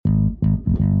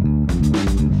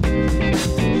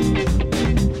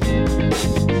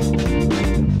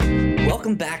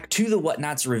to the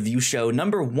Whatnots review show,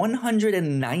 number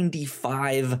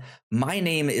 195. My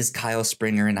name is Kyle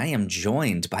Springer, and I am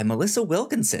joined by Melissa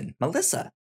Wilkinson.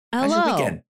 Melissa, how's your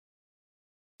weekend?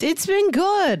 It's been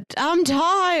good. I'm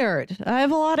tired. I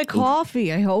have a lot of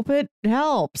coffee. I hope it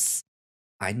helps.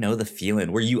 I know the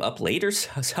feeling. Were you up late or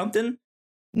something?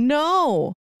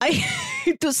 No, I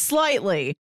just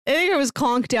slightly. I think I was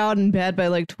conked out in bed by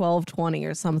like 12:20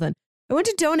 or something. I went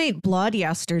to donate blood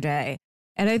yesterday,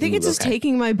 and I think it's just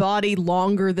taking my body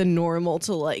longer than normal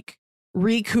to like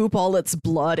recoup all its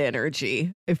blood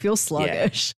energy. I feel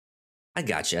sluggish. Yeah, I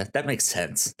gotcha. That makes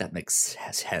sense. That makes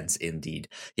sense indeed.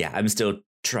 Yeah, I'm still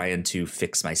trying to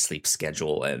fix my sleep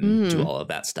schedule and do all of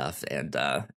that stuff, and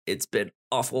it's been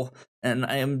awful, and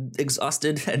I am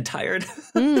exhausted and tired.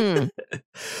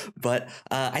 But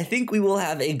I think we will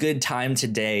have a good time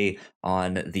today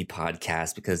on the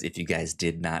podcast, because if you guys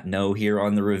did not know, here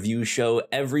on the review show,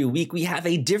 every week we have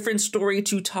a different story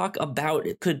to talk about.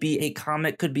 It could be a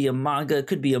comic, could be a manga, it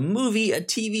could be a movie, a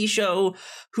TV show,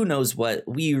 who knows what.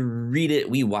 We read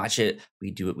it, we watch it, we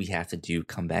do what we have to do,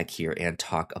 come back here and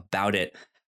talk about it.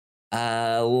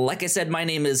 Like I said, my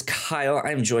name is Kyle.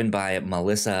 I'm joined by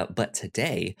Melissa, but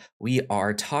today we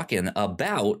are talking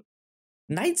about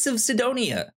Knights of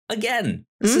Sidonia again.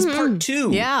 This is part 2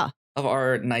 of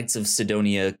our Knights of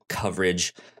Sidonia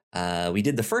coverage. We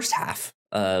did the first half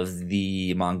of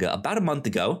the manga about a month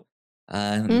ago,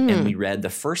 and we read the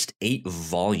first 8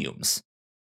 volumes.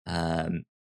 Man,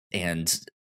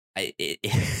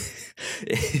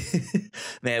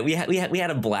 we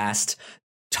had a blast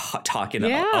talking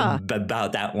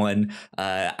about that one.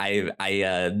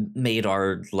 I made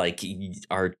our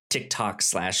TikTok /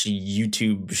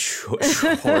 YouTube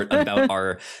short about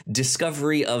our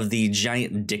discovery of the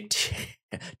giant dick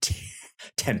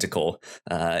tentacle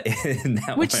in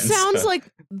that which one. Sounds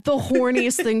like the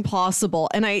horniest thing possible,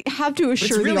 and I have to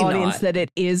assure the audience that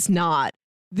it is not.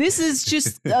 This is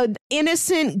just an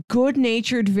innocent,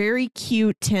 good-natured, very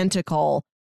cute tentacle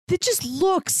that just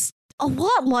looks a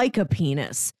lot like a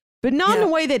penis, but not in a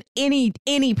way that any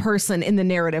person in the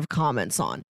narrative comments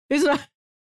on. It's not.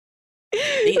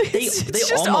 They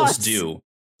almost do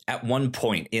at one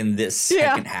point in this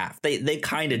second half. They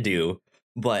kind of do,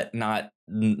 but not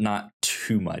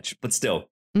too much. But still,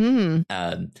 we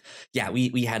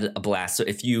had a blast. So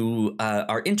if you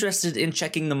are interested in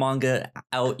checking the manga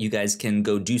out, you guys can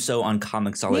go do so on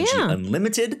Comixology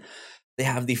Unlimited. They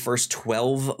have the first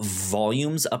 12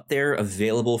 volumes up there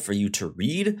available for you to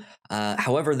read.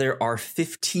 However, there are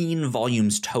 15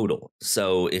 volumes total.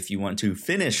 So if you want to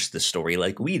finish the story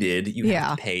like we did, you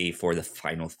have to pay for the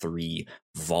final 3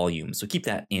 volumes. So keep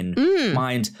that in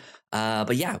mind.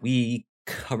 But yeah, we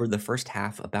covered the first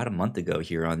half about a month ago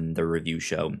here on the review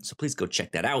show. So please go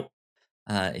check that out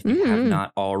if you have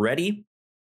not already.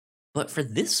 But for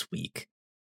this week,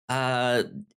 I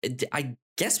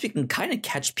guess we can kind of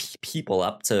catch people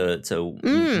up to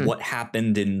what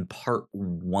happened in part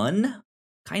 1,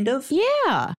 kind of.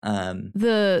 Yeah.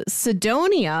 The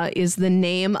Sidonia is the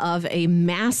name of a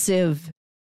massive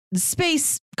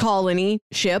space colony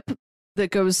ship that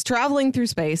goes traveling through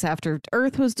space after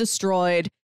Earth was destroyed,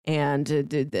 and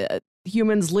the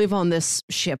humans live on this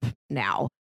ship now.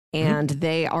 And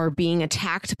they are being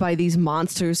attacked by these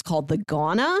monsters called the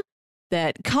Ghana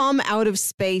that come out of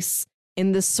space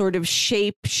in this sort of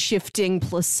shape-shifting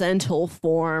placental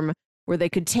form where they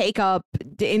could take up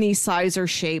any size or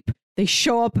shape. They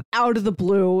show up out of the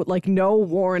blue, like no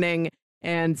warning,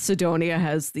 and Sidonia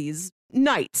has these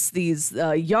knights, these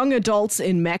young adults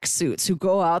in mech suits who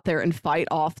go out there and fight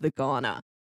off the Ghana.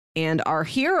 And our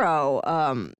hero,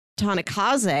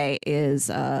 Tanikaze, is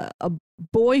a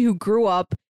boy who grew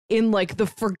up in like the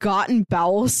forgotten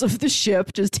bowels of the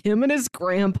ship, just him and his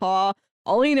grandpa.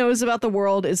 All he knows about the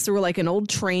world is through like an old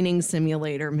training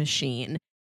simulator machine.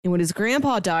 And when his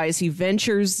grandpa dies, he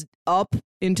ventures up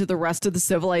into the rest of the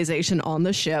civilization on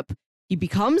the ship. He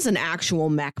becomes an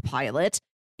actual mech pilot,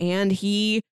 and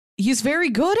he's very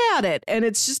good at it. And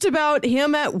it's just about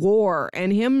him at war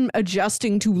and him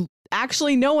adjusting to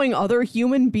actually knowing other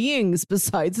human beings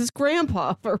besides his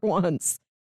grandpa for once.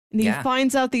 And he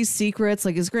finds out these secrets,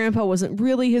 like his grandpa wasn't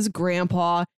really his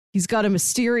grandpa. He's got a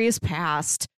mysterious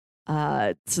past.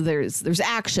 So there's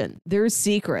action, there's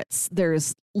secrets,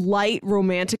 there's light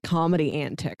romantic comedy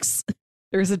antics.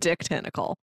 There's a dick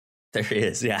tentacle. There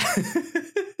is, yeah.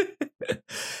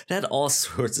 That all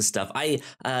sorts of stuff.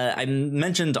 I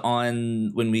mentioned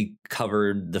on when we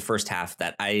covered the first half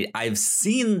that I've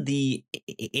seen the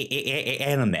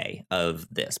anime of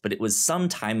this, but it was some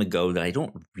time ago that I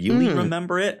don't really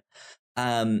remember it.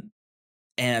 And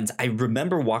I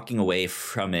remember walking away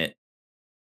from it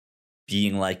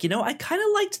being like, I kind of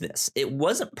liked this. It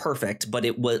wasn't perfect, but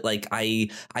it was like I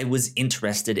was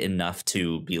interested enough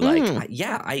to be like,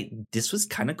 this was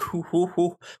kind of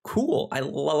cool. I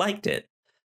liked it.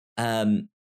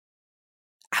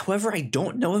 However, I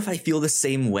don't know if I feel the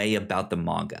same way about the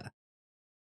manga.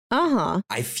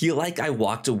 I feel like I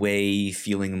walked away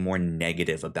feeling more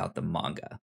negative about the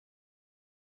manga.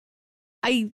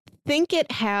 I think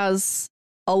it has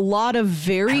a lot of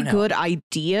very good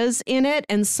ideas in it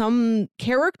and some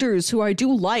characters who I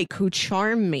do like, who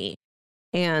charm me.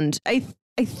 And I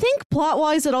think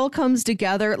plot-wise it all comes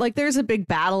together. Like there's a big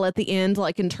battle at the end,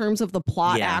 like in terms of the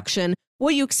plot action,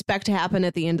 what you expect to happen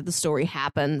at the end of the story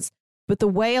happens. But the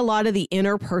way a lot of the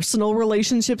interpersonal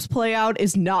relationships play out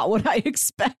is not what I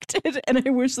expected. And I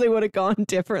wish they would have gone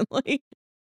differently.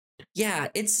 Yeah,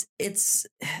 it's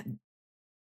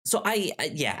so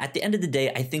at the end of the day,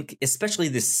 I think especially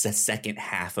this second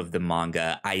half of the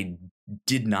manga, I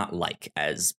did not like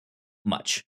as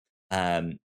much.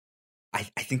 I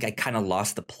think I kind of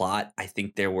lost the plot. I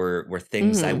think there were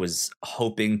things I was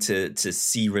hoping to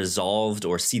see resolved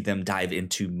or see them dive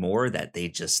into more that they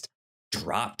just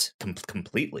dropped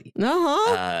completely.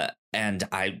 And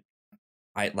I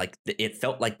like it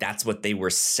felt like that's what they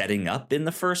were setting up in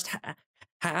the first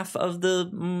half of the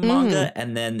manga,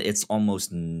 and then it's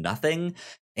almost nothing.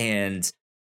 And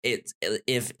it's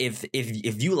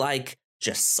if you like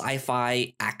just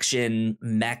sci-fi action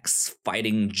mechs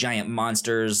fighting giant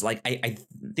monsters, like I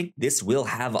think this will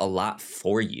have a lot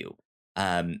for you.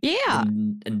 And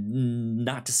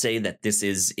not to say that this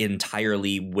is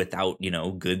entirely without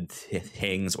good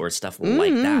things or stuff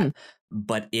like that,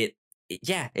 but it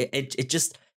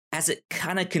just, as it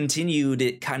kind of continued,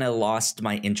 it kind of lost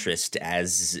my interest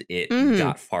as it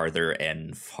got farther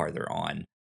and farther on.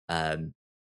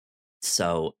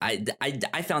 So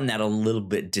I found that a little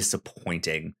bit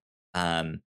disappointing.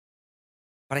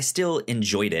 But I still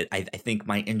enjoyed it. I think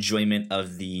my enjoyment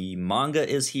of the manga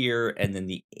is here, and then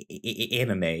the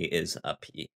anime is up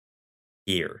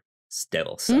here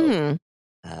still. So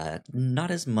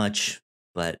not as much,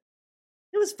 but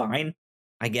it was fine,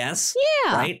 I guess.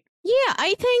 Yeah. Right? Yeah,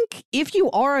 I think if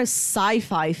you are a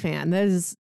sci-fi fan,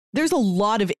 there's a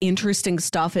lot of interesting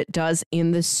stuff it does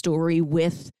in the story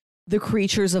with the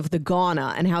creatures of the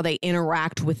Ghana and how they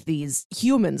interact with these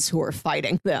humans who are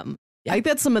fighting them. Yeah. I think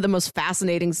that's some of the most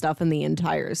fascinating stuff in the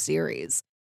entire series.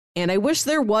 And I wish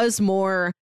there was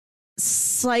more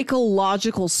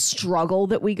psychological struggle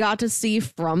that we got to see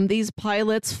from these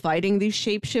pilots fighting these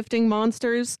shape-shifting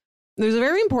monsters. There's a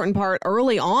very important part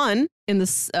early on in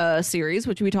this series,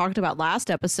 which we talked about last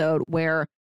episode, where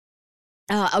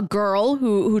a girl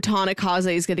who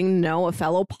Tanikaze is getting to know, a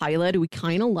fellow pilot who he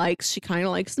kind of likes, she kind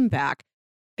of likes him back.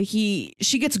 She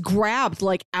gets grabbed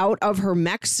like out of her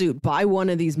mech suit by one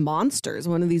of these monsters,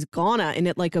 one of these Ghana, and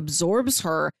it like absorbs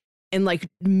her and like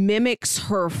mimics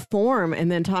her form.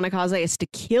 And then Tanikaze has to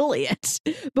kill it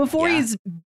before he's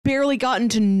barely gotten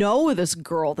to know this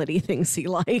girl that he thinks he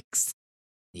likes.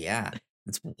 Yeah,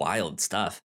 it's wild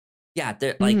stuff. Yeah,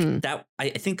 like that. I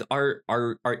think our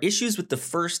issues with the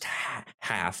first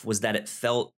half was that it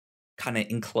felt kind of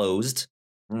enclosed.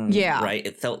 Yeah. Right.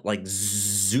 It felt like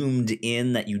zoomed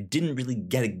in, that you didn't really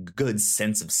get a good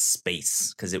sense of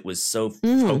space because it was so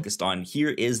focused on,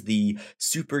 here is the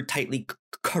super tightly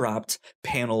cropped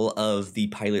panel of the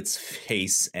pilot's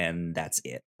face, and that's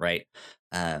it. Right.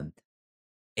 And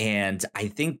I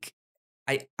think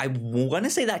I want to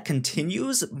say that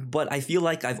continues, but I feel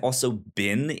like I've also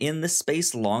been in this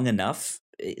space long enough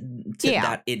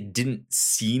that it didn't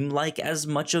seem like as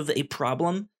much of a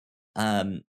problem.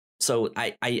 So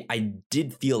I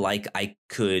did feel like I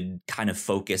could kind of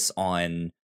focus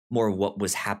on more what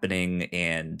was happening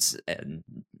and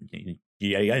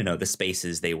the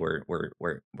spaces they were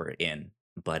in.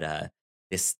 But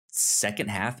this second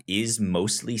half is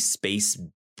mostly space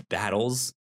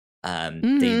battles.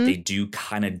 They do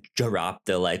kind of drop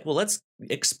the like, well, let's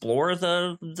explore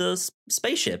the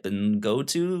spaceship and go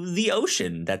to the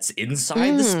ocean that's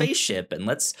inside the spaceship, and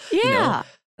let's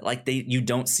like you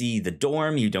don't see the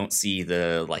dorm, you don't see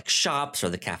the like shops or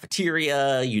the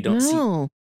cafeteria, you don't see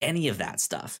any of that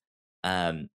stuff.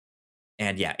 And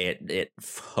yeah, it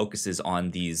focuses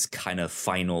on these kind of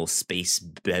final space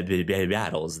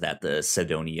battles that the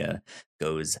Sidonia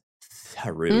goes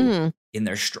through in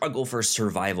their struggle for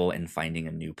survival and finding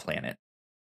a new planet.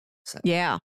 So,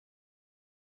 yeah,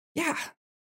 there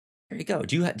you go.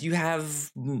 Do you have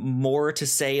more to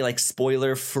say, like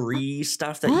spoiler free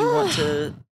stuff that you want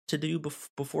to do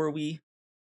before we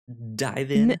dive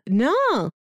in? No,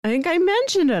 I think I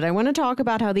mentioned it. I want to talk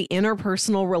about how the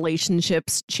interpersonal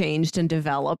relationships changed and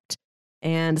developed,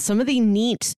 and some of the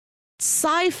neat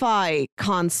sci-fi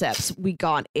concepts we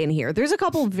got in here. There's a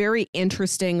couple very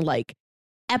interesting like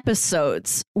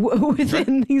episodes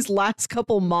within these last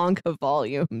couple manga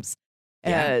volumes.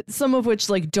 Some of which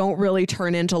like don't really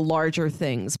turn into larger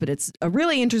things, but it's a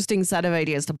really interesting set of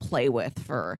ideas to play with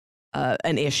for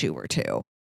an issue or two.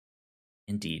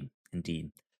 Indeed.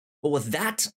 Well, with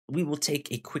that, we will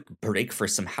take a quick break for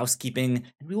some housekeeping,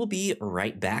 and we will be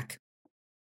right back.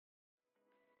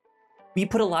 We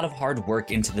put a lot of hard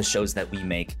work into the shows that we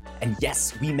make, and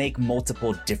yes, we make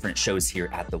multiple different shows here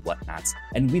at The Whatnots,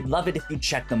 and we'd love it if you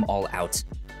check them all out.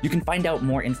 You can find out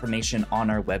more information on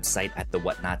our website at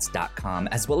thewhatnots.com,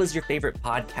 as well as your favorite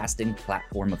podcasting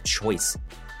platform of choice.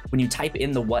 When you type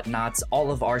in The Whatnots,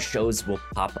 all of our shows will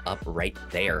pop up right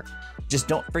there. Just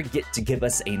don't forget to give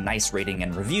us a nice rating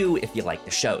and review if you like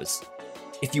the shows.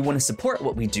 If you want to support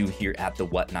what we do here at The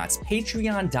Whatnots,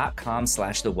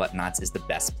 patreon.com/thewhatnots is the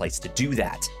best place to do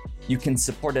that. You can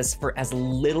support us for as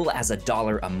little as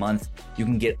 $1 a month. You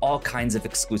can get all kinds of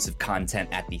exclusive content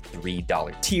at the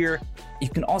 $3 tier. You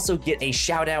can also get a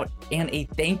shout out and a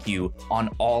thank you on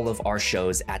all of our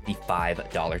shows at the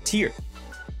 $5 tier.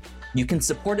 You can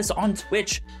support us on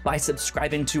Twitch by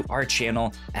subscribing to our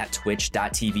channel at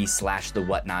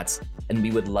twitch.tv/thewhatnots, and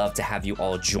we would love to have you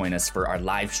all join us for our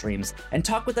live streams and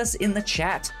talk with us in the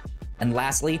chat. And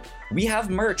lastly, we have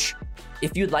merch.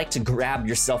 If you'd like to grab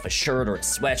yourself a shirt or a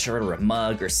sweatshirt or a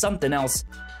mug or something else,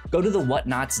 go to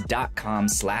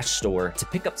thewhatnots.com/store to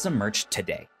pick up some merch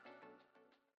today.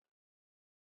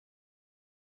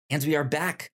 And we are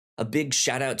back. A big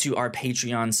shout out to our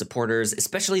Patreon supporters,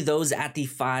 especially those at the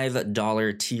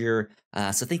 $5 tier.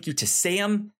 So thank you to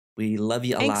Sam. We love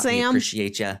you a lot. Sam. We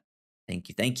appreciate you.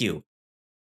 Thank you.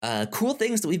 Cool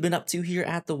things that we've been up to here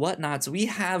at The Whatnots. We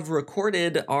have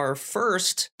recorded our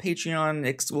first Patreon,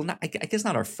 I guess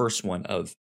not our first one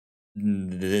of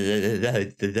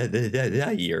the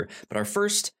year, but our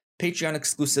first Patreon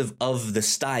exclusive of the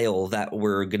style that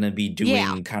we're going to be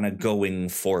doing kind of going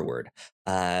forward.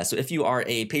 So if you are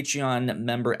a Patreon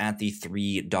member at the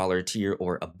 $3 tier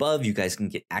or above, you guys can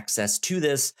get access to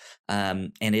this.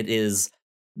 And it is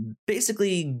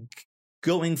basically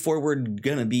going forward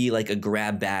going to be like a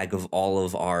grab bag of all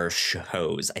of our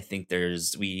shows. I think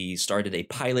we started a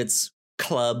pilots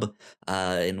club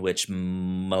in which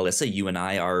Melissa, you and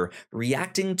I are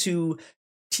reacting to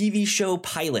TV show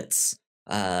pilots.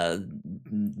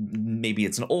 Maybe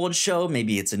it's an old show,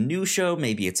 maybe it's a new show,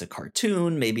 maybe it's a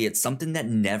cartoon, maybe it's something that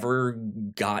never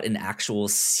got an actual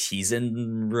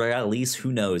season release,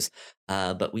 who knows.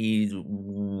 But we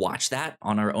watch that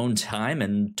on our own time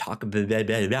and talk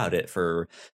about it for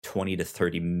 20 to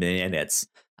 30 minutes.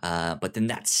 But then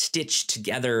that's stitched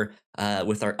together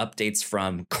with our updates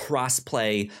from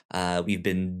Crossplay. We've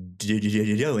been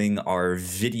doing our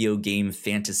video game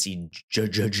fantasy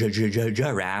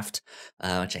draft,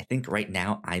 which I think right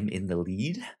now I'm in the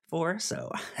lead for,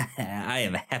 so I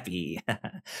am happy.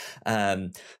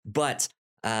 But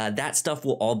that stuff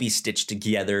will all be stitched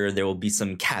together. There will be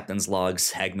some captain's log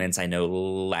segments. I know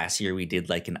last year we did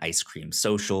like an ice cream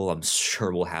social. I'm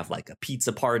sure we'll have like a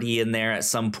pizza party in there at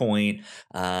some point.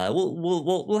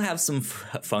 We'll have some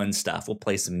fun stuff. We'll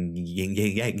play some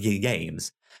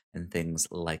games and things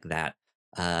like that.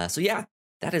 So yeah,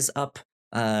 that is up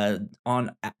on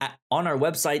our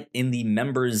website in the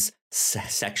members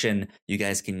section. You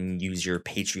guys can use your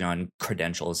Patreon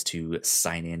credentials to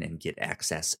sign in and get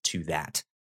access to that.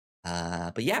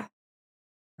 But yeah,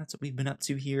 that's what we've been up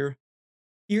to here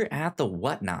at The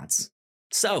Whatnots.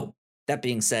 So that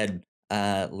being said,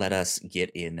 let us get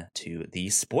into the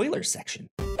spoiler section.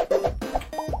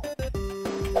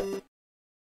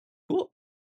 Cool.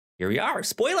 Here we are.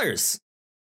 Spoilers.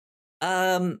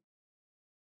 So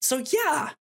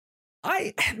yeah,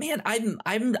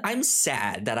 I'm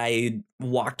sad that I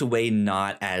walked away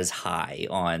not as high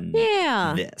on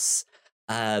this.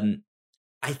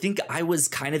 I think I was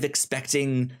kind of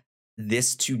expecting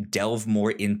this to delve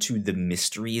more into the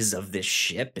mysteries of this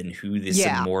ship and who this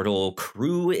immortal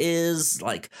crew is.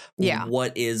 Like,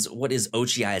 what is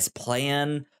Ochiai's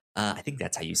plan? I think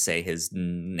that's how you say his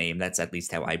name. That's at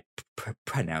least how I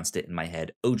pronounced it in my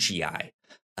head, Ochiai.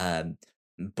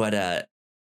 But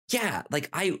like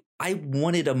I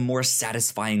wanted a more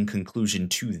satisfying conclusion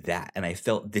to that, and I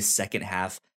felt this second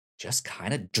half just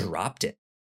kind of dropped it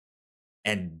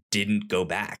and didn't go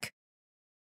back.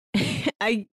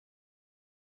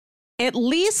 At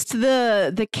least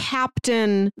the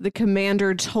captain, the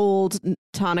commander, told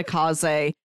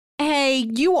Tanikaze, hey,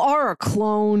 you are a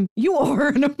clone. You are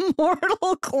an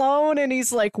immortal clone. And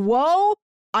he's like, whoa,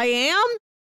 I am?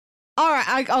 All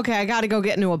right, I got to go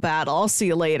get into a battle. I'll see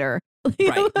you later.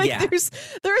 Right. Like Yeah.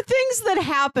 there are things that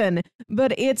happen,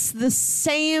 but it's the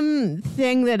same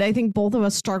thing that I think both of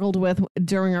us struggled with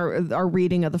during our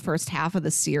reading of the first half of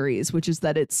the series, which is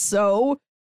that it's so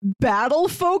battle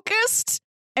focused.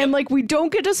 And like we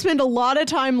don't get to spend a lot of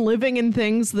time living in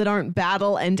things that aren't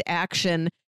battle and action.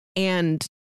 And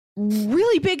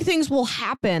really big things will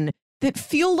happen that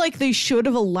feel like they should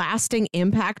have a lasting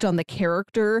impact on the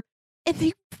character. And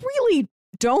they really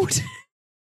don't.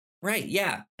 Right.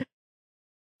 Yeah.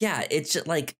 Yeah. It's just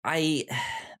like I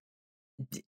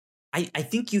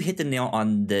think you hit the nail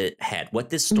on the head. What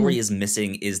this story is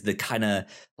missing is the kind of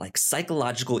like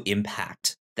psychological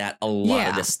impact that a lot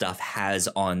of this stuff has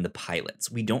on the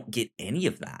pilots. We don't get any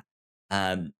of that.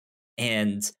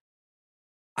 And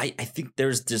I think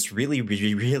there's this really,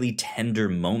 really, really tender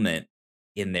moment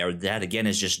in there that again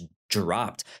is just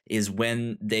dropped, is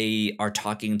when they are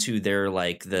talking to their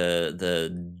like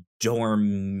the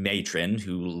dorm matron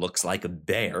who looks like a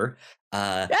bear.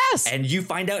 Yes. And you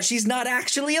find out she's not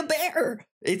actually a bear.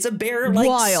 It's a bear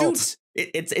like suit.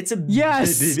 It's a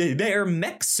bear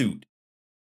mech suit.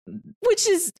 Which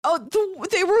is,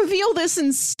 they reveal this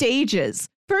in stages.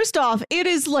 First off, it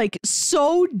is like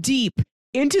so deep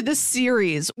into the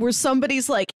series where somebody's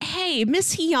like, hey,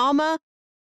 Miss Hiyama,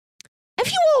 have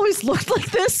you always looked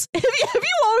like this? Have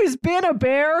you always been a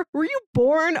bear? Were you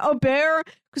born a bear?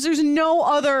 Because there's no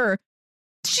other.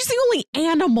 She's the only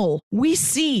animal we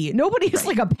see. Nobody is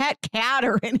like a pet cat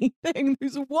or anything.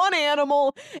 There's one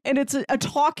animal, and it's a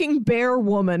talking bear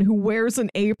woman who wears an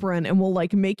apron and will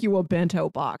like make you a bento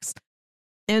box.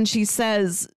 And she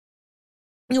says,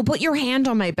 put your hand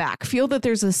on my back. Feel that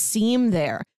there's a seam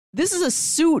there. This is a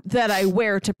suit that I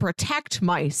wear to protect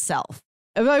myself.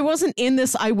 If I wasn't in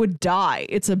this, I would die.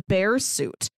 It's a bear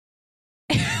suit.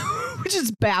 Which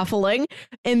is baffling.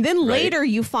 And then later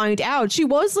you find out she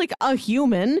was like a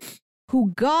human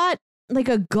who got like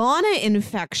a Ghana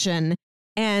infection,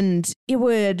 and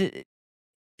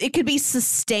it could be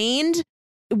sustained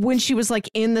when she was like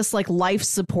in this like life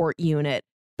support unit.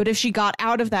 But if she got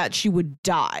out of that, she would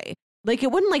die. Like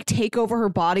it wouldn't like take over her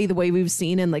body the way we've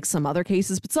seen in like some other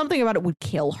cases, but something about it would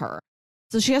kill her.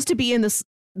 So she has to be in this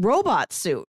robot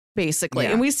suit, basically.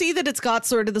 And we see that it's got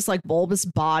sort of this like bulbous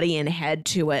body and head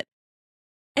to it.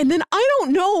 And then I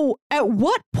don't know at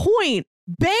what point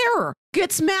Bear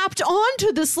gets mapped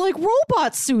onto this like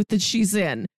robot suit that she's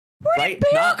in. Where did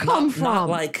Bear come from? Not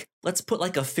like, let's put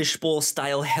like a fishbowl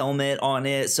style helmet on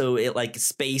it. So it like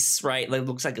space, right? Like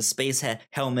looks like a space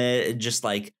helmet, just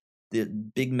like the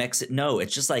big mech. No,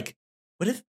 it's just like, what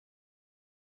if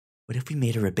we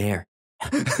made her a bear? For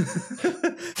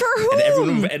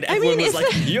whom? And everyone was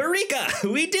like, Eureka,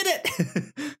 we did it.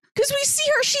 Because we see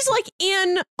her, she's like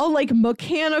in a like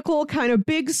mechanical kind of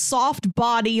big soft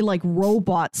body like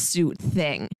robot suit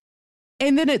thing.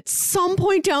 And then at some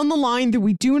point down the line that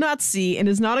we do not see and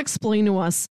is not explained to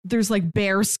us, there's like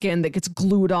bear skin that gets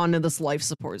glued onto this life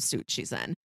support suit she's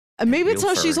in. And maybe it's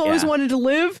how she's always wanted to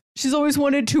live. She's always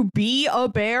wanted to be a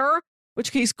bear.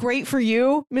 Which case, great for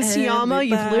you, Miss Hiyama.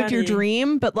 You've lived your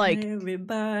dream, but like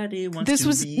everybody wants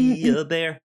to be a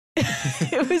bear.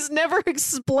 It was never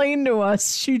explained to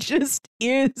us. She just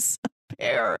is a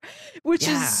bear, which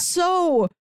is so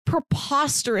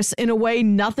preposterous in a way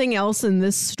nothing else in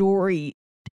this story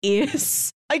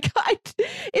is. Like,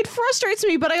 it frustrates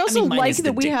me, but I also like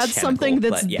that we had something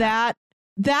that's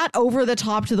that over the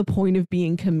top to the point of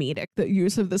being comedic. The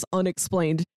use of this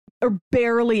unexplained or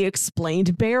barely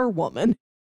explained bear woman.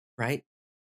 Right.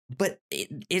 But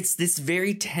it's this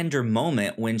very tender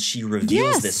moment when she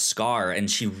reveals this scar, and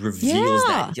she reveals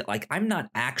that, like, I'm not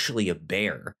actually a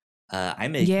bear.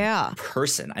 I'm a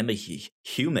person. I'm a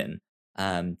human.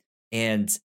 And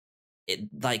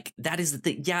like, that is the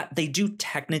thing. Yeah, they do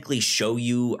technically show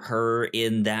you her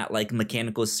in that like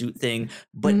mechanical suit thing,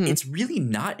 but it's really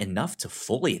not enough to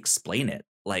fully explain it.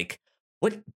 Like,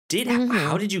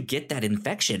 how did you get that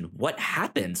infection? What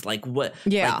happened? Like, what?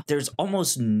 Yeah. Like, there's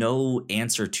almost no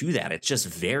answer to that. It's just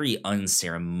very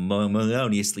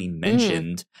unceremoniously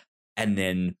mentioned. And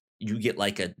then you get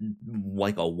like a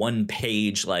 1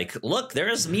 page, like, look,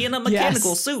 there's me in a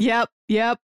mechanical suit.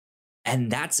 Yep.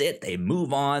 And that's it. They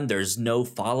move on. There's no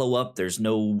follow up. There's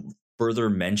no further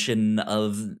mention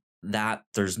of that.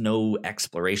 There's no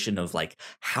exploration of like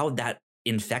how that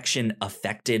infection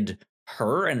affected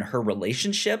her and her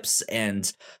relationships,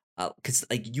 and because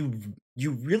like you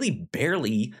really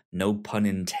barely, no pun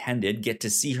intended, get to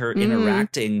see her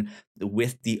interacting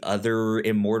with the other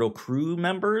immortal crew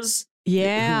members who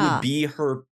would be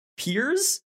her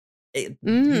peers.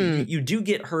 You do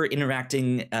get her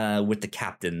interacting with the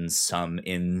captain some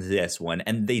in this one,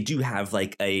 and they do have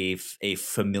like a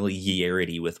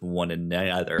familiarity with one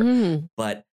another.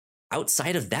 But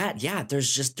outside of that, yeah,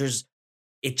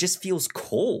 it just feels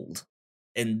cold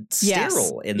and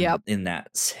sterile in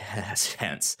that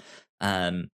sense,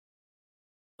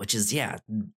 which is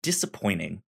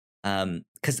disappointing.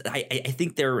 Because I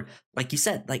think there, like you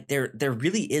said, like there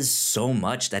really is so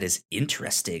much that is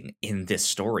interesting in this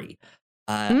story.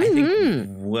 I think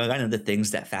one of the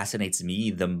things that fascinates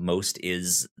me the most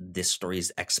is this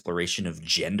story's exploration of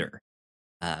gender.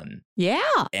 And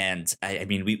I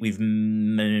mean, we've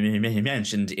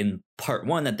mentioned in part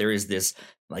one that there is this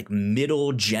like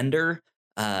middle gender,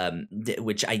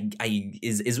 which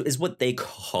is what they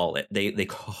call it. They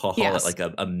call it like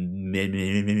a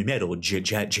middle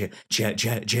gender,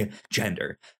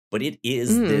 but it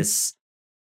is this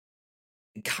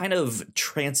kind of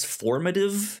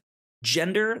transformative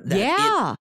gender that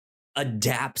it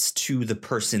adapts to the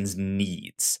person's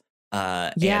needs.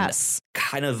 And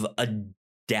kind of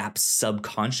adapts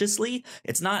subconsciously.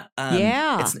 It's not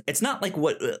it's not like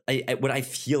what I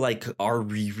feel like our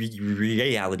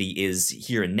reality is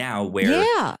here and now,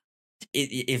 where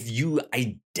if you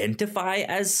identify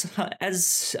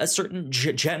as a certain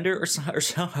gender or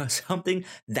something,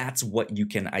 that's what you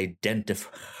can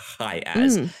identify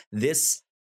as. This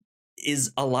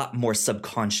is a lot more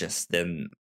subconscious than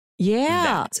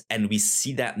that. And we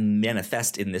see that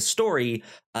manifest in this story,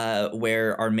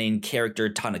 where our main character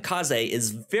Tanakaze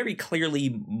is very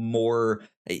clearly more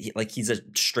like he's a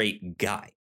straight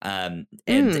guy, and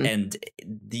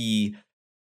the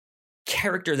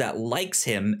character that likes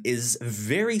him is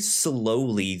very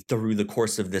slowly through the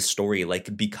course of this story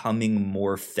like becoming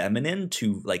more feminine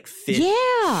to like fit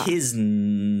his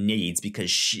needs, because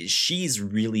she's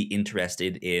really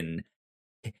interested in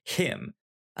him.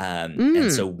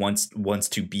 And so wants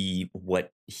to be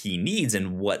what he needs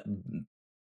and what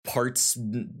parts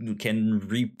can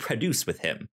reproduce with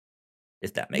him,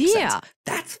 if that makes sense.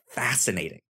 That's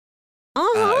fascinating.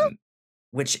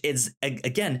 Which is,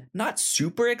 again, not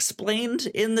super explained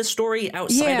in the story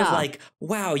outside of like,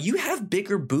 wow, you have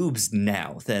bigger boobs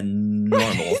now than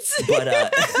normal.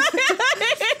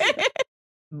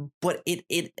 But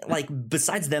it like,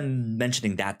 besides them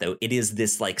mentioning that, though, it is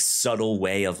this like subtle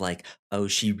way of like, oh,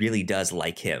 she really does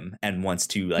like him and wants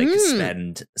to like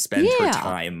spend her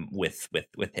time with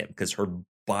him because her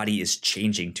body is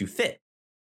changing to fit.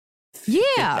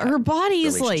 Her body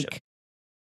is like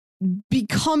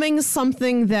becoming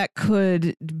something that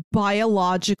could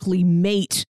biologically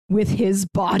mate with his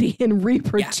body and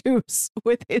reproduce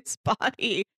with his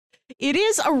body. It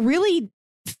is a really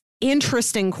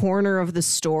interesting corner of the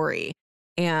story,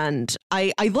 and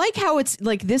I like how it's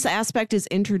like this aspect is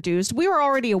introduced. We were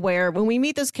already aware when we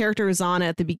meet this character Izana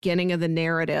at the beginning of the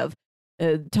narrative.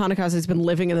 Tanakaze's been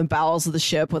living in the bowels of the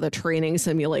ship with a training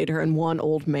simulator and one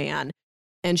old man,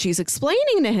 and she's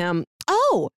explaining to him,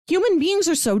 oh, human beings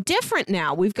are so different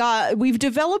now. We've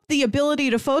developed the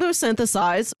ability to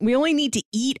photosynthesize. We only need to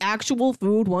eat actual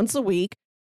food once a week,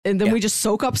 and then we just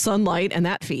soak up sunlight and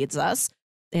that feeds us.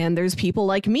 And there's people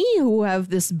like me who have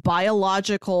this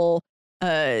biological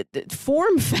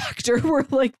form factor where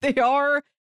like they are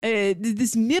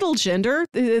this middle gender,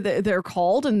 they're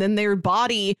called, and then their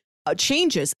body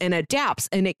changes and adapts,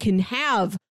 and it can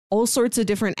have all sorts of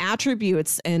different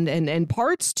attributes and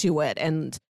parts to it.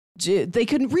 And they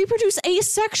can reproduce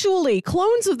asexually,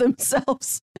 clones of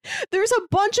themselves. There's a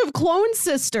bunch of clone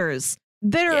sisters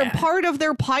that are a part of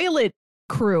their pilot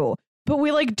crew, but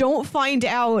we like don't find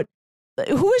out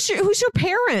who's your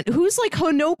parent? Who's like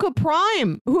Honoka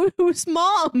Prime? Who's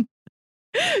mom?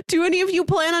 Do any of you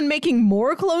plan on making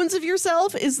more clones of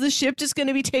yourself? Is the ship just going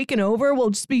to be taken over? We'll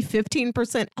just be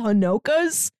 15%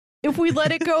 Honokas if we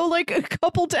let it go like a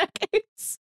couple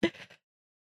decades.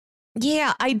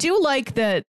 Yeah, I do like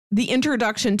that the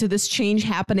introduction to this change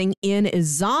happening in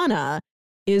Izana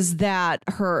is that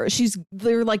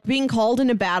they're like being called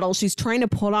into battle. She's trying to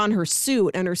put on her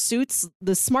suit, and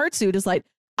the smart suit is like,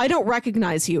 I don't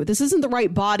recognize you. This isn't the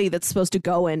right body that's supposed to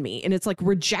go in me. And it's like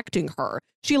rejecting her.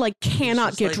 She like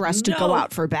cannot get dressed to go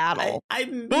out for battle.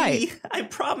 I'm me. I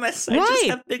promise. I just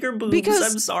have bigger boobs.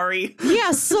 I'm sorry.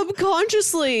 Yeah,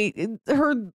 subconsciously,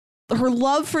 her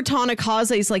love for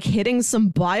Tanakaze is like hitting some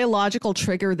biological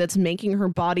trigger that's making her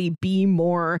body be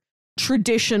more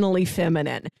traditionally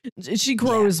feminine. She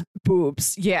grows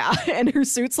boobs. Yeah. And her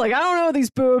suit's like, I don't know these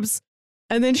boobs.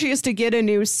 And then she has to get a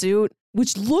new suit.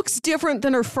 which looks different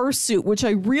than her first suit, which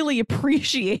I really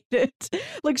appreciated.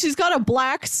 Like, she's got a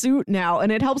black suit now,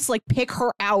 and it helps like pick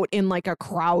her out in like a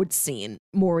crowd scene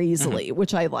more easily,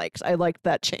 which I liked. I liked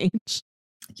that change.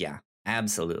 Yeah,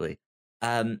 absolutely.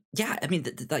 Yeah, I mean,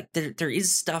 like there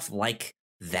is stuff like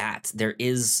that. There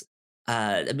is,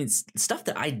 I mean, stuff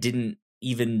that I didn't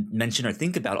even mention or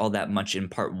think about all that much in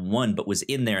part 1, but was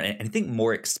in there, and I think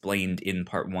more explained in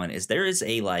part 1 is there is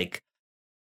a like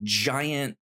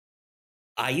giant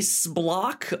ice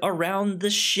block around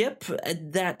the ship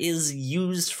that is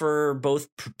used for both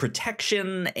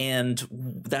protection, and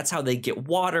that's how they get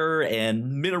water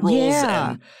and minerals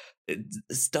and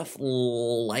stuff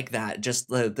like that. Just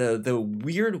the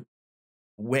weird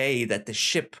way that the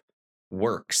ship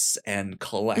works and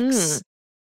collects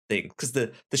things, because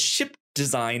the ship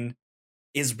design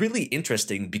is really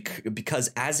interesting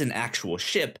because as an actual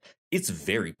ship, it's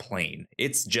very plain.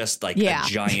 It's just like a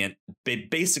giant,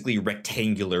 basically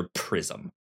rectangular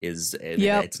prism. It's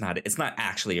not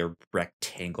actually a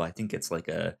rectangle. I think it's like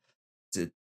a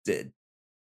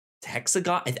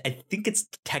hexagon. I think it's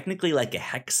technically like a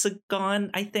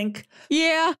hexagon, I think.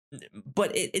 Yeah.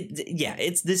 But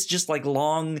it's this just like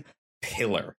long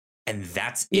pillar, and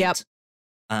that's it.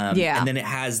 And then it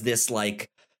has this like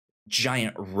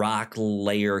giant rock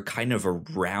layer kind of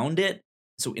around it.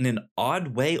 So in an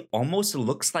odd way, almost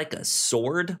looks like a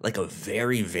sword, like a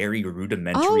very, very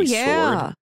rudimentary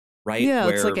sword. Right? Yeah,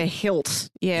 it's like a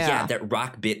hilt. Yeah, that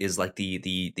rock bit is like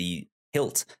the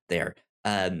hilt there.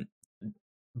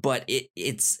 But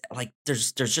it's like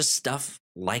there's just stuff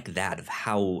like that of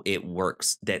how it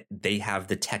works, that they have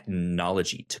the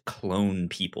technology to clone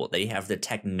people. They have the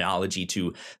technology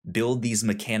to build these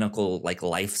mechanical like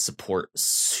life support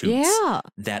suits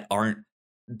that aren't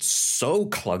so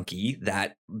clunky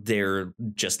that they're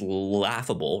just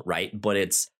laughable, right? But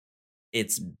it's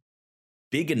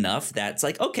big enough that it's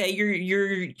like, okay,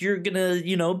 you're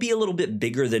gonna be a little bit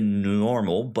bigger than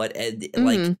normal, but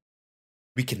like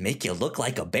we can make you look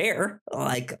like a bear.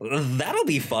 Like, that'll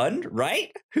be fun,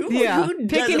 right? Who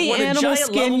pick any animal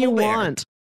skin you want.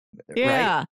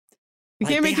 Yeah. Right? You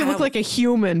can't make you look like a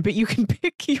human, but you can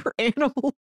pick your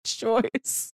animal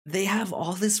choice. They have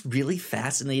all this really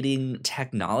fascinating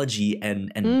technology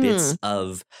and bits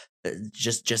of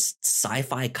just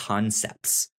sci-fi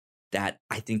concepts that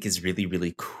I think is really,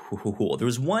 really cool. There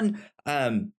was one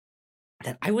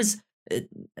that I was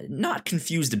not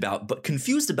confused about, but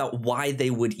confused about why they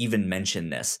would even mention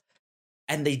this.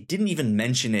 And they didn't even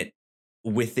mention it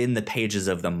within the pages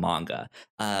of the manga.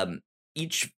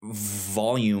 Each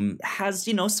volume has,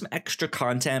 some extra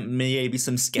content, maybe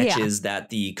some sketches that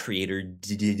the creator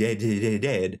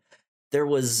did. There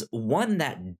was one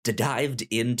that dived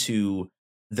into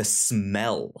the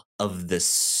smell of the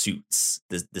suits,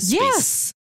 the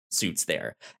space suits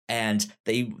there. And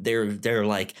they're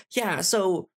like,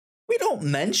 so we don't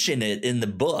mention it in the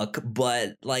book,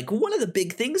 but like one of the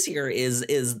big things here is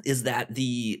that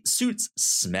the suits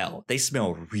smell. They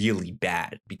smell really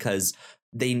bad because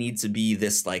they need to be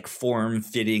this like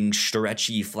form-fitting,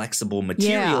 stretchy, flexible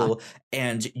material,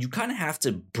 and you kind of have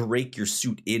to break your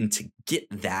suit in to get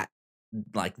that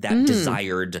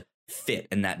desired fit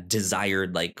and that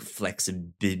desired like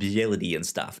flexibility and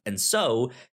stuff. And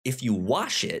so if you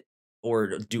wash it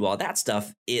or do all that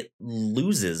stuff, it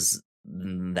loses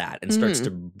that and starts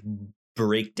to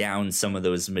break down some of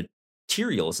those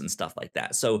materials and stuff like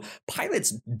that. So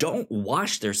pilots don't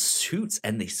wash their suits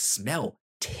and they smell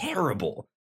terrible.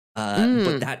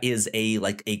 But that is a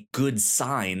good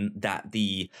sign that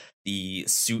the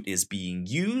suit is being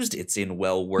used. It's in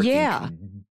well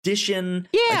working condition.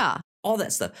 Like, all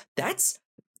that stuff. That's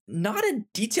not a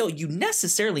detail you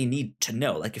necessarily need to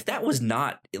know. Like if that was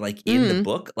not like in the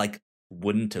book, like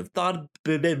wouldn't have thought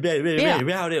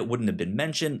about it, wouldn't have been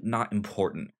mentioned, not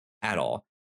important at all.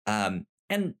 And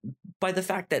by the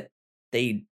fact that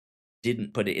they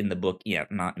didn't put it in the book,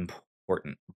 not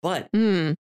important. But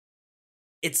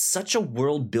it's such a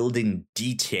world building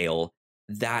detail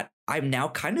that I'm now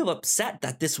kind of upset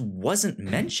that this wasn't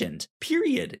mentioned,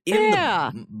 period, in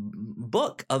the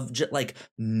book of like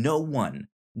not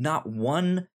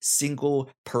one single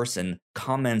person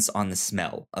comments on the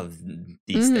smell of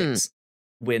these things.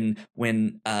 When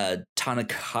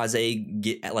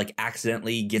Tanakaze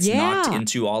accidentally gets knocked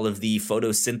into all of the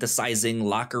photosynthesizing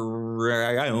locker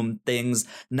room things,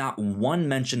 not one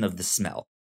mention of the smell,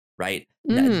 right?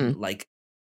 Like,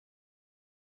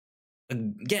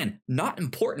 again, not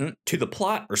important to the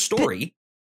plot or story.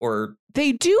 Or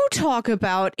they do talk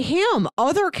about him.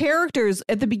 Other characters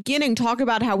at the beginning talk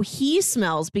about how he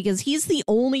smells because he's the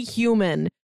only human,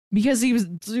 because he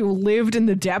lived in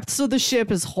the depths of the ship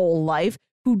his whole life,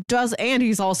 who does, and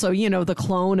he's also, you know, the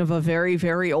clone of a very,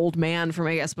 very old man from,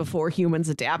 I guess, before humans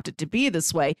adapted to be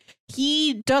this way.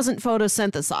 He doesn't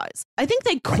photosynthesize. I think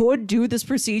they could do this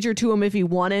procedure to him if he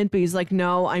wanted, but he's like,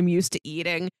 no, I'm used to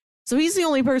eating. So he's the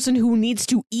only person who needs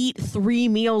to eat 3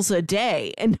 meals a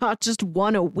day and not just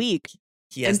 1 a week.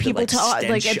 And people talk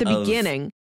like at the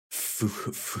beginning.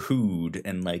 Food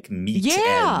and like meat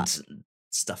and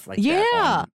stuff like that.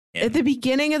 Yeah. At the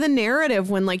beginning of the narrative,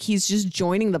 when like he's just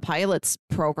joining the pilot's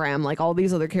program, like all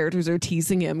these other characters are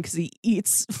teasing him because he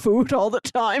eats food all the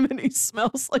time and he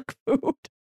smells like food.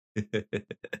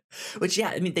 Which, yeah,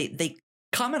 I mean, they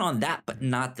comment on that, but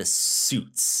not the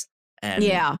suits and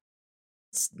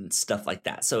stuff like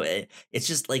that. So it's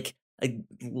just like I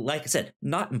said,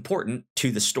 not important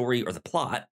to the story or the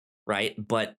plot, right?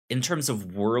 But in terms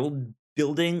of world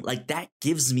building, like that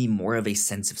gives me more of a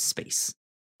sense of space.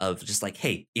 Of just like,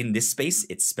 hey, in this space,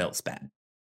 it smells bad.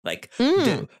 Like,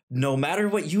 no matter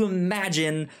what you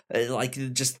imagine, like,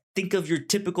 just think of your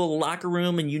typical locker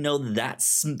room and you know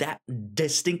that's that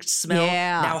distinct smell.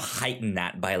 Yeah. Now heighten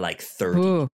that by like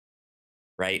 30,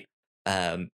 right?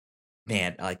 Man,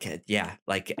 like, yeah,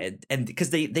 like, and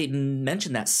because they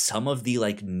mentioned that some of the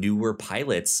like newer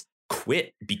pilots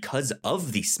quit because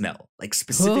of the smell, like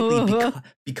specifically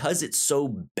because it's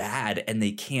so bad and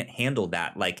they can't handle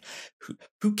that. Like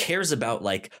who cares about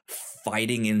like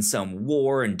fighting in some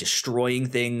war and destroying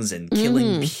things and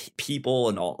killing people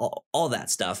and all that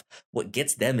stuff? What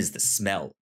gets them is the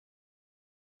smell,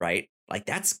 right? Like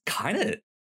that's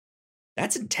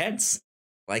intense,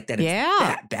 like that. It's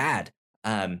that bad.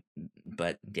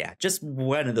 But yeah, just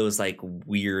one of those like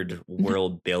weird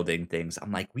world building things.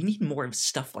 I'm like, we need more of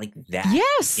stuff like that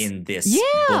in this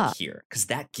book here, because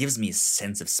that gives me a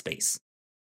sense of space.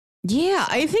 Yeah,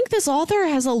 I think this author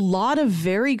has a lot of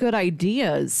very good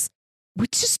ideas. We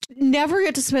just never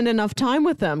get to spend enough time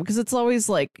with them because it's always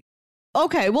like,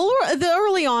 okay, well,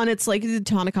 early on, it's like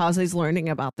Tanakaze's learning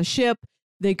about the ship.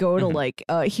 They go to like,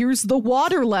 here's the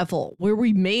water level where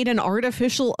we made an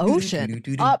artificial ocean.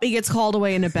 He gets called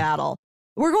away into battle.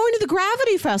 We're going to the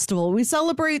gravity festival. We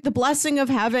celebrate the blessing of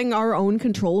having our own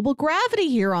controllable gravity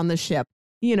here on the ship.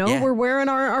 You know, we're wearing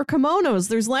our kimonos.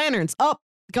 There's lanterns.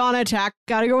 Gonna attack.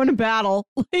 Gotta go into battle.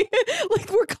 Like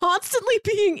we're constantly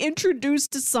being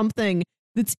introduced to something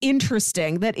that's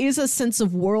interesting, that is a sense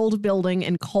of world building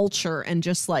and culture and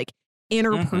just like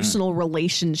interpersonal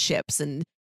relationships and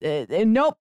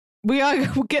nope, we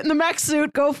gotta get in the mech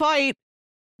suit, go fight.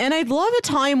 And I'd love a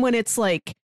time when it's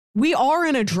like we are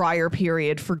in a drier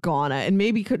period for Ghana, and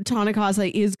maybe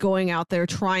Tanakaze is going out there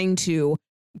trying to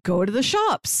go to the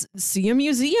shops, see a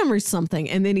museum or something,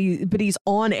 and then he's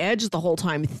on edge the whole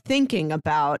time thinking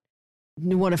about,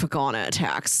 what if a Ghana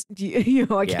attacks? You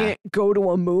know, I can't go to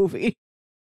a movie.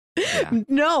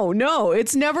 No,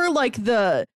 it's never like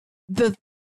the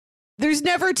there's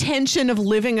never tension of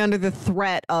living under the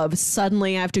threat of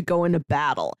suddenly I have to go into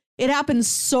battle. It happens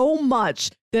so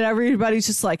much that everybody's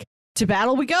just like, to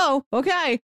battle we go.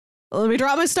 Okay, let me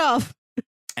drop my stuff.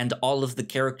 And all of the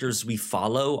characters we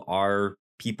follow are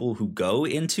people who go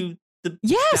into the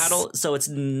battle. So it's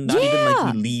not even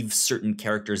like we leave certain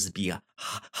characters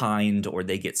behind or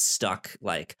they get stuck.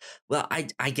 Like, well,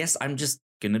 I guess I'm just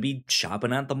going to be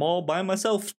shopping at the mall by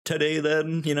myself today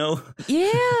then, you know?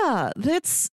 Yeah,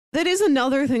 that is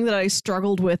another thing that I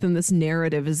struggled with in this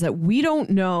narrative, is that we don't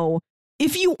know,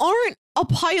 if you aren't a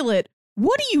pilot,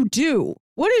 what do you do?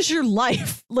 What is your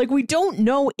life? Like, we don't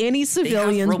know any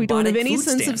civilians. We don't have any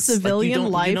sense of civilian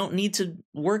life. You don't need to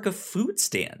work a food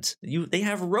stand. They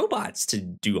have robots to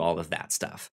do all of that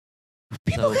stuff.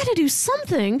 People got to do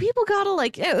something. People got to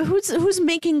like, who's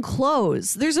making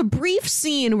clothes? There's a brief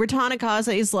scene where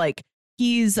Tanakaze is like,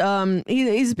 he's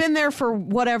been there for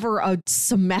whatever, a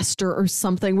semester or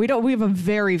something. We have a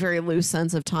very, very loose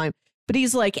sense of time, but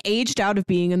he's like aged out of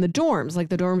being in the dorms. Like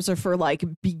the dorms are for like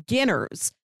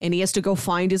beginners, and he has to go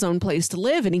find his own place to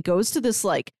live. And he goes to this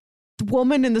like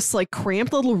woman in this like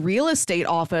cramped little real estate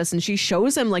office, and she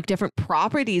shows him like different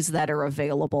properties that are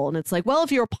available. And it's like, well,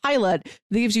 if you're a pilot, it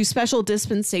gives you special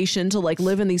dispensation to like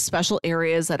live in these special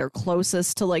areas that are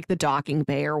closest to like the docking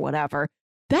bay or whatever.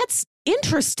 That's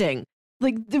interesting.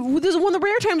 Like, this is one of the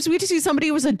rare times we get to see somebody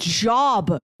who has a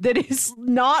job that is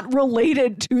not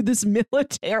related to this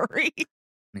military.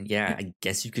 Yeah, I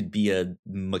guess you could be a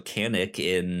mechanic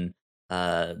in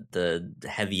the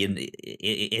heavy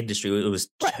industry. It was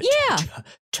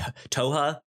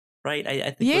Toha, right?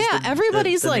 I think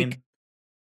everybody's like name.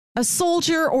 A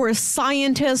soldier or a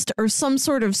scientist or some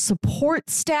sort of support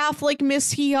staff like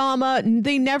Miss Hiyama.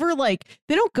 They never they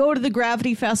don't go to the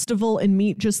Gravity Festival and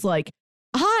meet just like,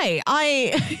 hi,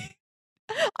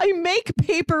 I make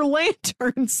paper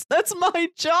lanterns. That's my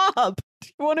job. Do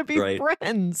you want to be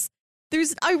friends?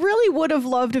 I really would have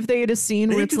loved if they had a scene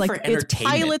where it's like it's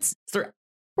pilots. Is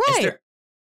there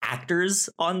actors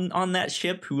on that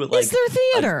ship who would Is there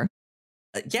theater?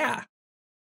 Yeah.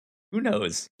 Who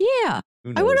knows? Yeah.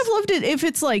 I would have loved it if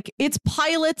it's like it's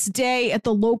Pilots Day at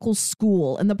the local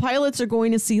school and the pilots are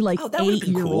going to see like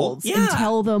 8-year-olds and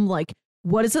tell them like,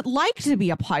 what is it like to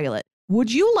be a pilot?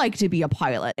 Would you like to be a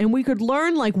pilot? And we could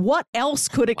learn like what else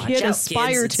could a kid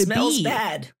aspire to be? It smells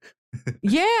bad.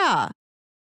 Yeah.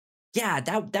 Yeah,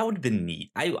 that would have been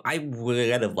neat. I would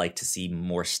have liked to see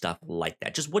more stuff like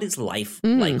that. Just what is life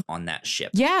like on that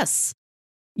ship? Yes.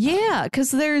 Yeah, because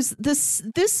there's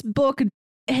this book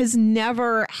has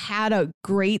never had a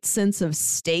great sense of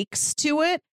stakes to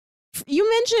it. You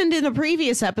mentioned in a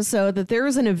previous episode that there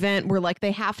is an event where like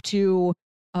they have to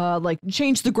like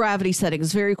change the gravity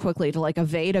settings very quickly to like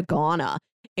evade a Ghana,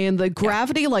 and the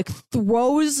gravity like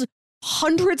throws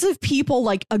hundreds of people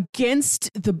like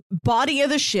against the body of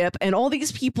the ship, and all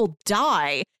these people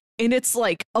die, and it's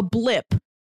like a blip.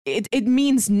 It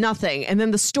means nothing. And then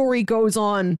the story goes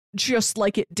on just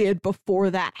like it did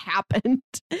before that happened.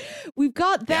 We've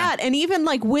got that. And even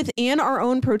like within our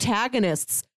own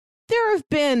protagonists, there have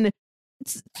been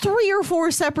 3 or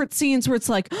 4 separate scenes where it's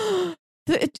like,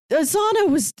 Azana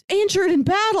was injured in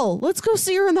battle. Let's go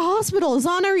see her in the hospital.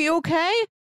 Azana, are you okay?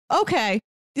 Okay.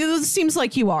 It seems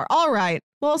like you are. All right.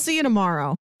 Well, I'll see you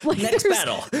tomorrow. Like, next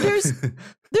battle.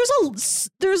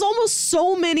 There's almost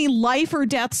so many life or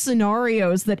death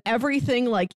scenarios that everything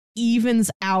like evens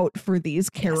out for these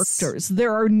characters. Yes.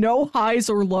 There are no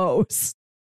highs or lows.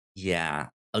 Yeah,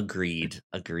 agreed.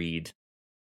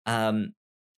 I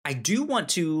do want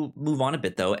to move on a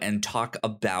bit though and talk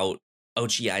about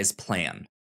Ochiai's plan,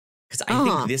 because I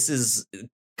think this is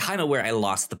kind of where I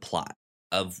lost the plot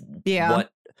of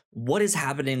what is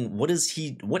happening. What is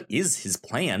his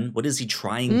plan? What is he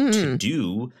trying to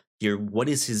do here? What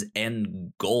is his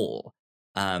end goal?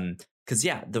 Because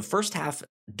the first half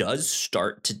does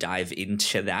start to dive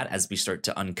into that as we start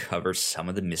to uncover some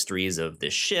of the mysteries of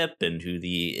this ship and who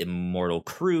the immortal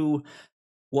crew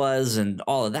was and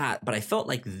all of that. But I felt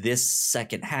like this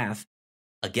second half,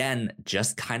 again,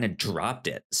 just kind of dropped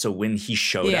it. So when he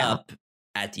showed up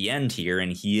at the end here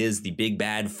and he is the big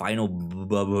bad final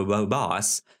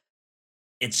boss,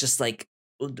 it's just like,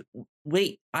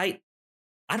 wait, I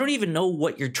don't even know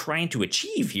what you're trying to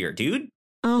achieve here, dude.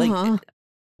 Like,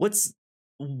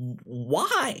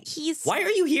 why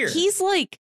are you here? He's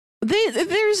like,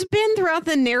 there's been throughout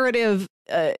the narrative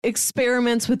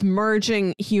experiments with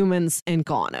merging humans and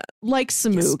Ghana, like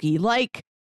Samugi, like,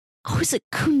 is it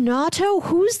Kunato?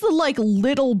 Who's the like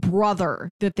little brother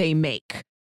that they make?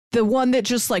 The one that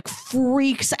just like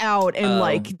freaks out and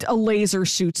like a laser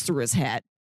shoots through his head.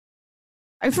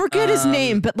 I forget his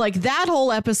name, but like that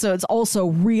whole episode's also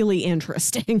really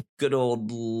interesting. Good old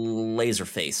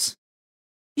Laserface.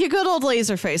 Yeah, good old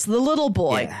Laserface, the little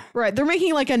boy. Yeah. Right, they're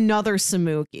making like another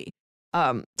Samugi.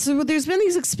 So there's been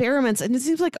these experiments, and it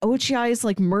seems like Ochiai has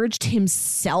like merged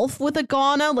himself with a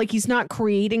Ghana. Like he's not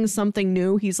creating something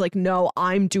new. He's like, no,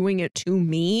 I'm doing it to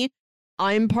me.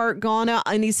 I'm part Ghana,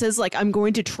 and he says like, I'm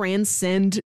going to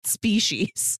transcend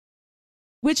species,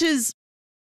 which is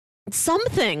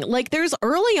something. Like there's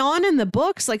early on in the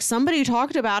books, like somebody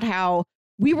talked about how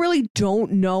we really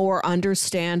don't know or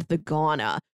understand the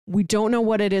Ghana. We don't know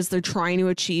what it is they're trying to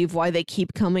achieve, why they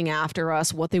keep coming after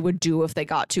us, what they would do if they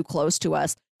got too close to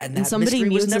us. And somebody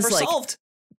was never solved.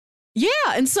 Yeah,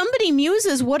 and somebody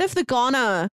muses, what if the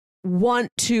Ghana want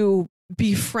to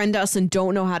befriend us and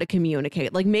don't know how to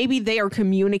communicate? Like maybe they are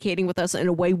communicating with us in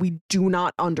a way we do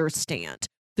not understand.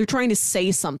 They're trying to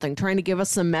say something, trying to give us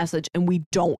some message, and we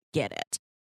don't get it.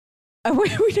 And we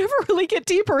never really get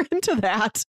deeper into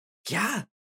that.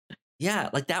 Yeah,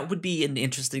 like that would be an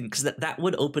interesting, because that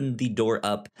would open the door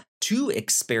up to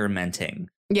experimenting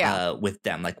with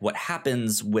them. Like what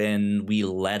happens when we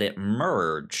let it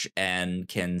merge and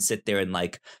can sit there and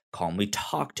like calmly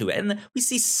talk to it. And we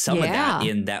see some of that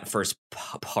in that first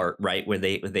part, right? Where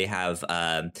they have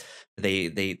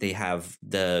they have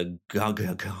the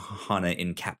Ghana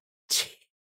in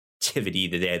captivity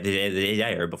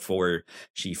there before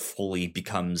she fully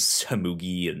becomes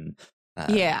Samugi and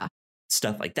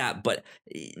stuff like that, but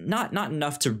not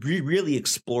enough to really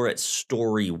explore it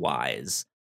story wise.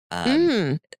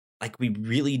 Like we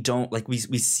really don't, like we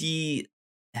see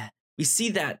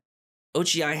that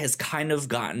Ochiai has kind of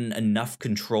gotten enough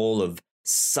control of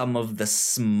some of the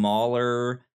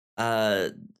smaller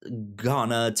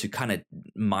Ghana to kind of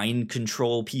mind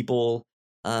control people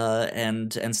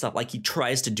and stuff. Like he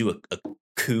tries to do a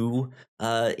coup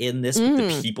in this with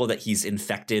the people that he's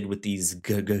infected with these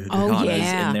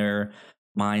ganas in their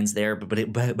minds there. But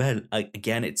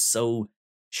again, it's so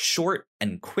short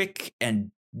and quick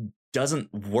and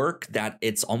doesn't work that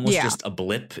it's almost just a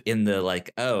blip in the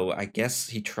like, oh, I guess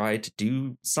he tried to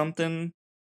do something.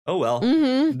 Oh, well,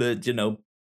 but, you know,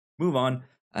 move on.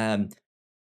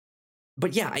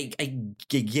 But yeah, I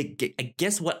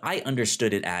guess what I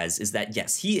understood it as is that,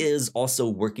 yes, he is also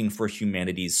working for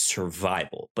humanity's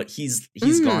survival, but he's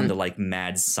gone the like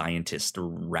mad scientist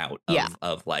route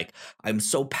of like, I'm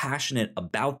so passionate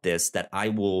about this that I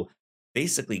will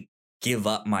basically give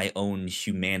up my own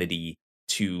humanity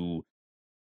to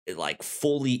like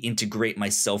fully integrate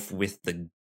myself with the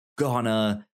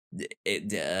Ghana,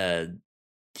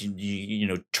 you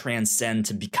know, transcend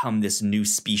to become this new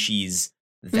species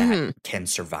that can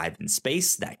survive in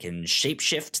space, that can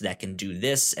shapeshift, that can do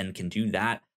this and can do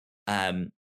that.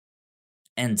 And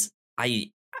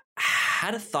I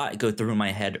had a thought go through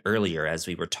my head earlier as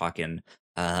we were talking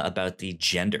about the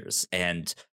genders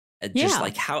and just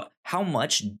like how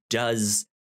much does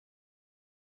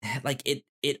like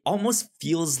it almost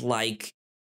feels like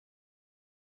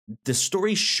the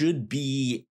story should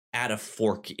be at a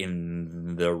fork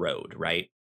in the road, right?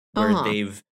 Where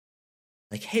they've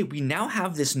like, hey, we now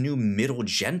have this new middle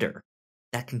gender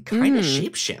that can kind of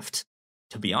shapeshift,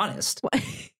 to be honest.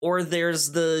 Or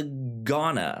there's the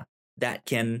Ghana that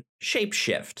can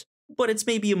shapeshift, but it's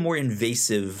maybe a more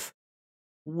invasive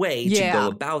way to go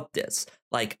about this.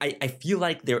 Like, I feel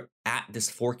like they're at this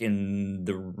fork in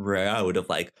the road of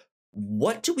like,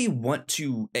 what do we want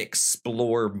to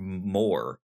explore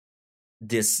more?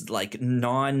 This like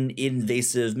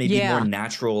non-invasive, maybe more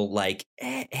natural, like,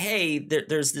 hey,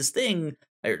 there's this thing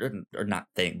or not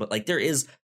thing, but like there is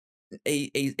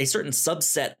a certain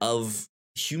subset of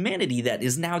humanity that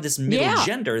is now this middle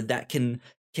gender that can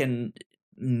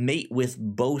mate with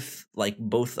both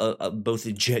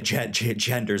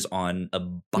genders on a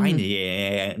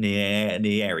binary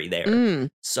there.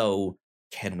 So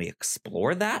can we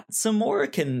explore that some more?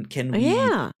 Can we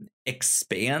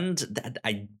expand that?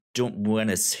 I don't want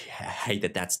to say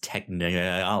that that's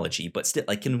technology, but still,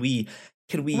 like, can we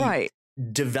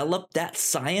develop that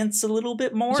science a little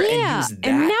bit more and use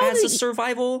that as a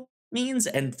survival means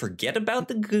and forget about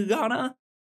the Ghana?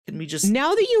 Can we just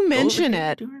now that you mention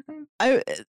it,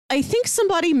 I think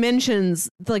somebody mentions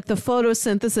like the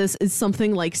photosynthesis is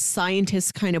something like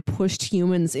scientists kind of pushed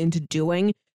humans into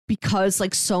doing because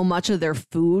like so much of their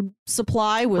food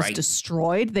supply was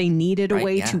destroyed. They needed a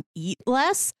way to eat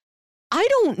less. I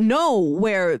don't know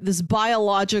where this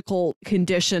biological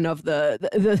condition of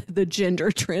the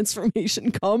gender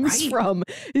transformation comes from.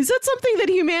 Is that something that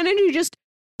humanity just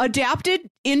adapted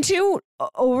into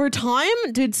over time?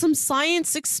 Did some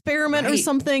science experiment or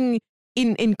something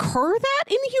incur that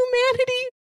in humanity?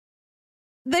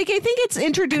 Like, I think it's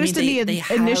introduced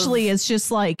initially as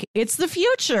just like, it's the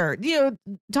future. You know,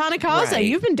 Tanakaze,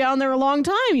 you've been down there a long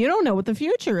time. You don't know what the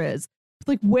future is.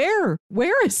 Like, where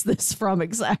is this from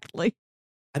exactly?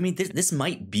 I mean, this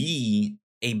might be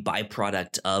a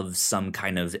byproduct of some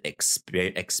kind of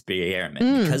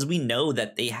experiment because we know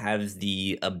that they have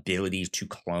the ability to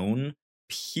clone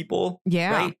people.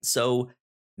 Right. So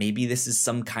maybe this is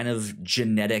some kind of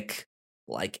genetic,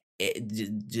 like,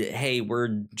 hey,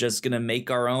 we're just going to make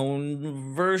our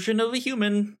own version of a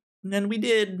human. And we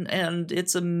did. And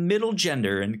it's a middle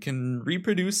gender and can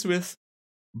reproduce with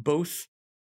both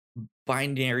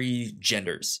binary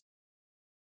genders.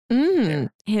 And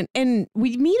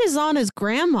we meet Azana's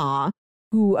grandma,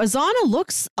 who Azana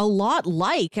looks a lot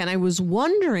like, and I was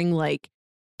wondering, like,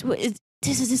 are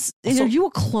you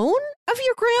a clone of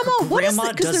your grandma? What is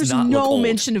that? Because there's no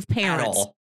mention of parents. At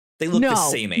all. They look the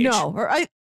same age. No, I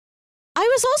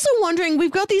was also wondering,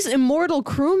 we've got these immortal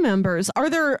crew members.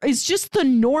 Is just the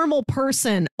normal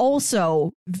person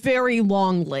also very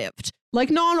long lived? Like,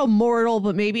 not immortal,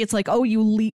 but maybe it's like, oh,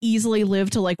 you easily live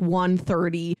to like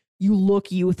 130. You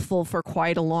look youthful for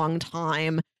quite a long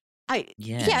time.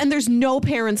 And there's no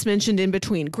parents mentioned in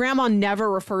between. Grandma never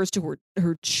refers to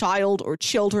her child or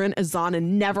children. Azana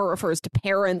never refers to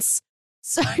parents.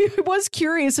 So I was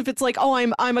curious if it's like, oh,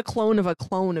 I'm a clone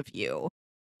of you.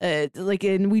 Like,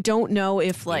 and we don't know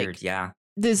if like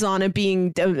Azana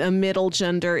being a middle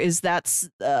gender does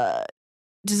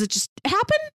it just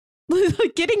happen?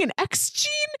 Like getting an X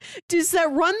gene? Does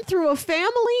that run through a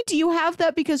family? Do you have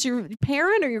that because your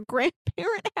parent or your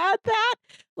grandparent had that?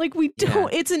 Like, we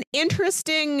don't. It's an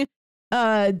interesting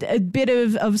a bit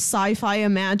of sci-fi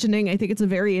imagining. I think it's a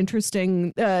very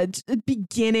interesting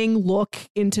beginning look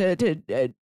into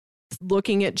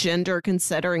looking at gender,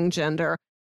 considering gender.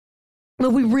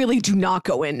 Well, we really do not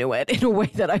go into it in a way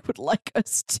that I would like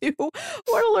us to. I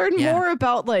want to learn more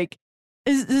about, like,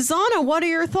 Zana, what are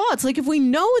your thoughts? Like, if we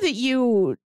know that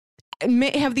you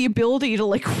may have the ability to,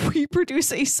 like,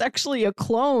 reproduce asexually a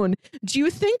clone, do you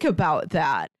think about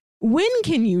that? When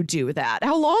can you do that?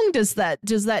 How long does that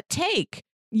take?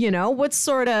 You know, what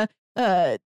sort of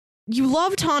you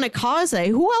love Tanakaze.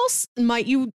 Who else might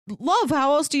you love?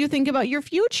 How else do you think about your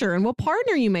future and what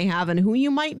partner you may have and who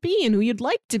you might be and who you'd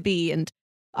like to be? And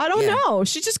I don't know.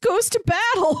 She just goes to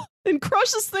battle and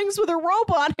crushes things with her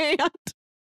robot hand.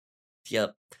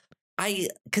 Yep.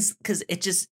 Cause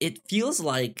it feels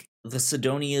like the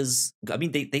Sidonia's, I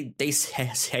mean, they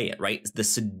say it, right? The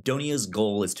Sidonia's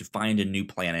goal is to find a new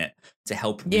planet to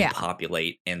help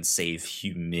repopulate and save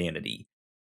humanity.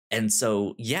 And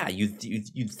so,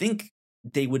 you'd think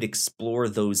they would explore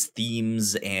those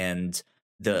themes and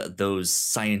those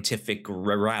scientific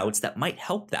routes that might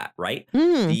help that, right?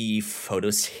 The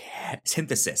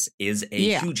photosynthesis is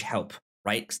a huge help,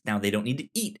 right? Now they don't need to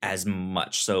eat as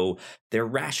much, so their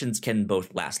rations can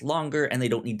both last longer, and they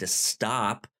don't need to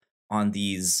stop on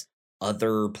these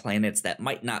other planets that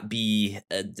might not be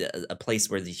a place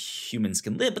where the humans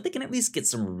can live, but they can at least get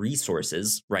some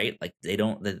resources, right? Like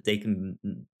they can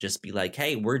just be like,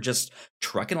 hey, we're just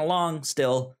trucking along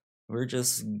still. We're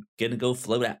just gonna go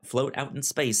float out in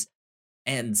space.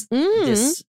 And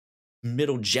this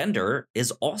middle gender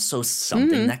is also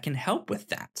something that can help with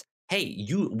that. Hey,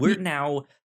 we're now,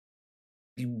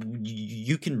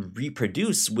 you can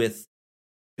reproduce with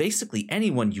basically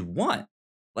anyone you want.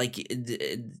 Like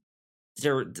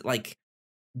they're like,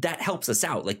 that helps us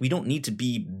out. Like we don't need to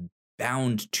be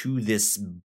bound to this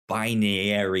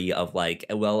binary of like,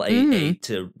 well,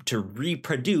 to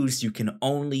reproduce, you can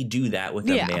only do that with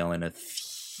a male and a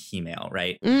female,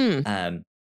 right?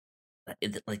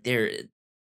 Like they're,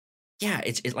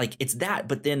 it's like it's that,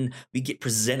 but then we get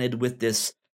presented with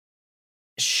this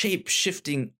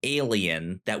shape-shifting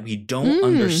alien that we don't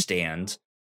understand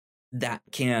that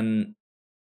can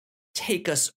take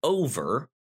us over,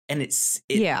 and it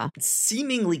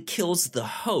seemingly kills the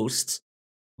host,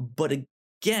 but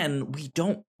again, we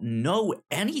don't know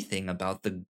anything about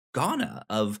the Ghana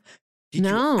of, did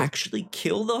you actually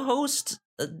kill the host?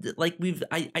 Like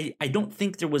I don't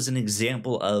think there was an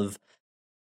example of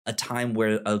a time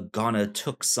where a Ghana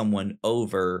took someone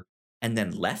over and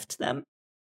then left them.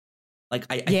 Like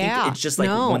I think it's just like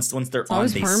once they're on,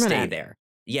 they stay there.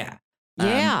 Yeah.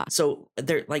 So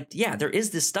there, like, there is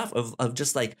this stuff of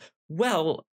just like,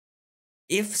 well,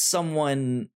 if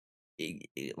someone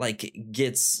like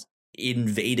gets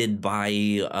invaded by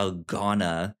a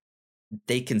Ghana,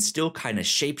 they can still kind of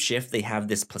shapeshift. They have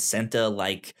this placenta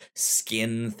like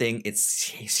skin thing. It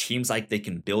seems like they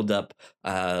can build up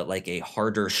like a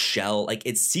harder shell. Like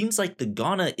it seems like the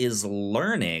Ghana is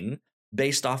learning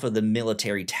based off of the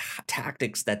military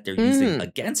tactics that they're using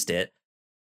against it.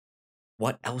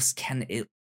 What else can it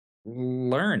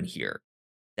learn here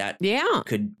that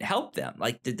could help them?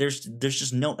 Like there's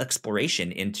just no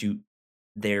exploration into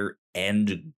their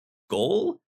end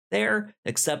goal there,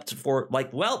 except for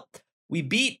like, well, we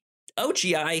beat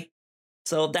Ochi,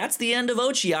 so that's the end of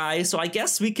Ochi, so I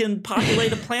guess we can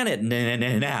populate a planet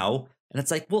now. And it's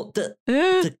like, well, the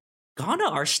Ghana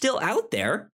are still out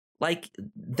there. Like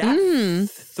that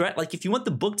threat, like if you want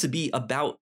the book to be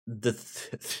about the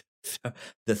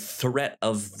threat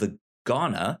of the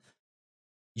Ghana,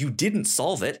 you didn't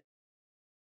solve it.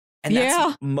 And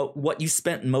that's what you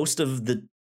spent most of the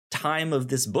time of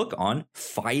this book on,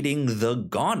 fighting the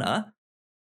Ghana.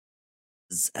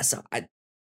 So I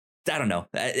don't know.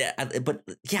 But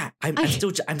yeah,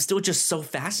 I'm still just so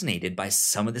fascinated by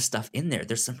some of the stuff in there.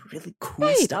 There's some really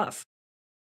cool stuff.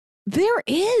 There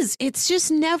is. It's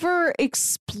just never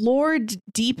explored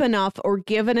deep enough or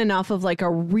given enough of like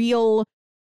a real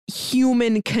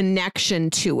human connection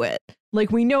to it.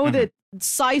 Like we know that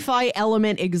sci-fi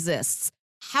element exists.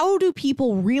 How do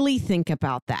people really think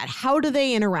about that? How do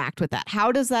they interact with that?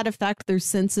 How does that affect their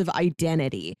sense of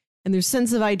identity? And their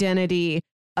sense of identity,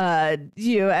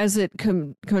 as it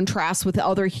contrasts with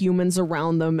other humans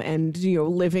around them and,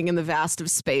 living in the vast of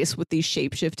space with these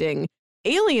shape-shifting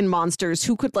alien monsters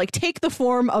who could like take the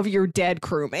form of your dead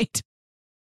crewmate.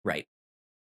 Right.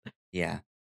 Yeah.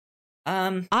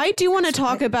 I do want to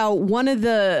talk about one of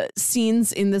the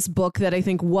scenes in this book that I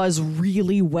think was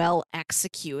really well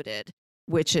executed,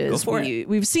 which is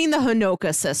we've seen the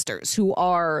Hinoka sisters, who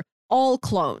are all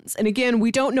clones. And again,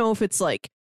 we don't know if it's like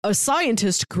a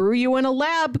scientist grew you in a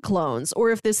lab clones,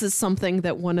 or if this is something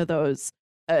that one of those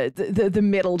the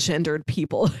middle gendered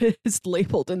people is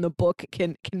labeled in the book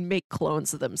can make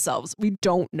clones of themselves. We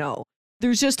don't know.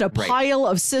 There's just a pile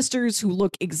of sisters who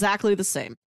look exactly the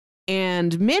same.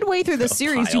 And midway through the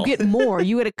series, you get more.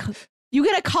 You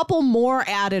get a couple more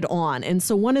added on. And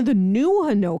so one of the new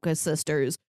Hanoka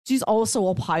sisters, she's also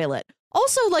a pilot.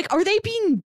 Also, like, are they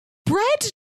being bred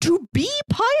to be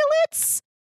pilots?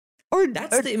 Or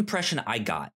that's the impression I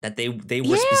got, that they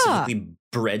were specifically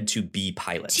bred to be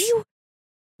pilots.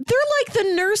 They're like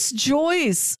the Nurse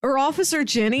Joys or Officer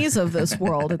Jennies of this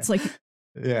world. It's like,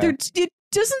 it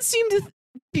doesn't seem to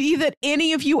be that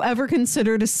any of you ever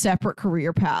considered a separate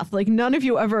career path. Like, none of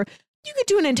you ever, you could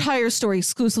do an entire story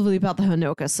exclusively about the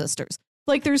Hanoka sisters.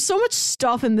 Like, there's so much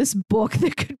stuff in this book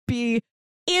that could be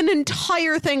an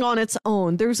entire thing on its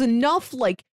own. There's enough,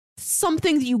 like,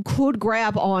 something that you could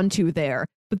grab onto there.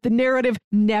 But the narrative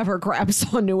never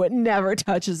grabs onto it, never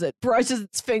touches it, brushes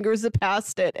its fingers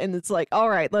past it, and it's like, all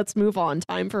right, let's move on.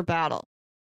 Time for battle.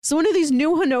 So one of these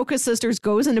new Hanoka sisters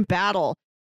goes into battle,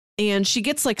 and she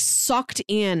gets like sucked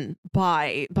in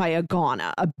by a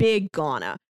Ghana, a big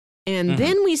Ghana. And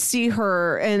then we see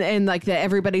her and like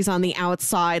everybody's on the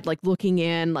outside, like looking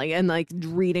in, like and like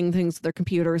reading things with their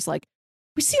computers. Like,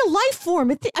 we see a life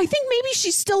form. I think maybe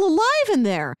she's still alive in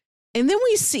there. And then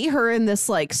we see her in this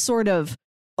like sort of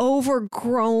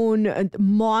overgrown,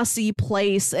 mossy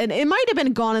place. And it might have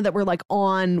been Ghana that were like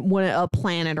on a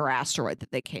planet or asteroid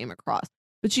that they came across.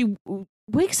 But she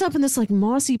wakes up in this like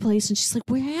mossy place and she's like,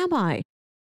 where am I?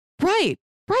 Right.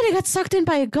 I got sucked in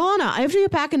by a Ghana. I have to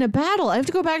get back into battle. I have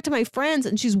to go back to my friends.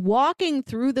 And she's walking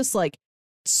through this like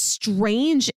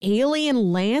strange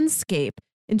alien landscape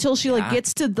until she like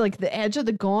gets to like the edge of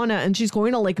the Ghana and she's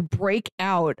going to like break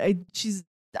out. I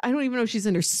don't even know if she's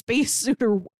in her spacesuit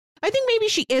or I think maybe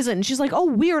she isn't. And she's like, oh,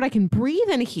 weird. I can breathe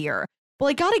in here. Well,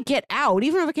 I got to get out.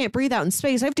 Even if I can't breathe out in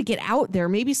space, I have to get out there.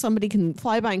 Maybe somebody can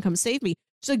fly by and come save me.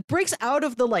 She like breaks out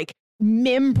of the like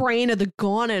membrane of the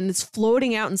Ghana and is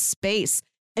floating out in space.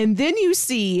 And then you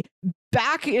see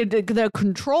back in the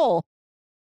control,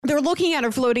 they're looking at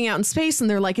her floating out in space and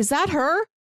they're like, is that her?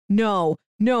 No,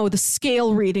 the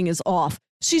scale reading is off.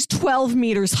 She's 12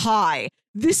 meters high.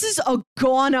 This is a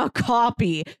Ghana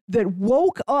copy that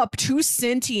woke up to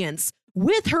sentience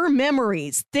with her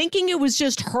memories, thinking it was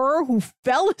just her who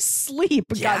fell asleep,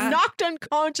 got knocked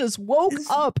unconscious, woke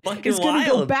up, is going to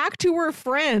go back to her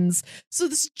friends. So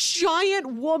this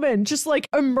giant woman just like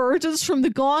emerges from the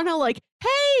Ghana like,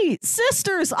 hey,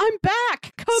 sisters, I'm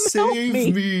back. Come help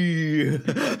me.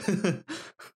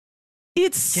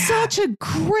 It's such a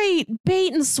great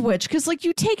bait and switch because like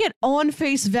you take it on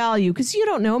face value because you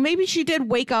don't know. Maybe she did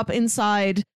wake up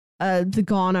inside the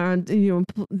Ghana,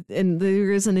 and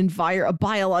there is a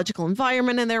biological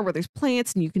environment in there where there's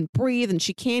plants and you can breathe and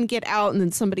she can get out and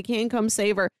then somebody can come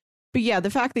save her. But yeah,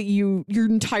 the fact that you're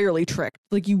entirely tricked,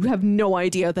 like you have no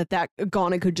idea that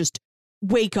Ghana could just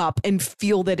wake up and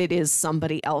feel that it is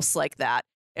somebody else like that.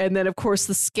 And then of course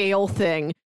the scale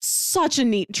thing, such a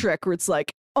neat trick where it's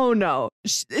like, oh no,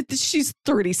 she's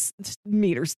 30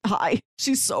 meters high.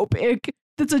 She's so big.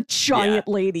 That's a giant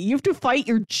lady. You have to fight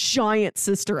your giant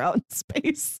sister out in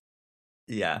space.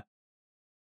 Yeah.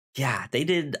 Yeah, they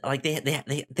did like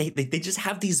they just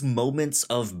have these moments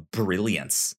of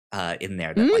brilliance in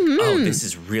there that like, oh, this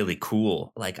is really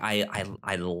cool. Like I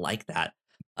like that.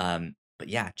 But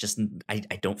yeah, just I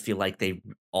don't feel like they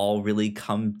all really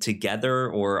come together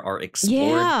or are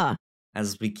explored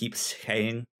as we keep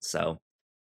saying. So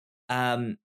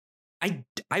I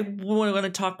want to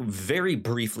talk very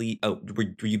briefly. Oh,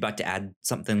 were you about to add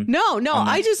something? No.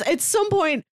 I just at some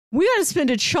point we got to spend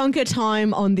a chunk of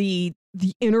time on the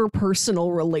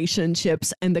interpersonal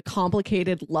relationships and the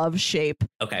complicated love shape.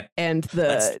 Okay. And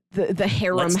the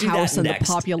harem house and the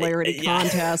popularity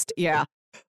contest. Yeah.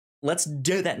 Let's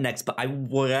do that next. But I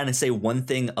want to say one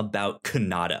thing about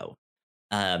Kanado,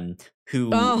 who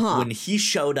when he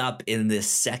showed up in the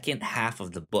second half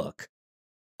of the book,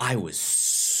 I was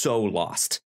so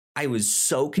lost. I was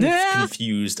so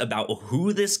confused about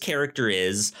who this character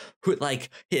is. Who like,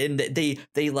 and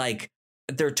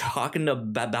they're talking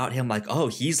about him like, oh,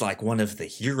 he's like one of the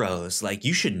heroes. Like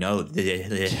you should know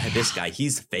this guy.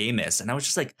 He's famous. And I was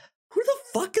just like, who the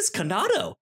fuck is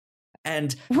Kanado?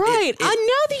 And right. Now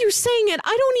that you're saying it,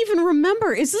 I don't even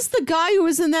remember. Is this the guy who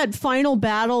was in that final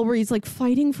battle where he's like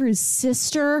fighting for his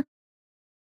sister?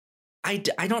 I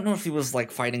don't know if he was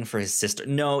like fighting for his sister.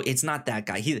 No, it's not that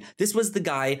guy. This was the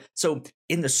guy. So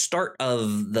in the start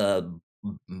of the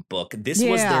book, this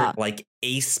was their like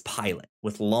ace pilot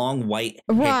with long white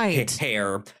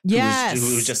hair. Yes.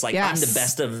 Who was just like, I'm the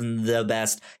best of the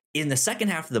best. In the second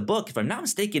half of the book, if I'm not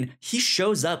mistaken, he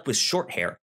shows up with short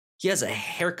hair. He has a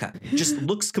haircut, just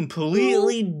looks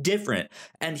completely different.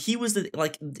 And he was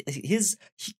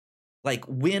like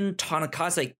when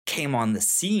Tanakaze came on the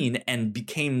scene and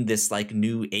became this like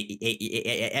new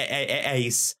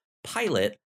ace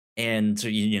pilot, and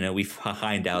we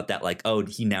find out that like, oh,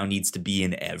 he now needs to be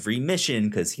in every mission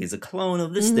because he's a clone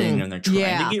of this thing, and they're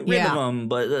trying to get rid of him.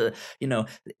 But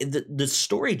the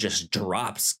story just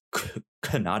drops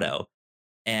Kanado,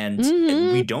 and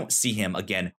we don't see him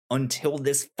again until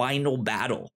this final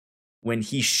battle, when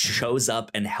he shows up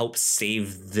and helps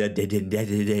save the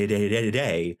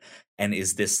day, and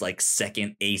is this like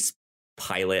second ace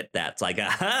pilot that's like,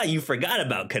 aha, you forgot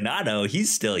about Kanado.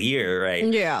 He's still here, right?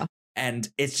 Yeah. And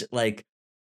it's like,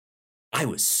 I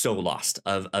was so lost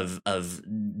of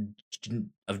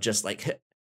just like,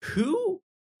 who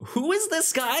is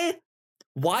this guy?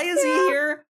 Why is he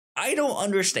here? I don't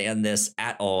understand this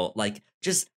at all. Like,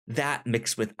 just that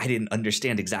mixed with, I didn't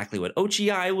understand exactly what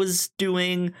Ochi was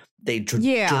doing. They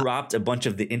dropped a bunch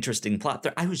of the interesting plot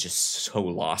there. I was just so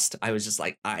lost. I was just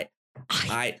like,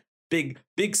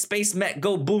 big space mech,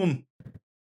 go boom.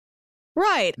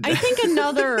 Right. I think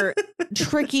another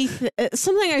tricky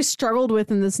something I struggled with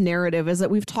in this narrative is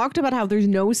that we've talked about how there's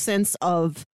no sense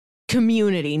of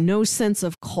community, no sense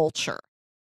of culture.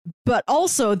 But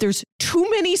also there's too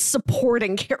many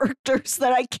supporting characters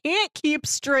that I can't keep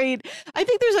straight. I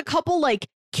think there's a couple like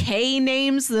K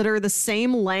names that are the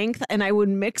same length, and I would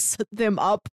mix them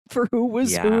up for who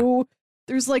was who.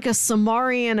 There's like a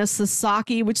Samari and a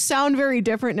Sasaki, which sound very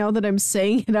different now that I'm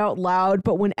saying it out loud.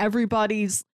 But when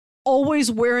everybody's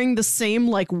always wearing the same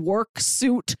like work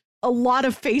suit, a lot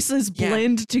of faces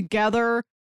blend together.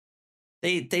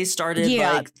 They started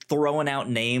like throwing out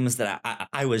names that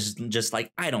I was just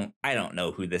like, I don't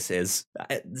know who this is.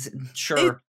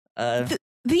 The end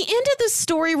of the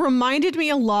story reminded me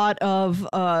a lot of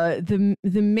the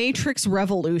Matrix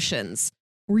Revolutions,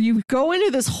 where you go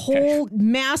into this whole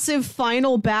massive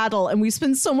final battle, and we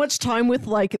spend so much time with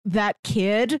like that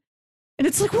kid, and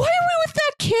it's like, why are we with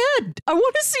that kid? I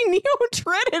want to see Neo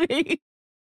Trinity.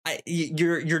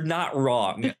 You're not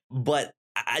wrong, but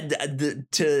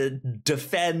to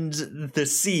defend the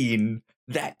scene,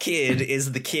 that kid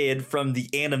is the kid from the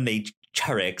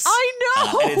Animatrix. I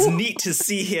know, and it's neat to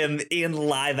see him in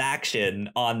live action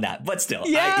on that. But still,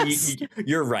 yes.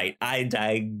 You're right. I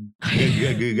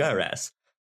digress.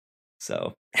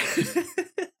 So,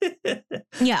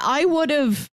 yeah, I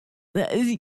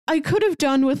could have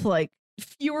done with like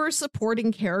fewer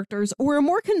supporting characters or a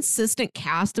more consistent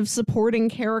cast of supporting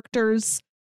characters.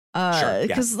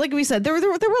 Because like we said, there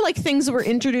were like things that were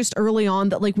introduced early on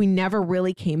that like we never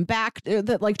really came back,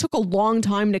 that like took a long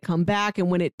time to come back, and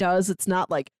when it does, it's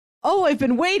not like, oh, I've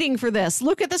been waiting for this,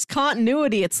 look at this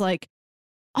continuity. It's like,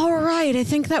 all right, I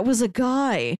think that was a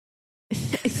guy. I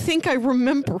think I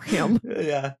remember him.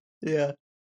 Yeah.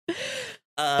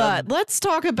 But let's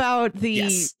talk about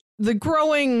the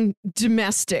growing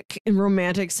domestic and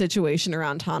romantic situation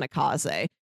around Tanakaze.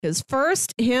 Because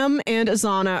first, him and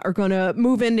Azana are going to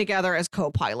move in together as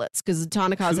co-pilots, because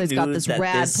Tanakaze's got this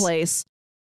rad place.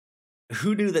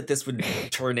 Who knew that this would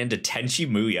turn into Tenchi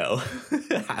Muyo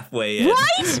halfway in?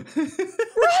 Right?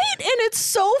 Right? And it's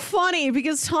so funny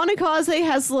because Tanakaze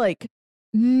has like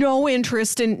no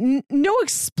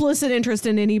explicit interest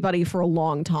in anybody for a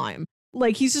long time.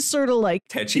 Like, he's just sort of like,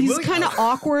 he's kind of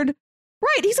awkward.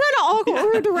 Right, he's kind of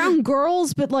awkward around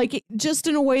girls, but like just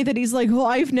in a way that he's like, oh,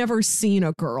 I've never seen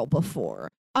a girl before.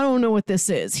 I don't know what this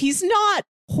is. He's not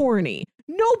horny.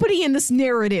 Nobody in this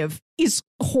narrative is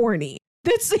horny.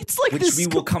 It's like which this we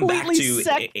will come back to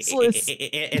sexless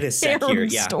in a sec here.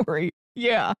 Story.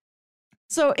 Yeah.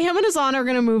 So him and Azana are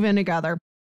going to move in together.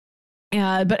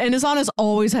 And Azana's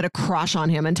always had a crush on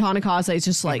him, and Tanakaze is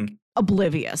just like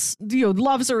oblivious.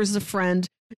 Loves her as a friend.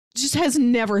 Just has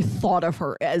never thought of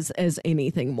her as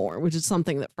anything more, which is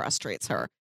something that frustrates her.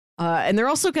 And they're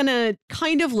also going to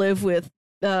kind of live with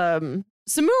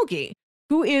Samugi,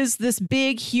 who is this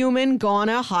big human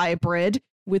Ghana hybrid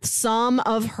with some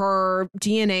of her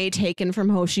DNA taken from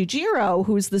Hoshijiro,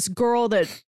 who's this girl that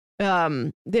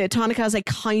Tanakaze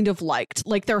kind of liked.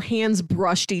 Like, their hands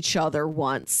brushed each other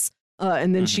once,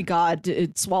 and then she got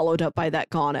swallowed up by that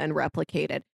Ghana and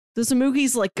replicated. So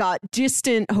Samugi's like got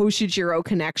distant Hoshijiro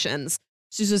connections.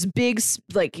 She's this big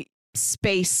like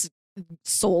space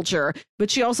soldier,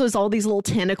 but she also has all these little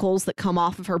tentacles that come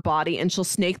off of her body, and she'll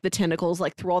snake the tentacles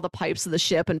like through all the pipes of the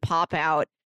ship and pop out.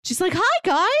 She's like, "Hi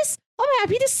guys, I'm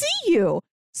happy to see you."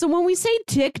 So when we say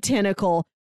Dick Tentacle,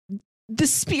 the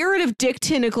spirit of Dick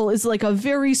Tentacle is like a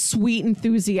very sweet,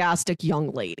 enthusiastic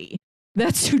young lady.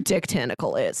 That's who Dick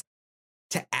Tentacle is.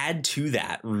 to add to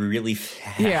that really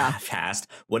fast,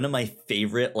 one of my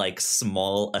favorite like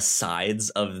small asides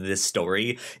of this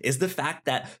story is the fact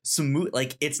that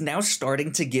like it's now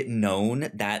starting to get known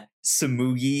that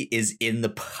Samugi is in the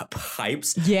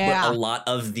pipes. Yeah. But a lot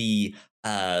of the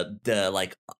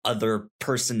like other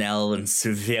personnel and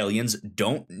civilians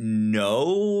don't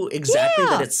know exactly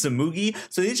that it's Samugi,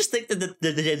 so they just think that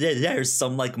there's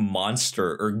some like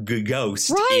monster or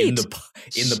ghost in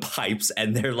the pipes,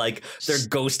 and they're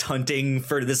ghost hunting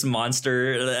for this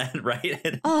monster, right?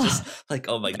 And just like,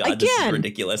 oh my god, this is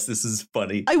ridiculous. This is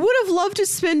funny. I would have loved to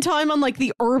spend time on like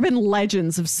the urban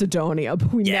legends of Sidonia,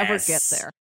 but we never get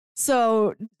there.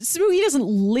 So Samugi doesn't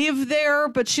live there,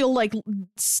 but she'll like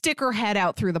stick her head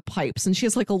out through the pipes, and she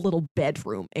has like a little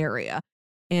bedroom area.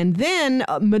 And then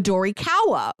Midori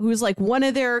Kawa, who's like one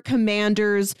of their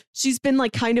commanders. She's been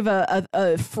like kind of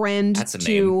a friend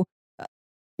to.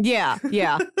 Yeah.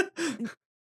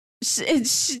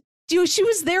 She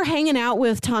was there hanging out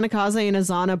with Tanikaze and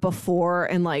Azana before,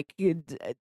 and like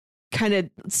kind of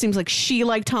seems like she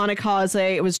liked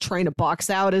Tanikaze. It was trying to box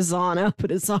out Azana, but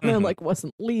Azana like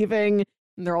wasn't leaving.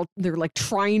 And they're like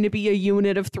trying to be a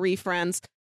unit of 3 friends.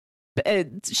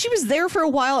 But she was there for a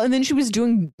while, and then she was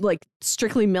doing like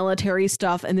strictly military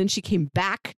stuff, and then she came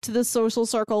back to the social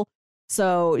circle.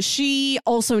 So she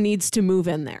also needs to move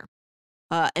in there.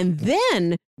 And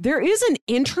then there is an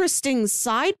interesting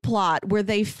side plot where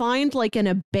they find like an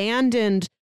abandoned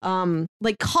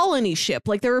like colony ship.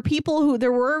 Like there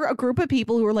were a group of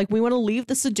people who were like, we want to leave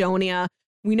the Sidonia.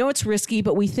 We know it's risky,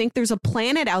 but we think there's a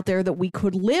planet out there that we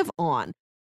could live on.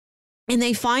 And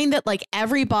they find that like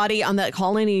everybody on that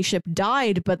colony ship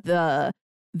died, but the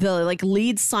like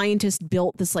lead scientist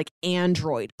built this like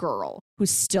android girl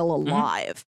who's still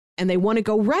alive. And they want to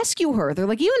go rescue her. They're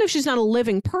like, even if she's not a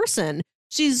living person,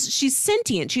 she's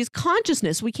sentient. She's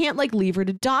consciousness. We can't like leave her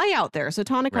to die out there. So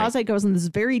Tanikaze goes on this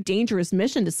very dangerous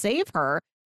mission to save her.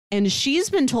 And she's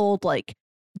been told like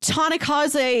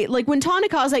Tanikaze, like when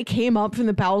Tanikaze came up from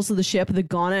the bowels of the ship, the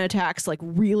Ghana attacks like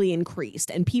really increased.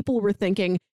 And people were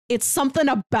thinking it's something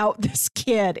about this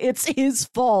kid. It's his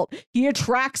fault. He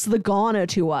attracts the Ghana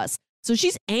to us. So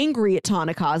she's angry at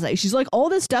Tanikaze. She's like, all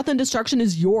this death and destruction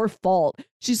is your fault.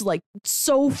 She's like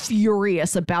so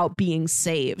furious about being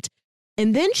saved.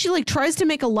 And then she like tries to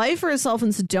make a life for herself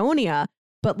in Sidonia,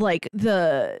 but like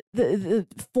the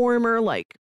former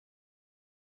like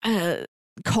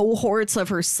cohorts of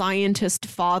her scientist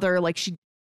father, like she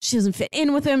doesn't fit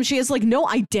in with him. She has like no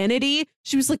identity.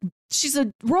 She was like, she's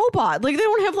a robot. Like they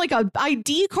don't have like a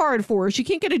ID card for her. She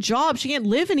can't get a job. She can't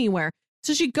live anywhere.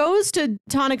 So she goes to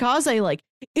Tanikaze like,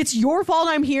 it's your fault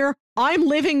I'm here. I'm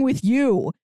living with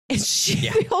you. And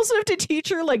they also have to teach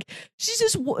her like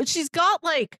she's got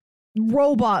like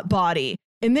robot body,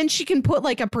 and then she can put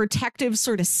like a protective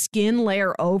sort of skin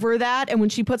layer over that, and when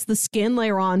she puts the skin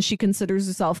layer on, she considers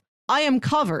herself, I am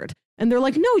covered. And they're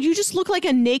like, no, you just look like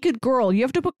a naked girl, you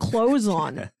have to put clothes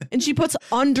on. And she puts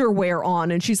underwear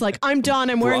on, and she's like, I'm done,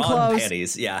 I'm wearing clothes.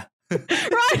 Panties, yeah. Right.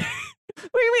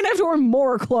 What do you mean I have to wear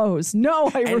more clothes?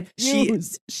 No, I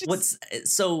refuse.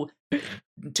 So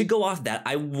to go off that,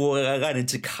 I wanted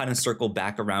to kind of circle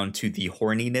back around to the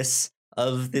horniness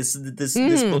of this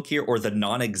book here, or the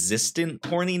non-existent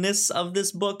horniness of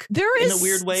this book. There is in a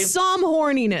weird way some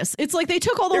horniness. It's like they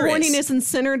took all the horniness and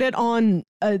centered it on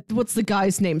what's the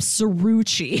guy's name?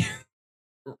 Saruchi.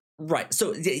 Right.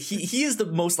 So he is the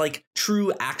most like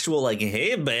true actual like,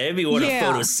 hey babe, you want to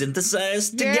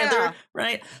photosynthesize together,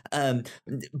 right?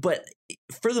 But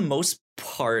for the most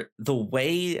part, the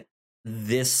way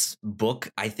this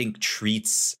book I think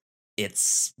treats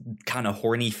its kind of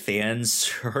horny fan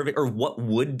service, or what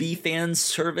would be fan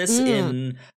service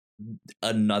in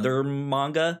another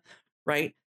manga,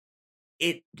 right?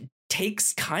 It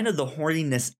takes kind of the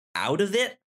horniness out of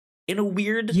it in a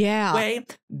weird way,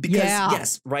 because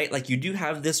yes, right, like you do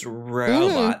have this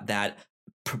robot that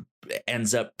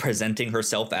ends up presenting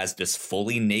herself as this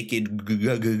fully naked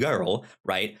girl,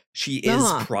 right? She is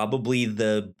probably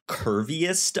the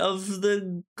curviest of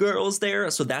the girls there,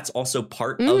 so that's also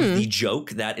part of the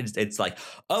joke, that it's like,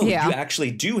 oh, you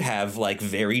actually do have like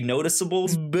very noticeable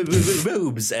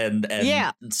boobs and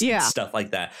stuff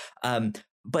like that.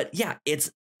 But yeah,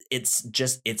 it's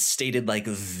stated like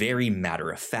very matter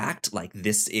of fact, like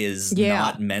this is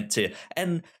not meant to.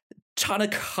 And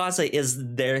Tanikaze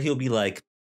is there, he'll be like,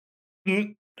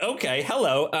 okay,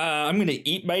 hello, I'm gonna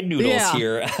eat my noodles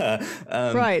here.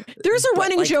 Right, there's a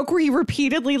running joke where he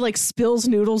repeatedly like spills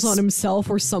noodles on himself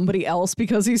or somebody else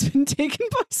because he's been taken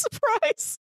by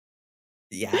surprise.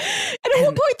 Yeah. And at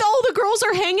one point, all the girls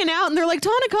are hanging out and they're like,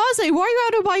 Tanakaze, why are you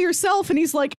out by yourself? And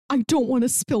he's like, I don't want to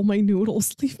spill my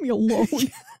noodles. Leave me alone.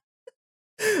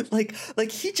 like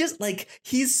he just like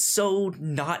he's so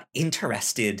not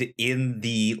interested in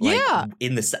the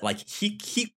in the set. Like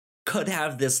he could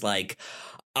have this like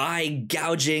eye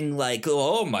gouging, like,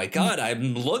 oh my god,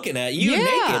 I'm looking at you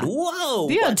naked. Whoa.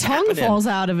 Yeah, tongue happening? falls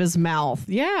out of his mouth.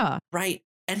 Yeah. Right.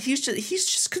 And he's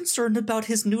just concerned about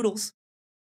his noodles.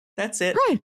 That's it.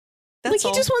 Right. That's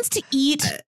like he just wants to eat.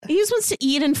 He just wants to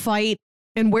eat and fight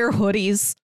and wear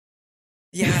hoodies.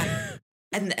 Yeah.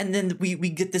 And then we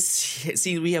get this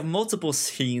scene. We have multiple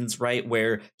scenes, right,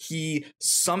 where he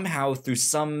somehow through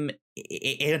some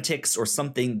antics or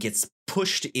something gets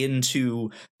pushed into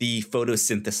the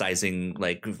photosynthesizing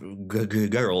like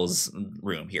girls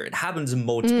room here. It happens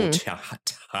multiple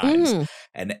times,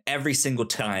 and every single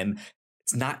time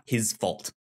it's not his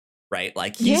fault. Right,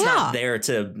 like he's not there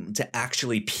to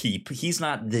actually peep. He's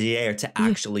not there to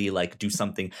actually like do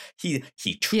something. He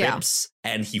trips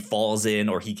and he falls in,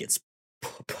 or he gets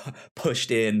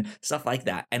pushed in, stuff like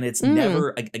that. And it's never,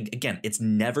 again, it's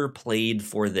never played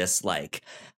for this like,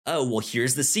 oh well,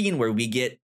 here's the scene where we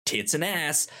get tits and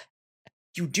ass.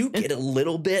 You do get a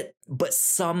little bit, but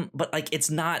like it's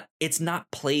not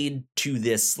played to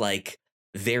this like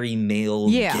very male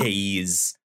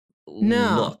gaze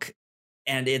look.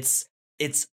 And it's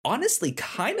honestly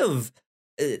kind of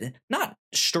not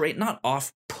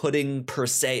off-putting per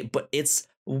se, but it's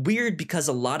weird because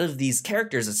a lot of these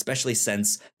characters, especially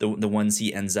since the ones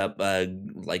he ends up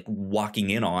like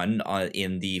walking in on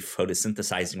in the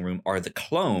photosynthesizing room are the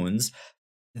clones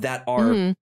that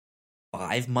are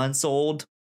 5 months old.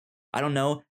 I don't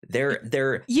know.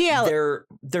 They're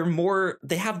more,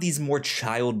 they have these more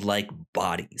childlike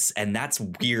bodies, and that's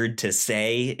weird to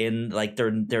say in like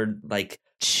they're like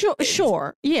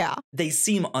sure yeah, they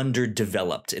seem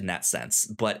underdeveloped in that sense,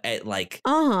 but like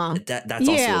that's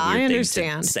also a weird I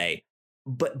understand. thing to say.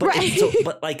 But right.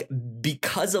 but like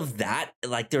because of that,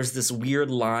 like there's this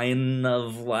weird line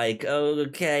of like, oh,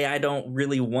 okay, I don't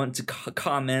really want to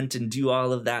comment and do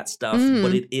all of that stuff,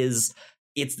 but it's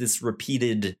this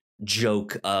repeated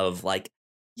joke of like,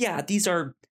 yeah, these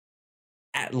are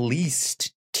at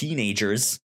least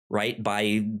teenagers, right?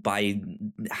 By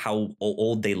how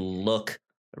old they look,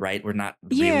 right? We're not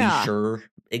really sure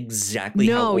exactly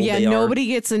how old they are. Nobody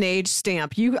gets an age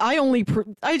stamp.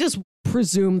 I just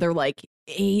presume they're like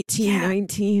 18,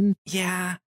 19.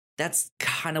 Yeah, that's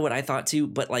kind of what I thought too.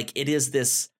 But like, it is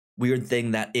this weird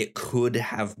thing that it could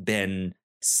have been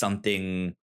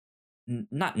something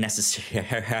not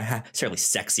necessarily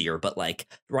sexier, but like,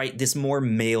 right, this more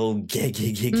male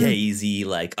gazy,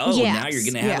 like, oh, now you're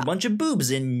gonna have a bunch of boobs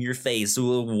in your face.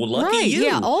 Lucky you.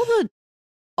 Yeah, all the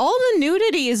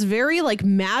nudity is very like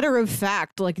matter of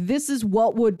fact. Like, this is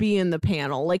what would be in the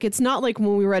panel. Like, it's not like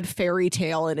when we read Fairy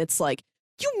Tale and it's like,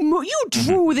 you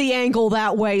drew the angle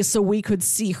that way so we could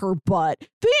see her butt.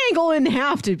 The angle didn't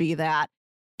have to be that.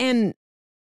 And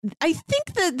I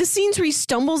think that the scenes where he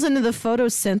stumbles into the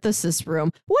photosynthesis room,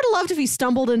 would have loved if he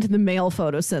stumbled into the male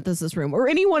photosynthesis room, or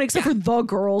anyone except for the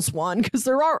girls one, because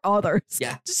there are others.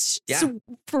 Just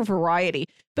for variety.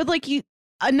 But like,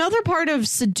 another part of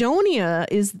Sidonia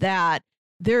is that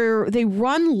they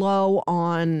run low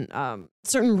on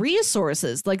certain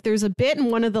resources. Like, there's a bit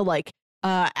in one of the like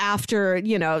after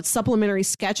supplementary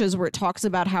sketches where it talks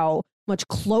about how much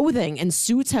clothing and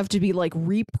suits have to be like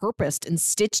repurposed and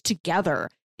stitched together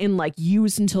and like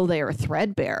used until they are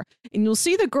threadbare. And you'll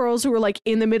see the girls who are like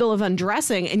in the middle of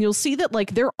undressing, and you'll see that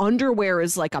like their underwear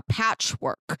is like a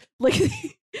patchwork, like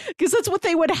because that's what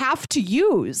they would have to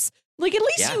use. Like, at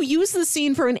least you use the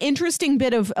scene for an interesting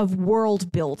bit of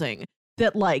world building,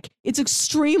 that like it's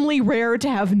extremely rare to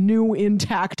have new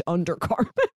intact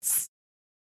undergarments.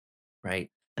 Right.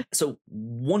 So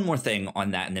one more thing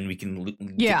on that, and then we can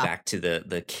get back to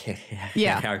the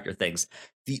character things.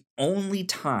 The only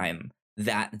time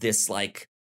that this like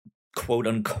quote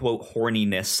unquote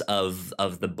horniness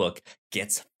of the book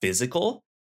gets physical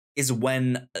is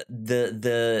when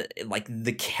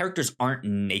the characters aren't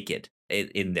naked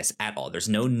in this at all. There's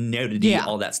no nudity,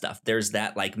 all that stuff. There's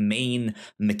that like main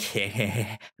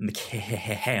mechanic,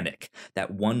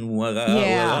 that one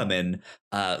woman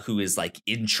who is like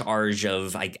in charge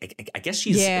of, I guess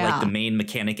she's like the main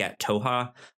mechanic at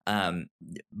Toha,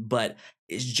 but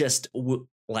it's just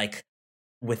like,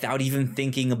 without even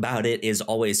thinking about it, is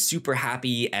always super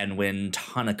happy. And when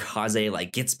Tanakaze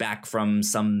like gets back from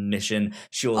some mission,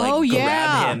 she'll like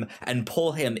grab him and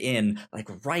pull him in like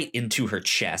right into her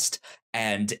chest.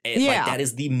 And like that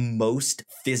is the most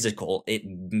physical it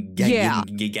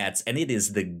gets, and it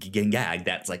is the gag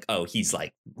that's like, oh, he's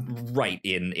like right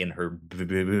in her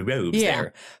boobs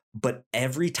there. But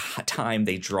every time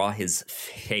they draw his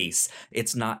face,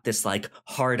 it's not this like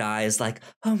hard eyes, like,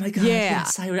 oh my god,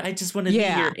 yes, I just want to be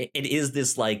here. It is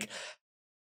this like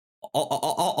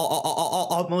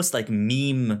almost like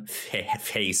meme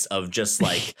face of just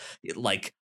like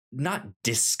like. Not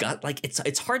disgust, like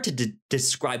it's hard to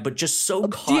describe, but just so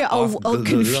caught off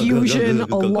confusion,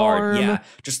 alarm,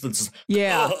 just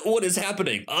what is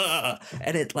happening?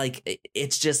 And it like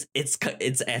it's just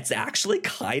it's actually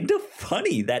kind of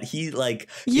funny that he like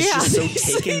is just so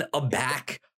taken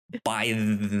aback by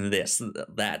this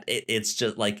that it's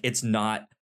just like it's not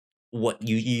what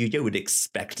you would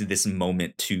expect this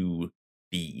moment to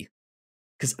be.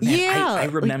 Because I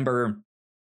remember.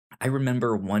 I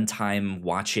remember one time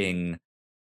watching,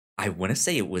 I want to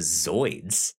say it was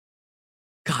Zoids.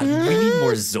 God, we need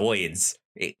more Zoids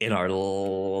in our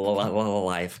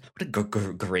life. What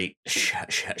a great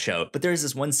show. But there's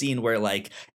this one scene where like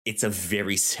it's a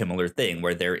very similar thing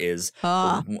where there is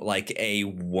like a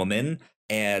woman,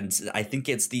 and I think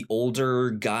it's the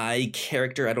older guy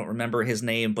character. I don't remember his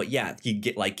name, but yeah, he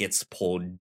gets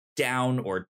pulled down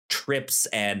or trips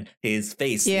and his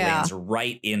face lands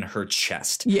right in her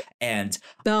chest. And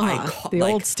the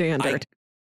old standard.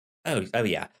 Oh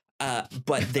yeah.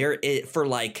 But for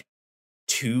like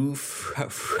 2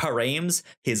 frames,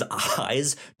 his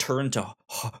eyes turn to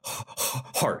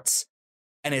hearts.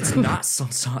 And it's not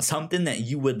something that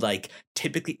you would like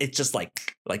typically. It's just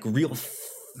like real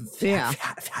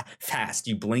fast.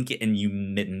 You blink it and you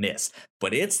miss.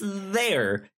 But it's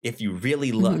there if you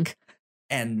really look.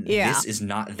 And this is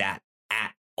not that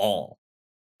at all.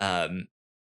 And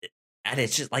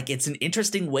it's just like, it's an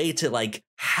interesting way to like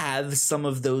have some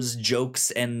of those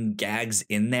jokes and gags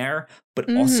in there, but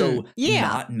also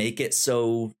not make it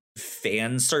so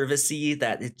fan servicey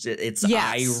that it's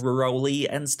eye rolly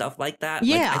and stuff like that.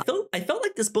 Yeah. Like, I felt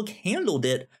like this book handled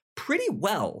it pretty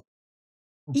well.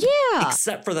 Yeah.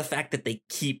 Except for the fact that they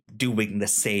keep doing the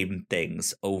same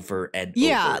things over and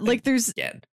over like there's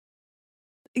again.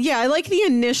 Yeah, I like the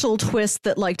initial twist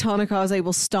that like Tanikaze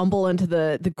will stumble into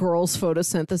the girls'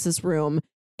 photosynthesis room,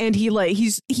 and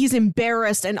he's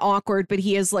embarrassed and awkward, but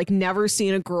he has like never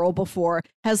seen a girl before,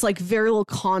 has like very little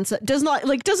concept,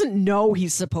 doesn't know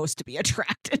he's supposed to be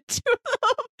attracted to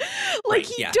them. Like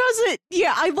he doesn't.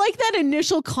 Yeah, I like that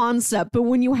initial concept, but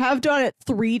when you have done it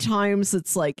 3 times,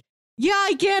 it's like, yeah,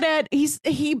 I get it.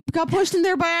 He got pushed in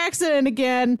there by accident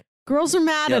again. Girls are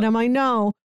mad at him. I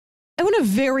know. I want to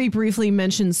very briefly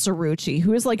mention Saruchi,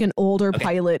 who is like an older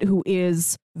pilot who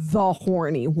is the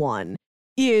horny one,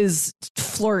 is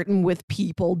flirting with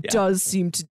people, does seem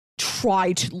to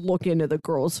try to look into the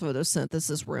girls'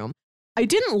 photosynthesis room. I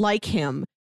didn't like him,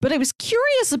 but I was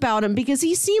curious about him because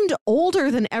he seemed older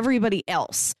than everybody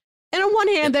else. And on one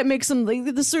hand, that makes him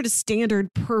like the sort of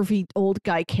standard pervy old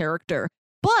guy character.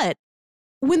 But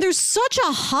when there's such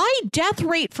a high death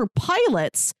rate for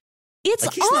pilots, it's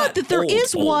like odd that there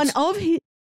is one of his.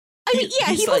 I mean,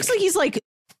 he looks like he's like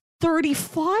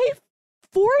 35,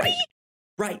 40.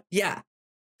 Right. Yeah.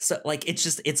 So like,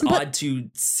 it's odd to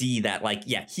see that, like,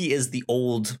 he is the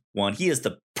old one. He is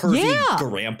the pervy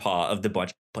grandpa of the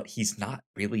bunch, but he's not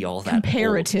really all that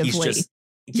comparatively. Old. He's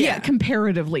just,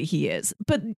 comparatively he is.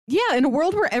 But yeah, in a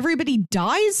world where everybody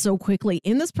dies so quickly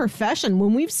in this profession,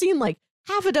 when we've seen like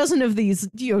half a dozen of these,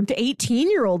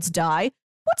 18-year-olds die,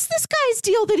 what's this guy's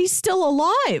deal that he's still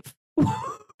alive?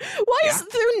 Why is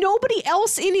there nobody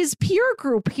else in his peer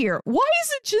group here? Why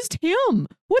is it just him?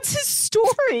 What's his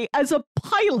story as a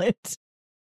pilot?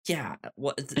 Yeah.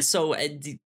 Well, so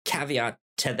the caveat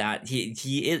to that,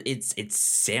 it's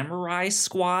Samurai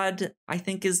Squad, I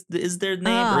think is their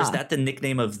name, or is that the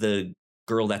nickname of the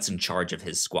girl that's in charge of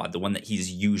his squad, the one that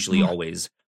he's usually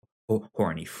always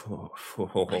horny for?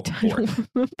 I don't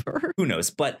remember. Who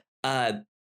knows? But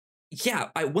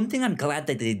one thing I'm glad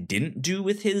that they didn't do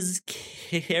with his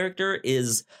character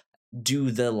is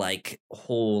do the like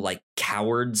whole like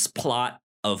cowards plot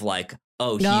of like,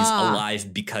 oh, he's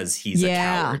alive because he's a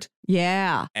coward.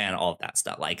 Yeah. And all of that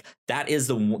stuff. Like, that is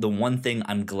the one thing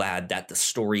I'm glad that the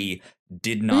story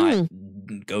did not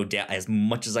go down, as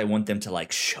much as I want them to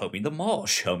like show me the mall,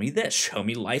 show me this, show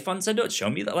me life on Sidonia, show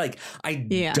me that. Like, I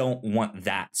don't want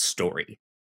that story.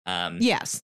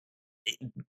 Yes.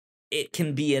 It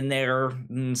can be in there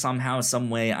somehow, some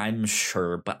way, I'm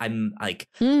sure. But I'm like,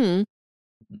 thank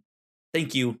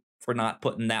you for not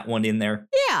putting that one in there.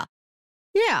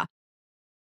 Yeah.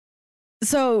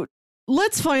 So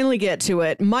let's finally get to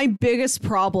it. My biggest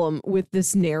problem with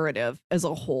this narrative as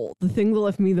a whole, the thing that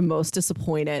left me the most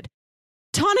disappointed,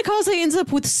 Tanakaze ends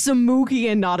up with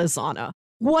Samugi and not Azana.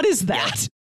 What is that?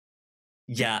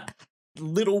 Yeah,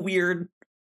 little weird.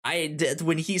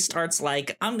 When he starts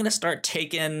like, I'm gonna start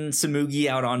taking Samugi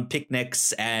out on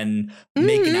picnics and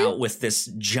making out with this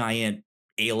giant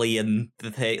alien.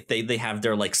 They have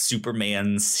their like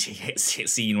Superman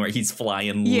scene where he's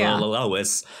flying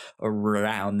Lois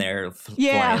around there,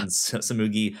 flying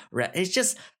Samugi.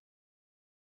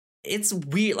 It's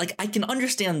weird. Like, I can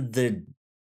understand the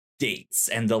dates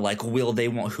and the like,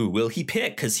 who will he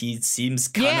pick? Because he seems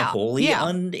kind of wholly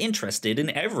uninterested in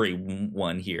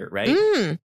everyone here,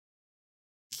 right?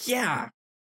 Yeah,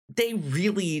 they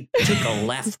really took a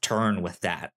left turn with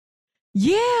that.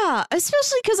 Yeah,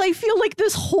 especially because I feel like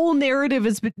this whole narrative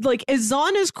has been like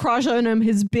Azana's crush on him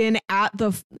has been at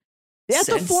the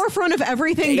forefront of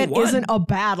everything that isn't a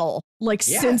battle, like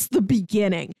since the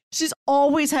beginning. She's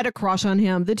always had a crush on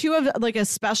him. The two have like a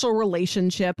special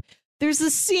relationship. There's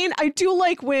this scene I do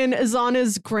like when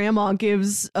Azana's grandma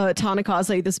gives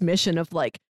Tanakaze this mission of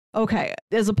like, okay,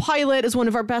 as a pilot, as one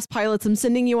of our best pilots, I'm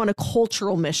sending you on a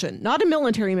cultural mission, not a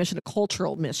military mission, a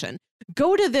cultural mission.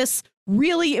 Go to this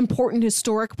really important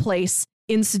historic place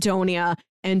in Sidonia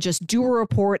and just do a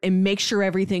report and make sure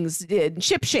everything's in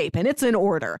ship shape and it's in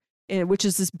order, which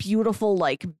is this beautiful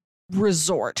like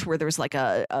resort where there's like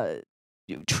a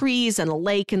trees and a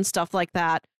lake and stuff like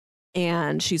that.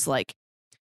 And she's like,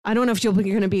 I don't know if you're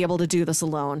going to be able to do this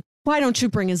alone. Why don't you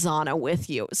bring Azana with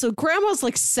you? So grandma's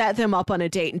like set them up on a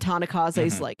date and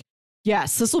Tanakaze's like,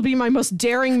 yes, this will be my most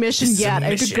daring mission yet.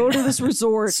 I have to go to this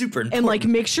resort and like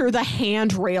make sure the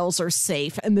handrails are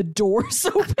safe and the doors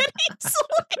open.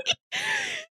 He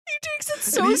takes it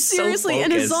so seriously.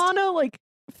 And Azana like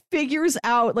figures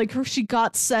out like she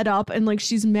got set up and like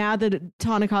she's mad that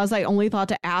Tanakaze only thought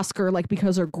to ask her like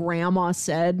because her grandma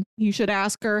said he should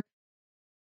ask her.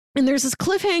 And there's this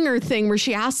cliffhanger thing where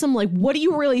she asks him, like, what do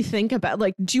you really think about,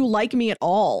 like, do you like me at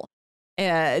all?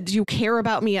 Do you care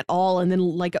about me at all? And then,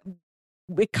 like,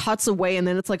 it cuts away. And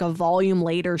then it's like a volume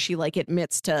later, she, like,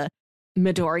 admits to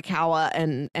Midorikawa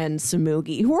and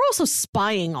Samugi, who are also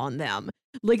spying on them.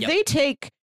 Like, they take,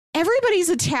 everybody's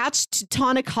attached to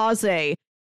Tanakaze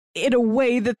in a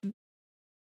way that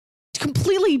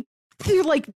completely, they're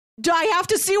like, I have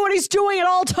to see what he's doing at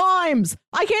all times.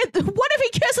 I can't. What if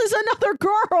he kisses another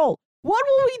girl? What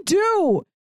will we do?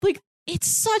 Like, it's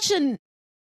such an.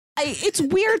 It's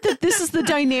weird that this is the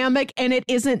dynamic and it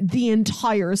isn't the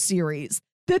entire series.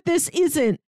 That this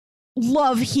isn't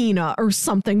Love Hina or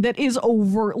something that is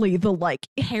overtly the like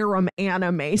harem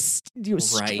anime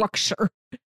structure.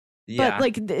 Yeah.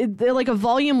 But like a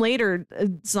volume later,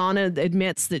 Zana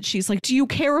admits that she's like, do you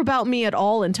care about me at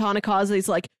all? And Tanakaze's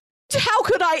like, how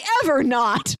could I ever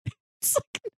not?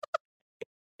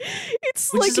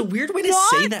 Which is a weird way to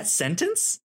say that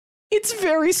sentence. It's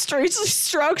very strangely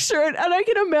structured, and I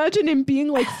can imagine him being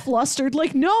like flustered,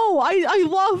 like, no, I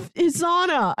love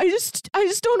Azana. I just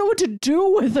don't know what to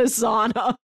do with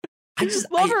Azana. I just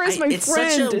love her as my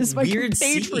friend, as my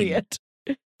compatriot.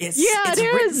 It's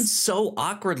written so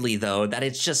awkwardly though that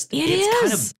it's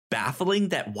kind of baffling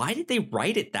that why did they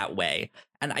write it that way?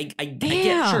 And I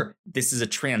get, sure, this is a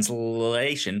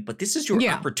translation, but this is your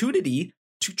opportunity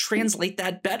to translate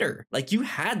that better. Like, you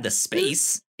had the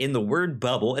space in the word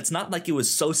bubble. It's not like it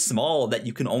was so small that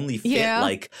you can only fit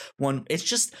like one. It's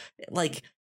just like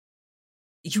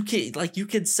you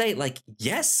could say like,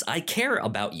 yes, I care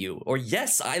about you, or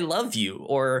yes, I love you,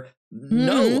 or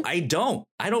no, I don't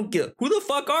get, who the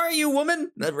fuck are you,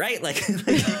 woman? Right? Like you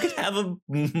could have a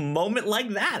moment like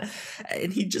that.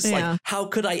 And he just like, how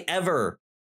could I ever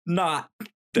not?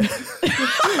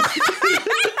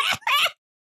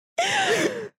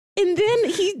 And then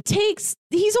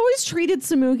he's always treated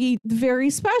Samugi very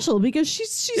special because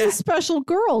she's a special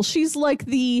girl. She's like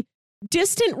the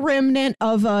distant remnant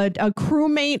of a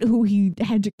crewmate who he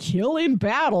had to kill in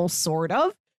battle, sort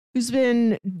of, who's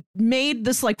been made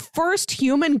this like first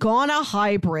human Ghana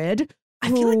hybrid. I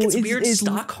feel like it's weird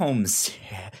Stockholm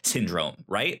syndrome,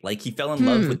 right? Like, he fell in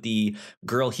love with the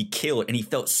girl he killed, and he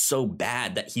felt so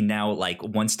bad that he now like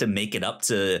wants to make it up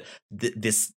to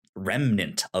this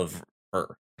remnant of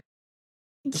her.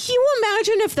 Can you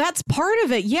imagine if that's part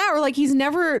of it? Yeah, or like he's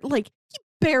never, like, he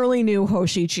barely knew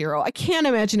Hoshichiro. I can't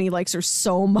imagine he likes her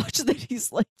so much that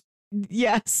he's like,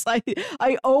 yes,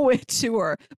 I owe it to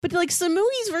her. But like,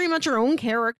 Samugi's very much her own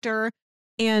character,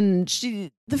 and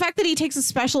the fact that he takes a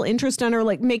special interest in her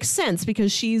like makes sense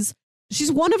because she's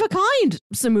she's one of a kind,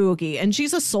 Samugi, and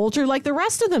she's a soldier like the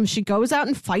rest of them. She goes out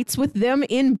and fights with them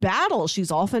in battle.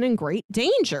 She's often in great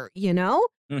danger, you know?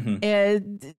 Mm-hmm.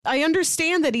 And I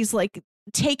understand that he's like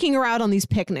taking her out on these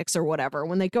picnics or whatever.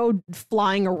 When they go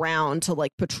flying around to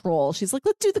like patrol, she's like,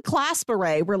 let's do the clasp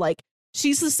array. We're like,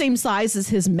 she's the same size as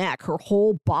his mech, her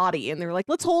whole body. And they're like,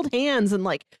 let's hold hands and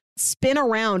like spin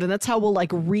around. And that's how we'll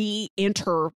like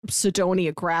re-enter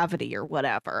Sidonia gravity or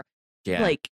whatever. Yeah.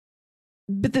 Like,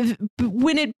 but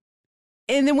when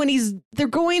they're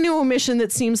going to a mission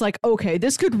that seems like, okay,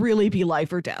 this could really be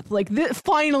life or death. Like,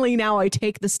 finally, now I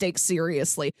take the stakes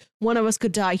seriously. One of us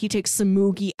could die. He takes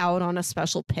Samugi out on a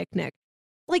special picnic.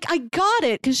 Like, I got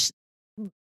it, because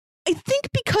I think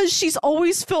because she's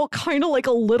always felt kind of like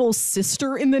a little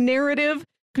sister in the narrative,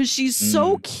 because she's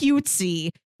so cutesy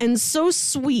and so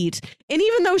sweet. And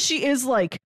even though she is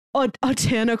like a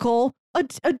tentacle, a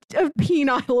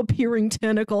penile appearing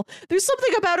tentacle, there's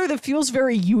something about her that feels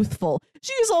very youthful.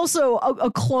 She is also a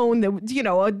clone that, you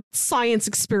know, a science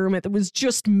experiment that was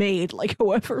just made like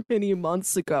however many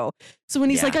months ago. So when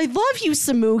he's like, I love you,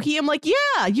 Samugi, I'm like,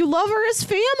 yeah, you love her as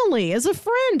family, as a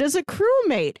friend, as a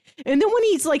crewmate. And then when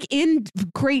he's like in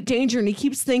great danger and he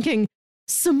keeps thinking,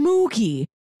 Samugi,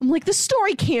 I'm like, the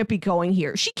story can't be going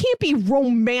here. She can't be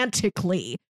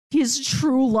romantically his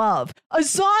true love.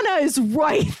 Azana is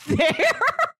right there.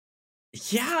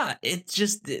 Yeah, it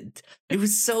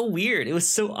was so weird. It was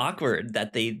so awkward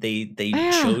that they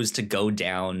chose to go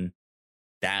down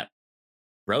that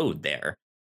road there.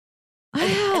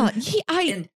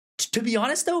 And to be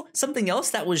honest, though, something else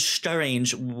that was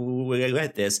strange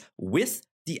with this, with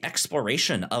the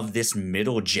exploration of this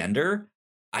middle gender,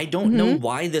 I don't know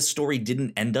why this story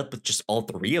didn't end up with just all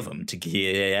three of them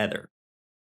together.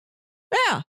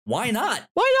 Yeah. Why not?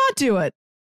 Why not do it?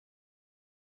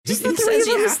 Just the three of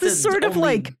them is this sort of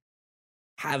like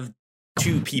have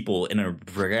two people in a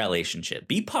relationship.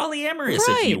 Be polyamorous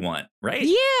if you want, right?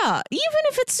 Yeah. Even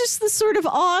if it's just this sort of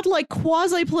odd, like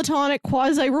quasi-platonic,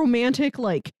 quasi-romantic,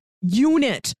 like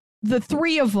unit. The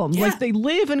three of them, like they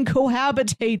live and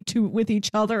cohabitate with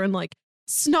each other and like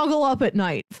snuggle up at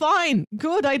night. Fine.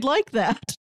 Good. I'd like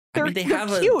that. I mean, they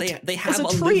have a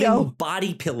living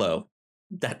body pillow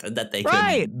that they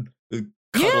can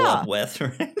cuddle up with,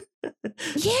 right?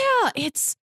 Yeah,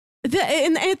 it's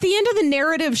and at the end of the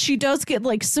narrative, she does get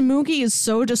like Samugi is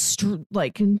so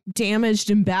damaged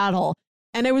in battle,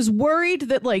 and I was worried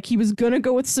that like he was gonna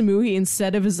go with Samugi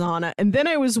instead of Azana, and then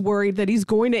I was worried that he's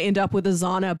going to end up with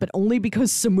Azana, but only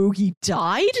because Samugi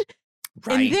died.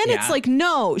 Right, and then it's like,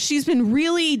 no, she's been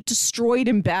really destroyed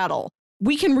in battle.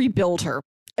 We can rebuild her.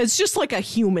 It's just like a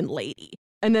human lady.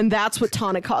 And then that's what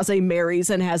Tanikaze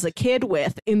marries and has a kid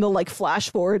with in the like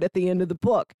flash forward at the end of the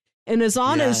book. And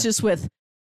Azana is just with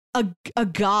a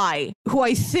guy who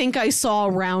I think I saw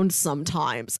around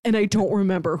sometimes, and I don't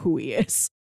remember who he is.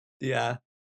 Yeah.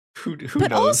 Who but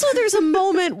knows? Also there's a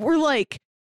moment where like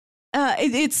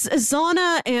it's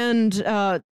Azana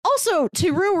and also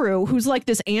Teruru, who's like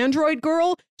this android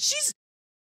girl.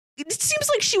 It seems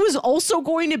like she was also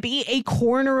going to be a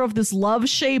corner of this love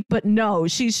shape, but no,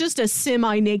 she's just a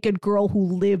semi-naked girl who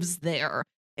lives there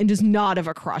and does not have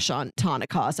a crush on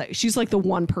Tanikaze. She's like the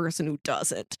one person who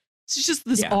doesn't. She's just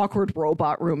this awkward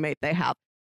robot roommate they have.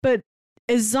 But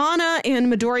Azana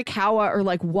and Midorikawa are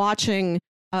like watching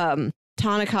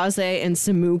Tanikaze and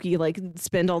Samugi like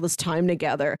spend all this time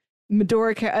together.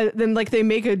 Midorikawa, then like they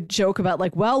make a joke about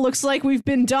like, well, looks like we've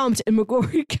been dumped, and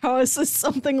Midorikawa says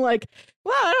something like,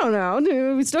 well, I don't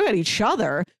know, we still got each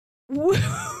other, which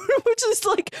is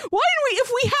like, why did we,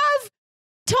 if we have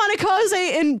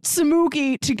Tanikaze and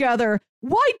Samugi together,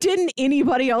 why didn't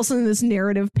anybody else in this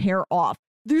narrative pair off?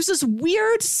 There's this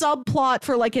weird subplot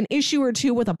for like an issue or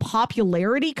two with a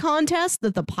popularity contest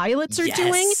that the pilots are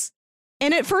doing,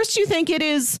 and at first you think it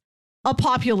is a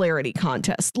popularity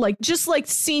contest, like just like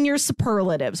senior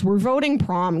superlatives. We're voting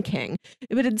prom king.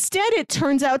 But instead it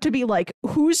turns out to be like,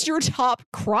 who's your top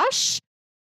crush?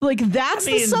 Like that's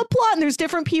the subplot, and there's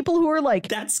different people who are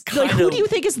like, who do you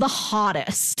think is the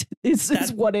hottest?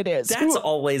 Is what it is. That's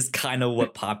always kind of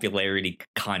what popularity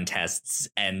contests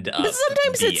end up. But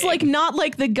sometimes being. It's like not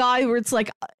like the guy where it's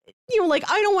like, like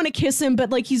I don't want to kiss him,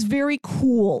 but like he's very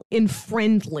cool and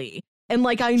friendly. And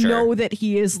like, I know that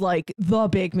he is like the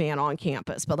big man on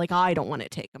campus, but like, I don't want to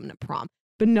take him to prom.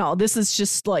 But no, this is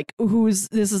just like, this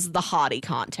is the hottie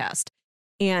contest.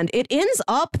 And it ends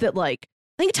up that like,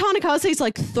 I think Tanikaze's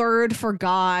like third for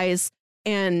guys,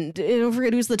 and I don't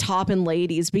forget who's the top in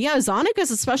ladies. But yeah, Azana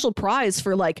gets a special prize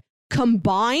for like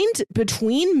combined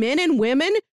between men and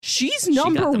women. She's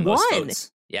number one.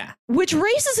 Yeah. Which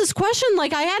raises this question,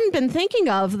 like, I hadn't been thinking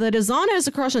of, that Azana has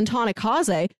a crush on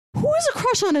Tanikaze. Who has a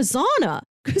crush on Azana?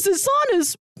 Because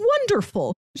Azana's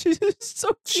wonderful. She's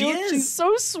so cute. She's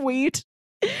so sweet.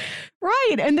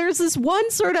 Right. And there's this one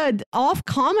sort of off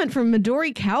comment from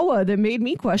Midori Kawa that made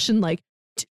me question, like,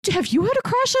 have you had a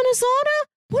crush on Azana?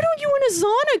 Why don't you and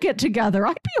Azana get together?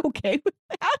 I'd be okay with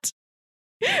that.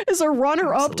 As a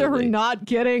runner-up to her not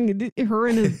getting, her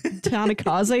and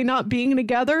Tanikaze not being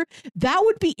together, that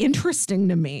would be interesting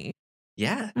to me.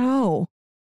 Yeah. Oh,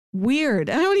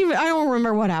 weird. I don't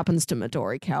remember what happens to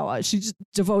Midori Kawa. She just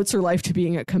devotes her life to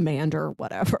being a commander or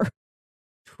whatever.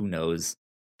 Who knows?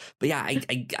 But yeah,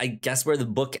 I guess where the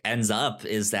book ends up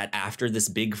is that after this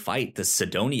big fight, the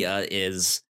Sidonia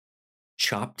is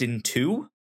chopped in two.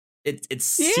 It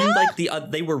seemed like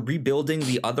they were rebuilding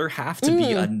the other half to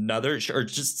be another, or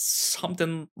just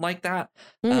something like that.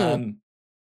 But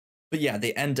yeah,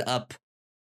 they end up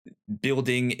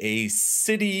building a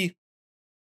city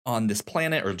on this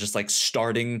planet, or just like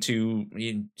starting to,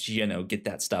 get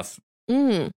that stuff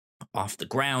off the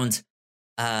ground.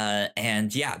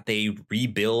 And yeah, they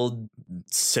rebuild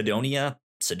Sidonia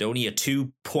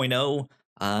 2.0,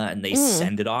 and they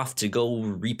send it off to go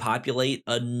repopulate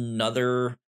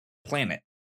another planet.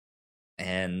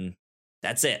 And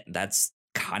that's it. That's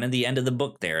kind of the end of the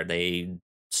book there. They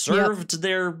served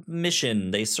their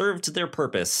mission. They served their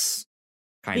purpose,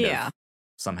 kind of,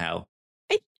 somehow.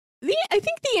 I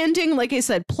think the ending, like I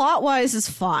said, plot-wise is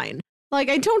fine.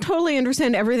 Like, I don't totally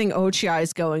understand everything Ochiai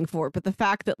is going for, but the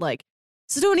fact that, like,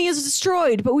 Sidonia is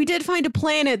destroyed, but we did find a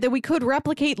planet that we could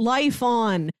replicate life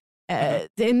on.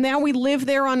 And now we live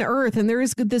there on Earth, and there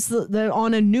is this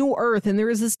on a new Earth, and there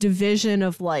is this division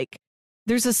of, like,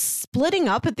 there's a splitting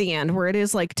up at the end where it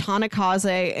is like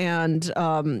Tanikaze and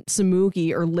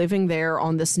Samugi are living there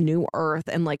on this new Earth,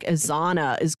 and like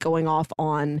Azana is going off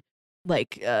on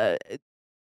like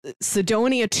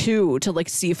Sidonia 2 to like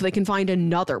see if they can find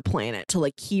another planet to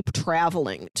like keep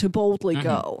traveling to boldly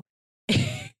go.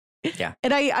 Yeah.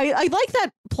 And I like that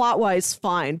plot-wise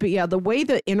fine, but yeah, the way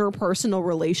the interpersonal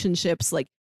relationships like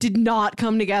did not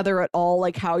come together at all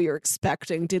like how you're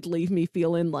expecting did leave me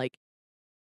feeling like,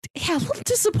 yeah, a little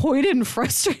disappointed and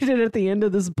frustrated at the end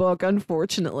of this book,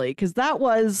 unfortunately, because that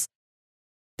was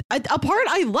a part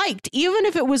I liked, even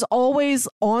if it was always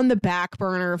on the back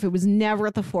burner, if it was never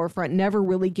at the forefront, never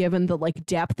really given the like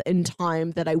depth and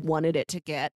time that I wanted it to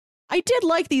get. I did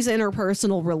like these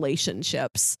interpersonal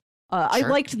relationships. I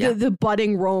liked the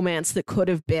budding romance that could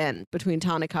have been between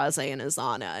Tanikaze and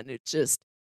Azana, and it just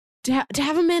to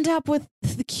have him end up with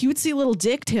the cutesy little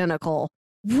dick tentacle.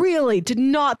 Really did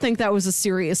not think that was a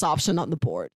serious option on the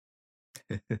board.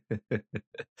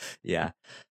 Yeah.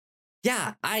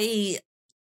 I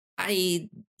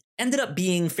ended up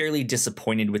being fairly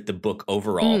disappointed with the book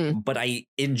overall, but I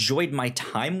enjoyed my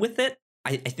time with it.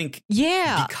 I think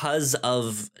because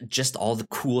of just all the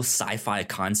cool sci-fi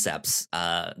concepts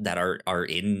that are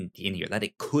in here that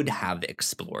it could have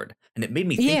explored, and it made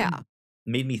me think.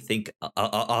 Made me think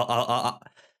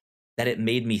that it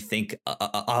made me think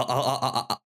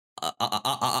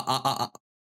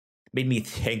made me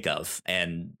think of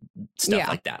and stuff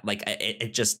like that. Like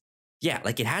it just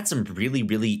like it had some really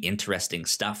really interesting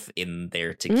stuff in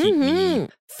there to keep me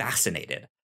fascinated.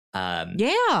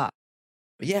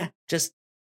 But yeah, just,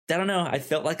 I don't know. I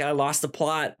felt like I lost the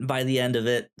plot by the end of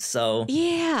it. So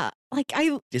yeah, like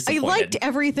I liked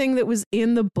everything that was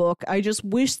in the book. I just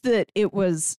wish that it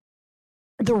was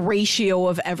the ratio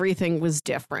of everything was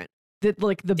different. That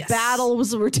like the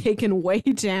battles were taken way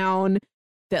down.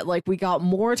 That like we got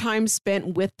more time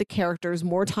spent with the characters,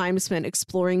 more time spent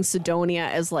exploring Sidonia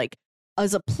as like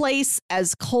as a place,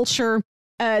 as culture.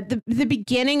 The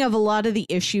beginning of a lot of the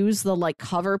issues, the like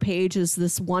cover page is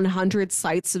this 100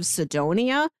 sites of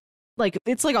Sidonia. Like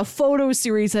it's like a photo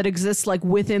series that exists like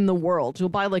within the world. You'll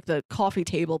buy like the coffee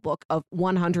table book of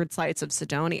 100 sites of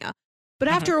Sidonia. But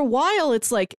after a while,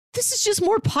 it's like, this is just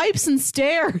more pipes and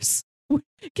stairs. Can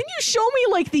you show me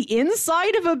like the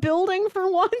inside of a building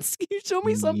for once? Can you show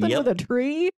me something with a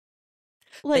tree?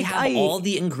 Like they have all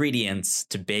the ingredients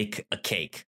to bake a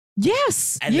cake.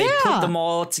 Yes. And they put them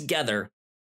all together.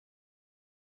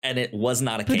 And it was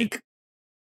not a cake.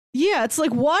 It's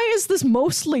like, why is this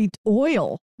mostly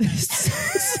oil?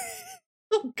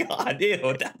 Oh, God.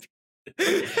 Ew.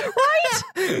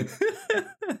 Right?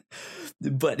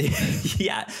 But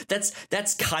yeah,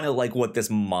 that's kind of like what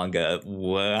this manga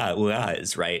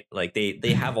was, right? Like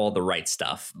they have all the right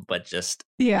stuff, but just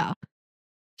you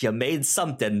made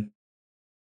something.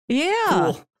 Yeah.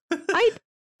 Cool. I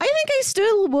think I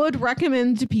still would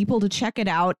recommend to people to check it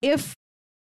out if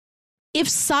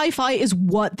sci-fi is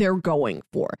what they're going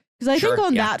for. Because I think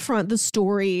on that front, the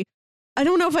story, I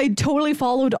don't know if I totally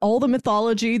followed all the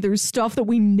mythology. There's stuff that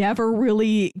we never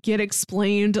really get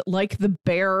explained, like the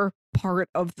bear part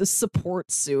of the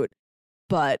support suit.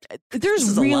 But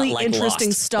there's really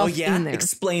interesting stuff in there.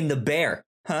 Explain the bear,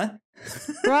 huh?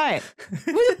 Right.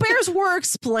 Well, the bears were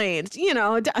explained, you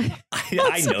know.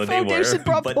 I know they were,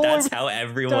 but that's how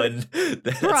everyone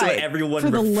what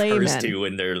everyone refers to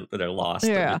when they're lost.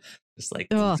 Yeah. Just like,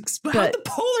 how did the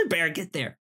polar bear get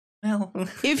there? Well,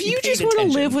 if you just want to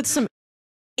live with some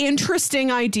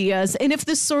interesting ideas, and if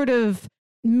this sort of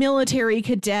military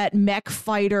cadet mech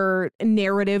fighter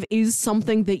narrative is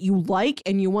something that you like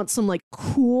and you want some like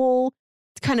cool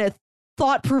kind of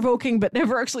thought-provoking but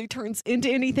never actually turns into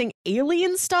anything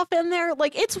alien stuff in there,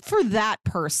 like it's for that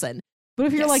person. But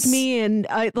if you're like me and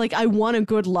I want a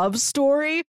good love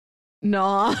story,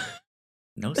 nah.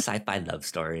 No sci-fi love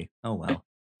story. Oh well.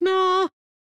 Nah.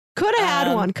 Could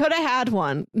have had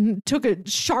one. Took a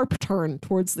sharp turn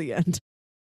towards the end.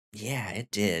 Yeah,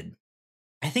 it did.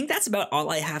 I think that's about all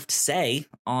I have to say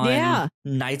on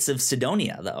Knights of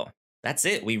Sidonia, though. That's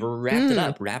it. We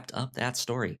wrapped up that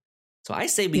story. So I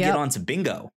say we get on to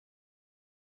bingo.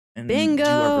 And do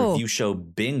our review show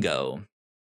bingo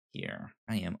here.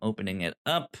 I am opening it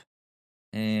up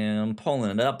and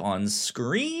pulling it up on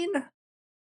screen.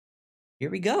 Here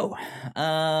we go.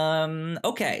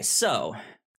 Okay, so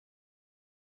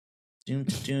do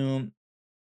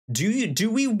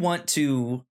we want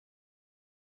to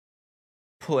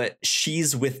put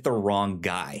she's with the wrong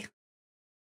guy?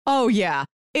 Oh yeah.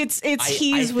 It's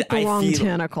he's with the wrong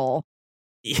tentacle.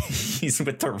 He's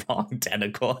with the wrong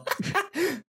tentacle.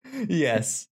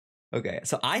 Yes. Okay.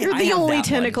 So You're the only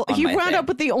tentacle. He wound up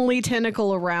with the only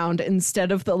tentacle around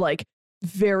instead of the like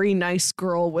very nice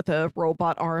girl with a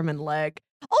robot arm and leg.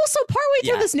 Also, partway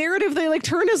through this narrative, they like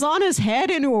turn Azana's head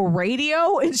into a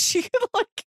radio, and she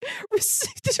like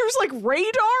there's like radar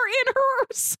in her or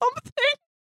something.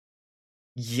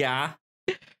 Yeah.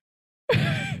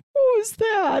 What was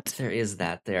that? There is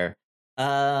that there.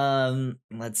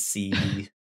 Let's see.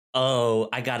 Oh,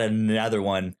 I got another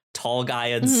one. Tall guy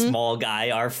and small guy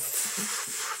are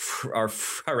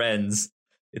friends.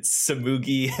 It's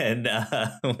Samugi and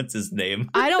what's his name?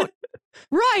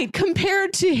 Right.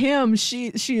 Compared to him,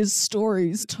 she is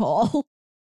stories tall.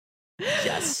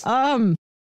 Yes. I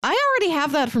already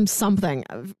have that from something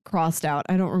I've crossed out.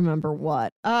 I don't remember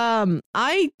what.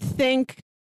 I think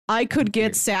I could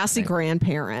get sassy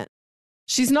grandparent.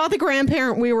 She's not the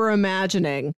grandparent we were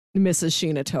imagining, Mrs.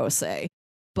 Shinatose,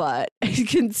 but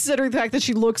consider the fact that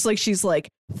she looks like she's like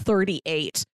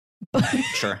 38.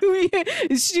 Sure.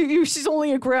 She's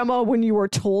only a grandma when you were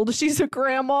told she's a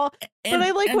grandma. But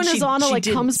I like when Azana like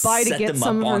comes by to get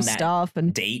some of her stuff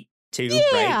and date too.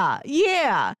 Yeah, right?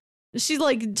 Yeah. She's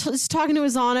like talking to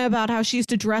Azana about how she used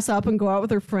to dress up and go out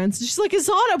with her friends. And she's like,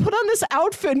 Azana, put on this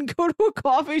outfit and go to a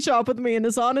coffee shop with me. And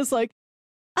Azana's like,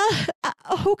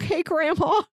 okay,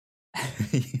 Grandma.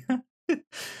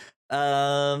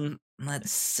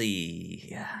 Let's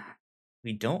see.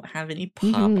 We don't have any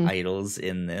pop idols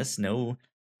in this. No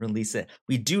release it.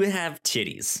 We do have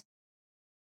titties.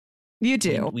 You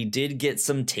do. We did get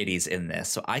some titties in this,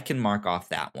 so I can mark off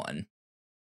that one.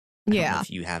 I don't know if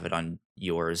you have it on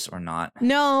yours or not.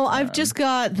 No, I've just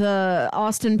got the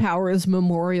Austin Powers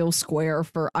Memorial Square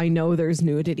for I know there's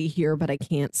nudity here, but I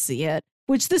can't see it.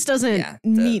 Which this doesn't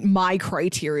meet my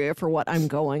criteria for what I'm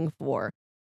going for.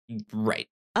 Right.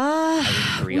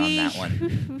 I would agree on that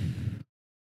one.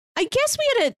 I guess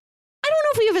we had I don't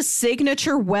know if we have a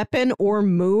signature weapon or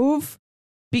move,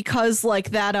 because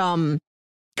like that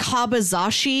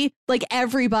Kabazashi, like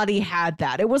everybody had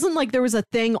that. It wasn't like there was a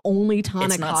thing only Tanakaze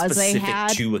it's not specific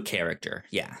had to a character.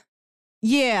 Yeah.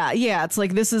 Yeah. It's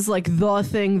like this is like the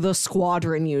thing the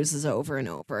squadron uses over and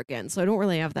over again. So I don't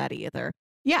really have that either.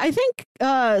 Yeah, I think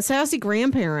sassy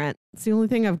grandparent. It's the only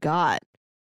thing I've got.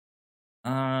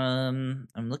 I'm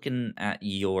looking at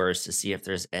yours to see if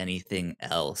there's anything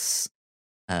else.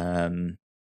 I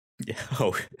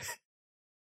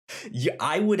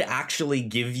would actually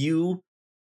give you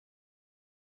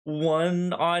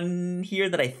one on here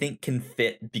that I think can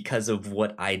fit because of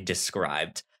what I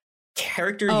described.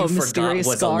 Character you forgot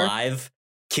was alive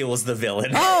kills the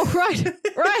villain. Oh, right.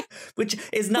 Which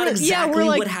is not exactly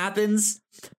what happens,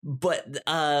 but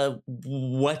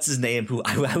what's his name? Who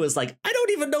I was like, I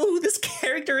don't even know who this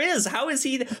character is. How is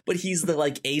he? But he's the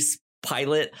like ace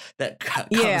pilot that comes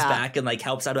back and like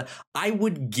helps out. I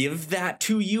would give that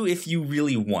to you if you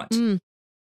really want.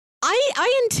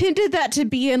 I intended that to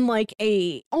be in like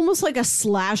almost like a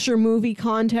slasher movie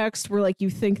context where like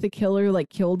you think the killer like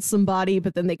killed somebody,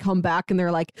 but then they come back and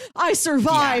they're like, I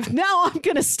survived. Now I'm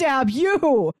going to stab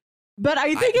you. But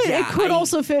I think it could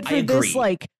also fit for this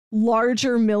like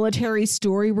larger military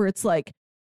story where it's like,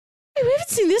 hey, we haven't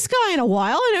seen this guy in a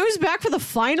while, and it was back for the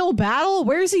final battle.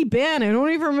 Where's he been? I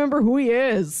don't even remember who he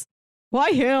is.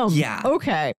 Why him? Yeah.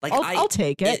 Okay. Like, I'll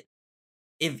take it.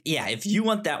 If you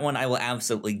want that one, I will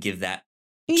absolutely give that.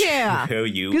 Yeah. To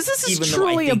you. Because this is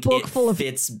truly a book full of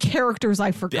characters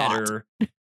I forgot. Better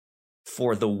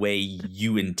for the way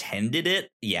you intended it.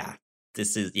 Yeah.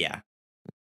 This is, yeah.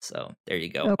 So there you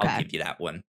go. Okay. I'll give you that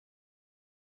one.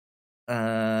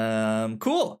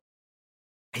 Cool.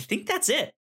 I think that's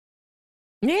it.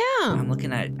 Yeah. I'm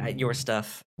looking at your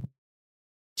stuff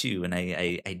too, and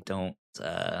I don't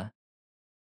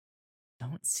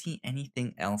see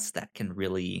anything else that can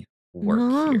really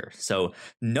work here. So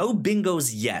no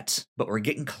bingos yet, but we're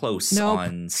getting close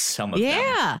on some of them.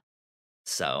 Yeah.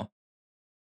 So I'm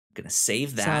gonna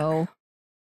save that. So,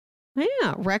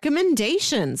 yeah,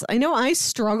 recommendations. I know I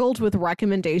struggled with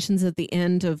recommendations at the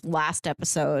end of last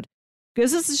episode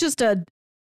because this is just the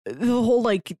whole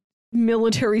like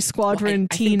military squadron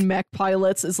teen mech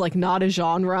pilots is like not a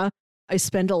genre I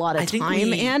spend a lot of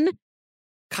time in.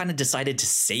 Kind of decided to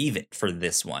save it for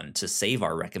this one, to save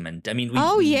our recommend. I mean,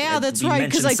 that's right,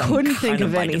 because I couldn't think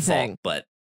of anything. Default, but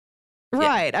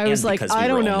right, I was like, I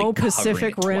don't know,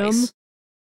 Pacific Rim.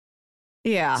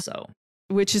 Yeah, so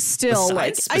which is still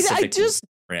like I just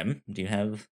Rim. Do you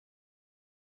have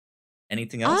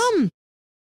anything else?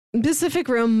 Pacific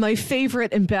Rim, my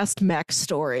favorite and best mech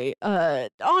story.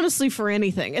 Honestly, for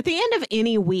anything. At the end of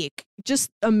any week, just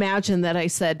imagine that I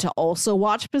said to also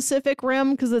watch Pacific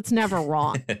Rim, because it's never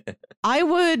wrong. I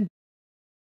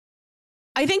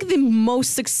think the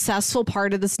most successful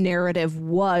part of this narrative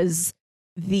was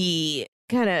the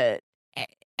kind of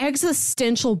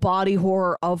existential body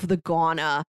horror of the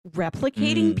Ghana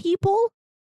replicating people.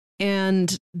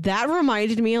 And that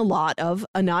reminded me a lot of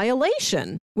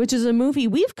Annihilation, which is a movie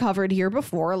we've covered here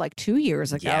before, like 2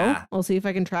 years ago. Yeah. I'll see if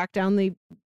I can track down the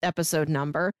episode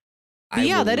number. But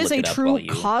yeah, that is a true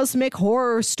cosmic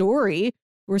horror story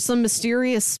where some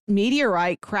mysterious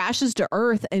meteorite crashes to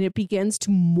Earth and it begins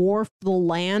to morph the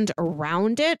land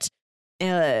around it.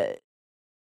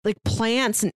 Like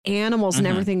plants and animals and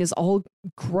everything is all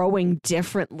growing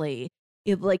differently.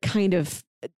 It like kind of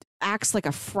acts like a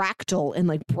fractal and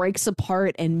like breaks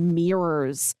apart and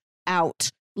mirrors out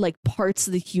like parts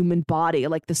of the human body.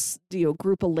 Like this,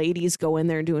 group of ladies go in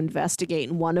there to investigate,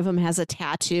 and one of them has a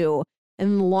tattoo.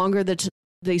 And the longer that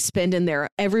they spend in there,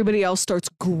 everybody else starts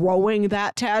growing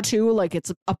that tattoo like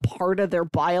it's a part of their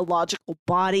biological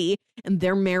body, and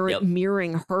they're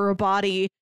mirroring her body.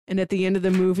 And at the end of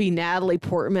the movie, Natalie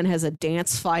Portman has a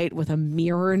dance fight with a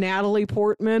mirror Natalie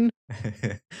Portman.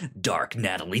 Dark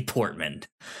Natalie Portman.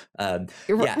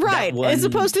 Right. As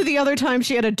opposed to the other time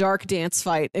she had a dark dance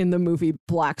fight in the movie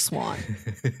Black Swan.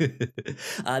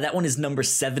 That one is number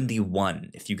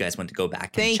 71, if you guys want to go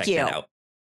back and check that out.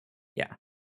 Yeah.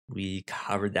 We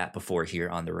covered that before here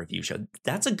on the review show.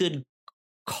 That's a good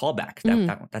callback.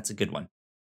 That's a good one.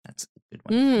 That's a good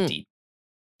one. Indeed.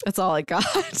 That's all I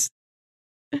got.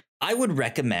 I would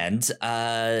recommend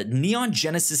Neon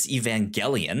Genesis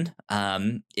Evangelion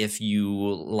if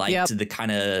you liked the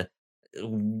kind of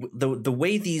the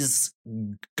way these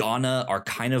Ghana are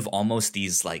kind of almost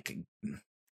these like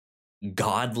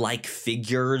godlike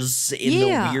figures in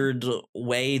the weird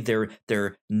way.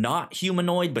 They're not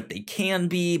humanoid, but they can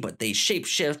be, but they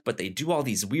shapeshift, but they do all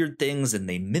these weird things and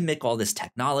they mimic all this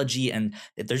technology, and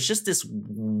there's just this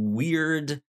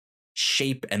weird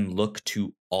shape and look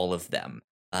to all of them.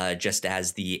 Just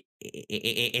as the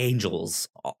angels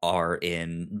are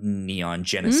in Neon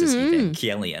Genesis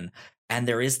Evangelion. And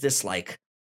there is this like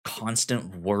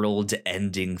constant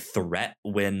world-ending threat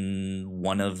when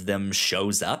one of them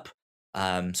shows up.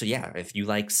 So yeah, if you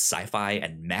like sci-fi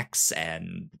and mechs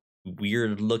and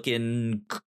weird-looking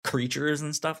creatures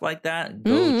and stuff like that,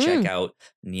 go check out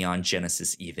Neon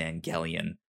Genesis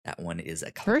Evangelion. That one is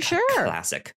a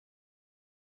classic.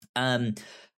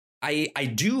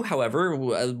 I do, however,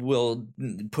 will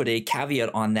put a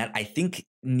caveat on that. I think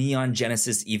Neon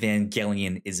Genesis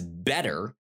Evangelion is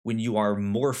better when you are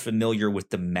more familiar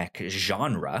with the mech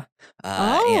genre.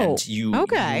 And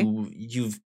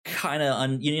you've kind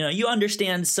of, you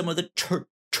understand some of the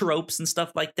tropes and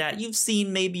stuff like that. You've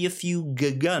seen maybe a few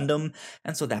Gundam.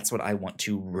 And so that's what I want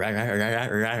to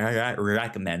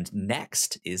recommend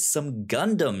next is some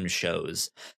Gundam shows.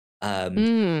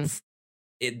 The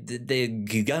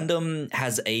Gundam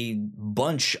has a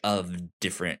bunch of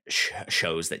different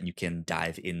shows that you can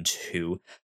dive into.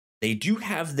 They do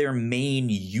have their main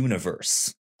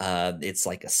universe. It's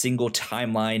like a single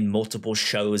timeline, multiple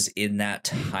shows in that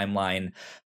timeline.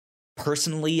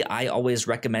 personally, I always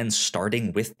recommend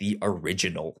starting with the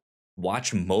original.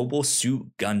 Watch Mobile Suit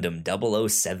Gundam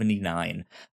 0079.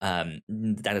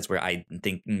 That is where I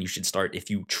think you should start if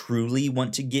you truly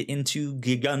want to get into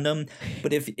Gundam.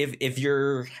 But if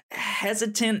you're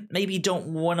hesitant, maybe don't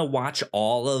want to watch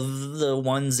all of the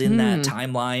ones in that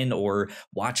timeline, or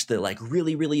watch the like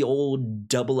really, really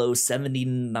old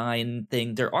 0079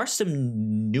 thing, there are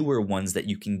some newer ones that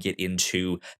you can get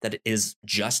into that is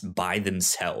just by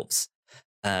themselves.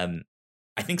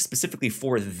 I think specifically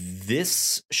for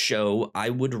this show, I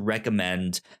would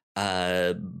recommend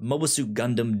Mobile Suit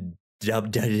Gundam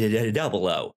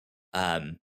 00,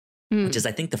 which is,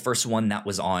 I think, the first one that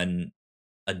was on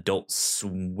Adult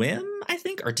Swim, I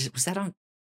think? Or was that on...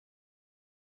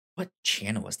 What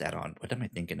channel was that on? What am I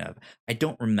thinking of? I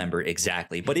don't remember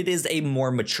exactly, but it is a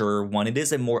more mature one. It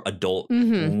is a more adult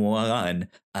one.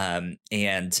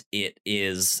 And it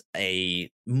is a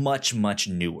much, much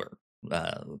newer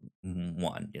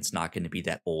one. It's not going to be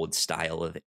that old style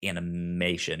of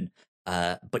animation.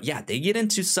 But yeah, they get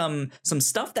into some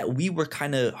stuff that we were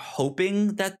kind of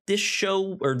hoping that this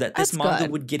show or that this manga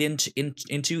would get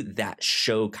into. That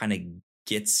show kind of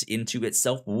gets into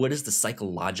itself. What is the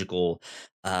psychological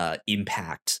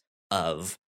impact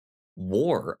of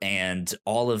war and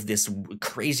all of this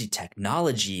crazy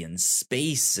technology and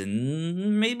space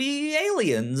and maybe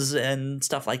aliens and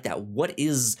stuff like that? What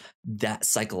is that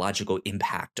psychological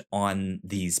impact on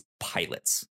these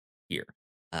pilots here?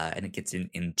 And it gets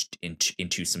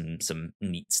into some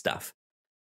neat stuff.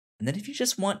 And then if you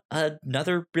just want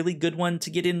another really good one to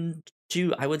get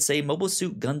into, I would say Mobile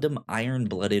Suit Gundam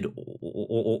Iron-Blooded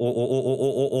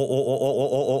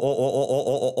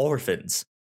Orphans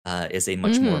is a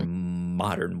much more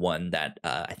modern one that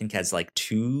I think has like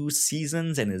 2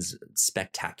 seasons and is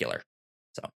spectacular.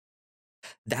 So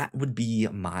that would be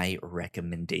my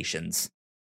recommendations.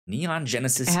 Neon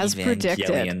Genesis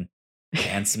Evangelion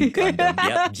and some Gundam.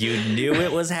 Yep, you knew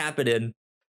it was happening.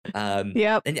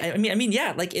 Yep. And I mean,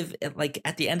 yeah, like if like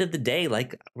at the end of the day,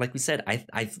 like we said,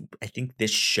 I think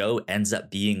this show ends up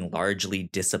being largely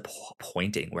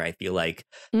disappointing, where I feel like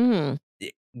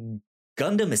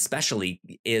Gundam especially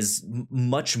is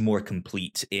much more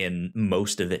complete in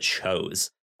most of its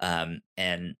shows. And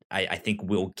I think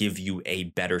we'll give you a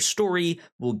better story.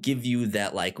 We'll give you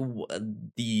that like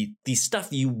the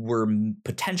stuff you were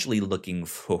potentially looking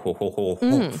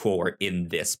for in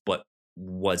this, but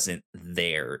wasn't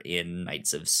there in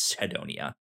Knights of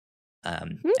Sidonia.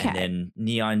 And then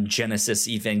Neon Genesis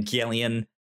Evangelion,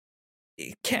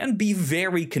 it can be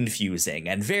very confusing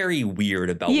and very weird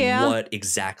about what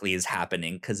exactly is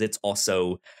happening, because it's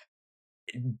also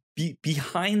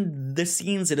behind the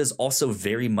scenes. It is also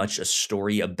very much a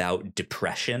story about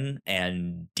depression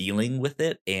and dealing with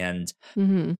it and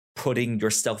putting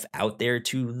yourself out there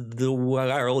to the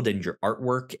world and your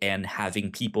artwork and having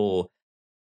people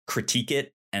critique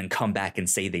it and come back and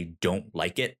say they don't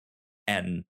like it,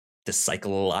 and the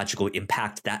psychological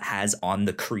impact that has on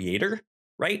the creator,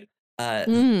 right?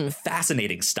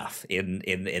 Fascinating stuff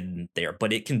in there,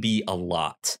 but it can be a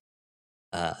lot.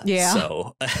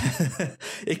 So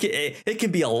it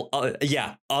can be a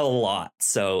lot.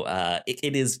 So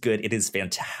it is good. It is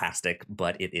fantastic,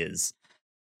 but it is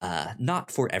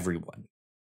not for everyone.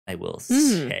 I will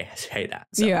say that.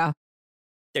 So,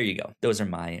 there you go. Those are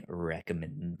my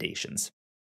recommendations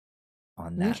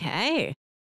on that. Okay.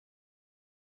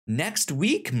 Next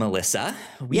week, Melissa,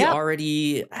 we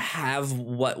already have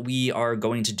what we are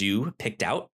going to do picked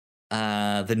out.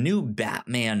 The new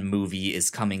Batman movie is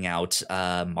coming out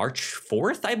March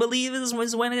 4th, I believe, is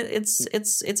when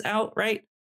it's out, right?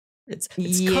 It's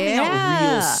coming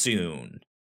out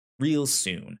real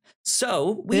soon.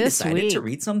 So we decided to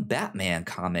read some Batman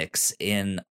comics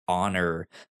in honor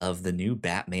of the new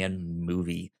Batman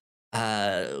movie.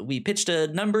 We pitched a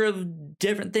number of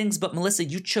different things, but Melissa,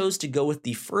 you chose to go with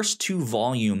the first 2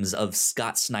 volumes of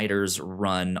Scott Snyder's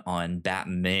run on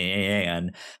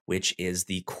Batman, which is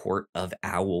the Court of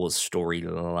Owls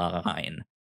storyline.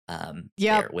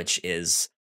 Which is,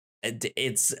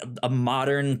 it's a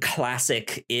modern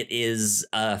classic. It is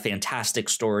a fantastic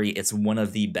story. It's one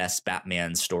of the best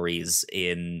Batman stories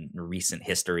in recent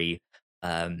history.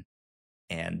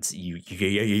 And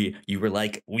you were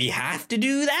like, we have to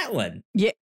do that one.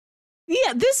 Yeah,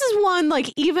 this is one,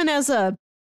 like, even as a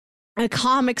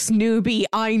comics newbie,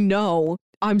 I know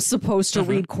I'm supposed to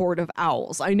read Court of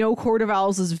Owls. I know Court of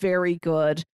Owls is very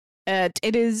good.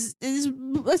 It is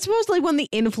supposedly one of the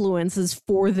influences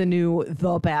for the new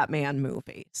The Batman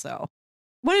movie. So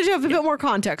wanted to have a bit more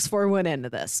context before we went into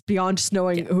this, beyond just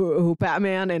knowing who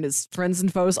Batman and his friends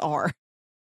and foes are.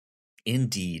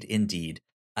 Indeed.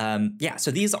 Yeah,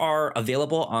 so these are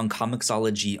available on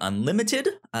Comixology Unlimited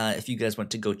if you guys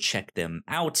want to go check them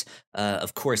out.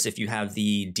 Of course, if you have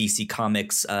the DC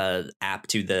Comics app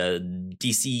to the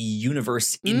DC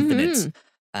Universe Infinite,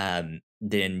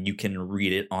 then you can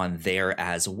read it on there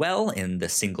as well in the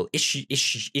single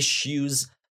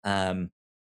issues.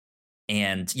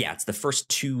 And yeah, it's the first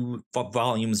 2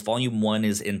 volumes. Volume 1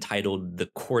 is entitled The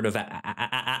Court of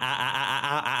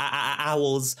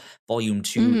Owls. Volume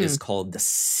 2 is called The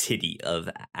City of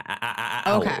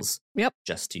Owls. Okay. Yep.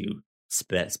 Just to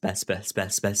specify.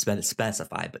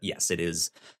 But yes, it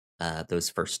is those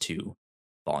first 2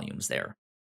 volumes there.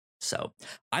 So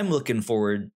I'm looking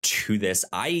forward to this.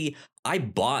 I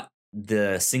bought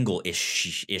the single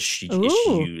issues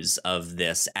of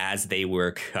this as they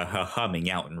were coming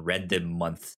out and read them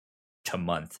month to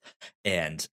month,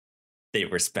 and they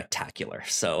were spectacular.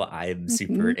 So I'm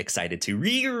super excited to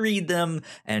reread them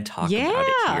and talk about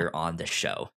it here on the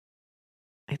show.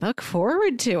 I look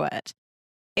forward to it.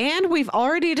 And we've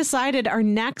already decided our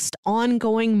next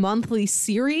ongoing monthly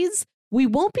series. We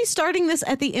won't be starting this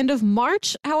at the end of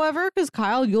March, however, because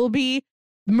Kyle, you'll be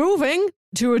moving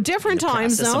to a different time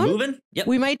zone. Yep.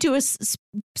 We might do a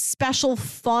special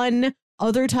fun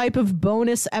other type of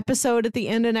bonus episode at the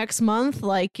end of next month,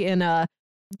 like in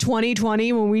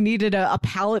 2020 when we needed a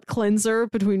palate cleanser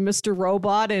between Mr.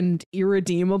 Robot and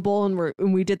Irredeemable,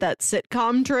 and we did that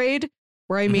sitcom trade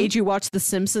where I made you watch The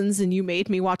Simpsons and you made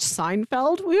me watch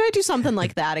Seinfeld. We might do something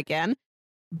like that again.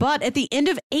 But at the end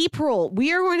of April,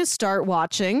 we are going to start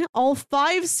watching all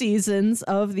 5 seasons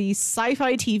of the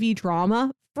sci-fi TV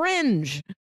drama Fringe.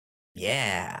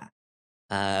 Yeah.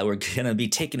 We're going to be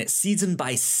taking it season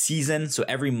by season. So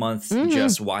every month,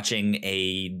 just watching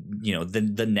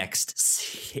the next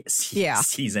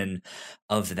season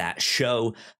of that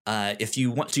show. If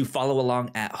you want to follow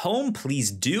along at home,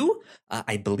 please do.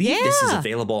 I believe this is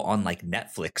available on like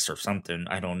Netflix or something.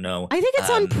 I don't know. I think it's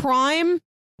on Prime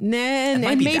and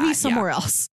maybe somewhere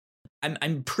else.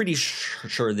 I'm pretty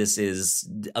sure this is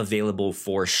available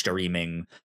for streaming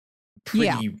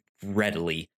pretty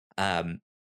readily.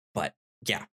 But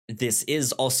yeah, this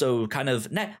is also kind of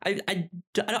I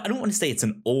don't want to say it's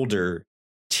an older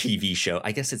TV show.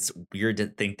 I guess it's weird to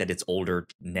think that it's older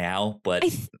now, but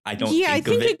I don't think I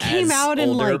think of it came as out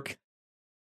older. In like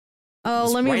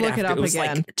let me look it up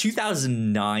again. Like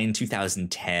 2009,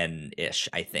 2010 ish,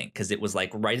 I think, because it was like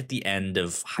right at the end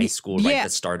of high school, right at the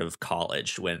start of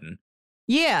college when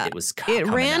it was. It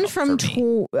ran from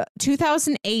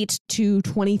 2008 to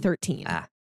 2013.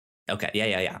 Okay.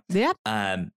 Yeah. Yep.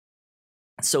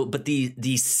 So, but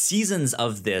the seasons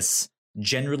of this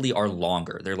generally are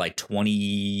longer. They're like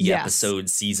 20 episode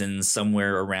seasons,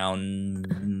 somewhere around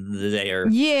there.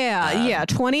 Yeah,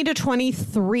 20 to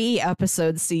 23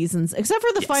 episode seasons, except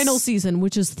for the final season,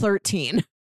 which is 13.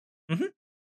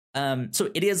 So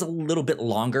it is a little bit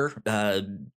longer.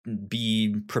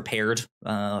 Be prepared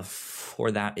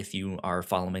for that if you are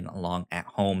following along at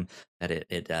home, that it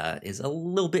is a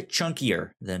little bit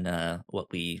chunkier than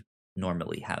what we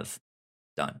normally have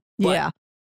done. But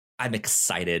I'm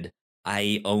excited.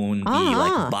 I own the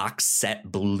like box set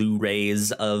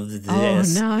Blu-rays of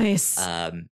this. Oh, nice.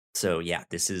 So yeah,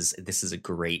 this is a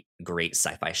great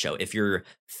sci-fi show. If you're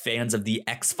fans of the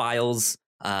X-Files,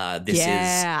 this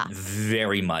is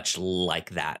very much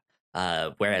like that.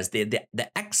 Whereas the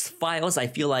X-Files, I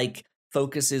feel like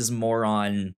focuses more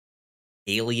on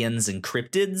aliens and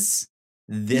cryptids.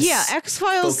 This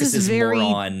X-Files is very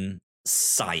more on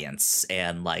science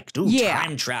and like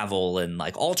time travel and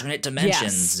like alternate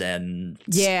dimensions and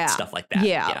stuff like that.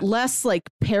 Yeah, less like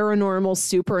paranormal,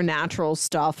 supernatural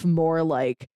stuff, more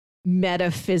like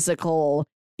metaphysical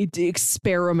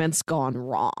experiments gone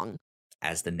wrong.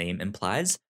 As the name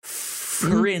implies,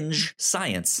 fringe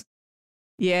science.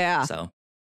 Yeah. So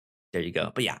there you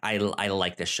go. But yeah, I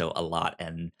like this show a lot,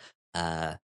 and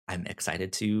I'm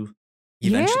excited to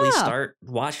eventually start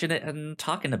watching it and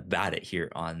talking about it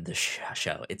here on the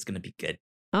show. It's going to be good.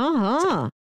 So,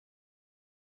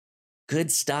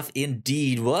 good stuff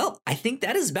indeed. Well, I think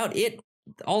that is about it.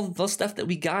 All the stuff that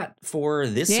we got for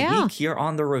this week here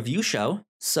on the review show.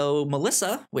 So,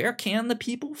 Melissa, where can the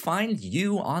people find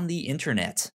you on the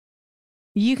internet?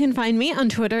 You can find me on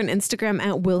Twitter and Instagram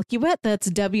at Wilkywit. That's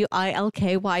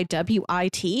WILKYWIT.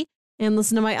 And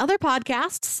listen to my other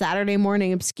podcast, Saturday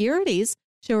Morning Obscurities,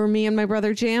 show where me and my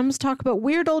brother Jams talk about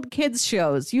weird old kids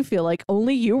shows you feel like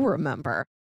only you remember.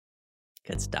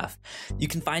 Good stuff. You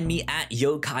can find me at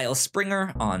Yo Kyle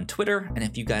Springer on Twitter. And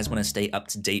if you guys want to stay up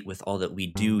to date with all that we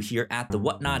do here at The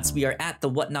Whatnots, we are at The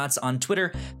Whatnots on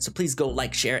Twitter. So please go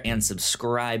like, share, and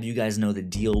subscribe. You guys know the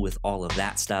deal with all of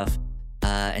that stuff.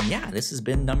 And yeah, this has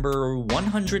been number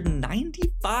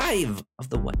 195 of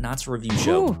the Whatnots Review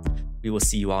Show. Ooh. We will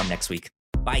see you all next week.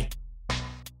 Bye.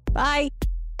 Bye.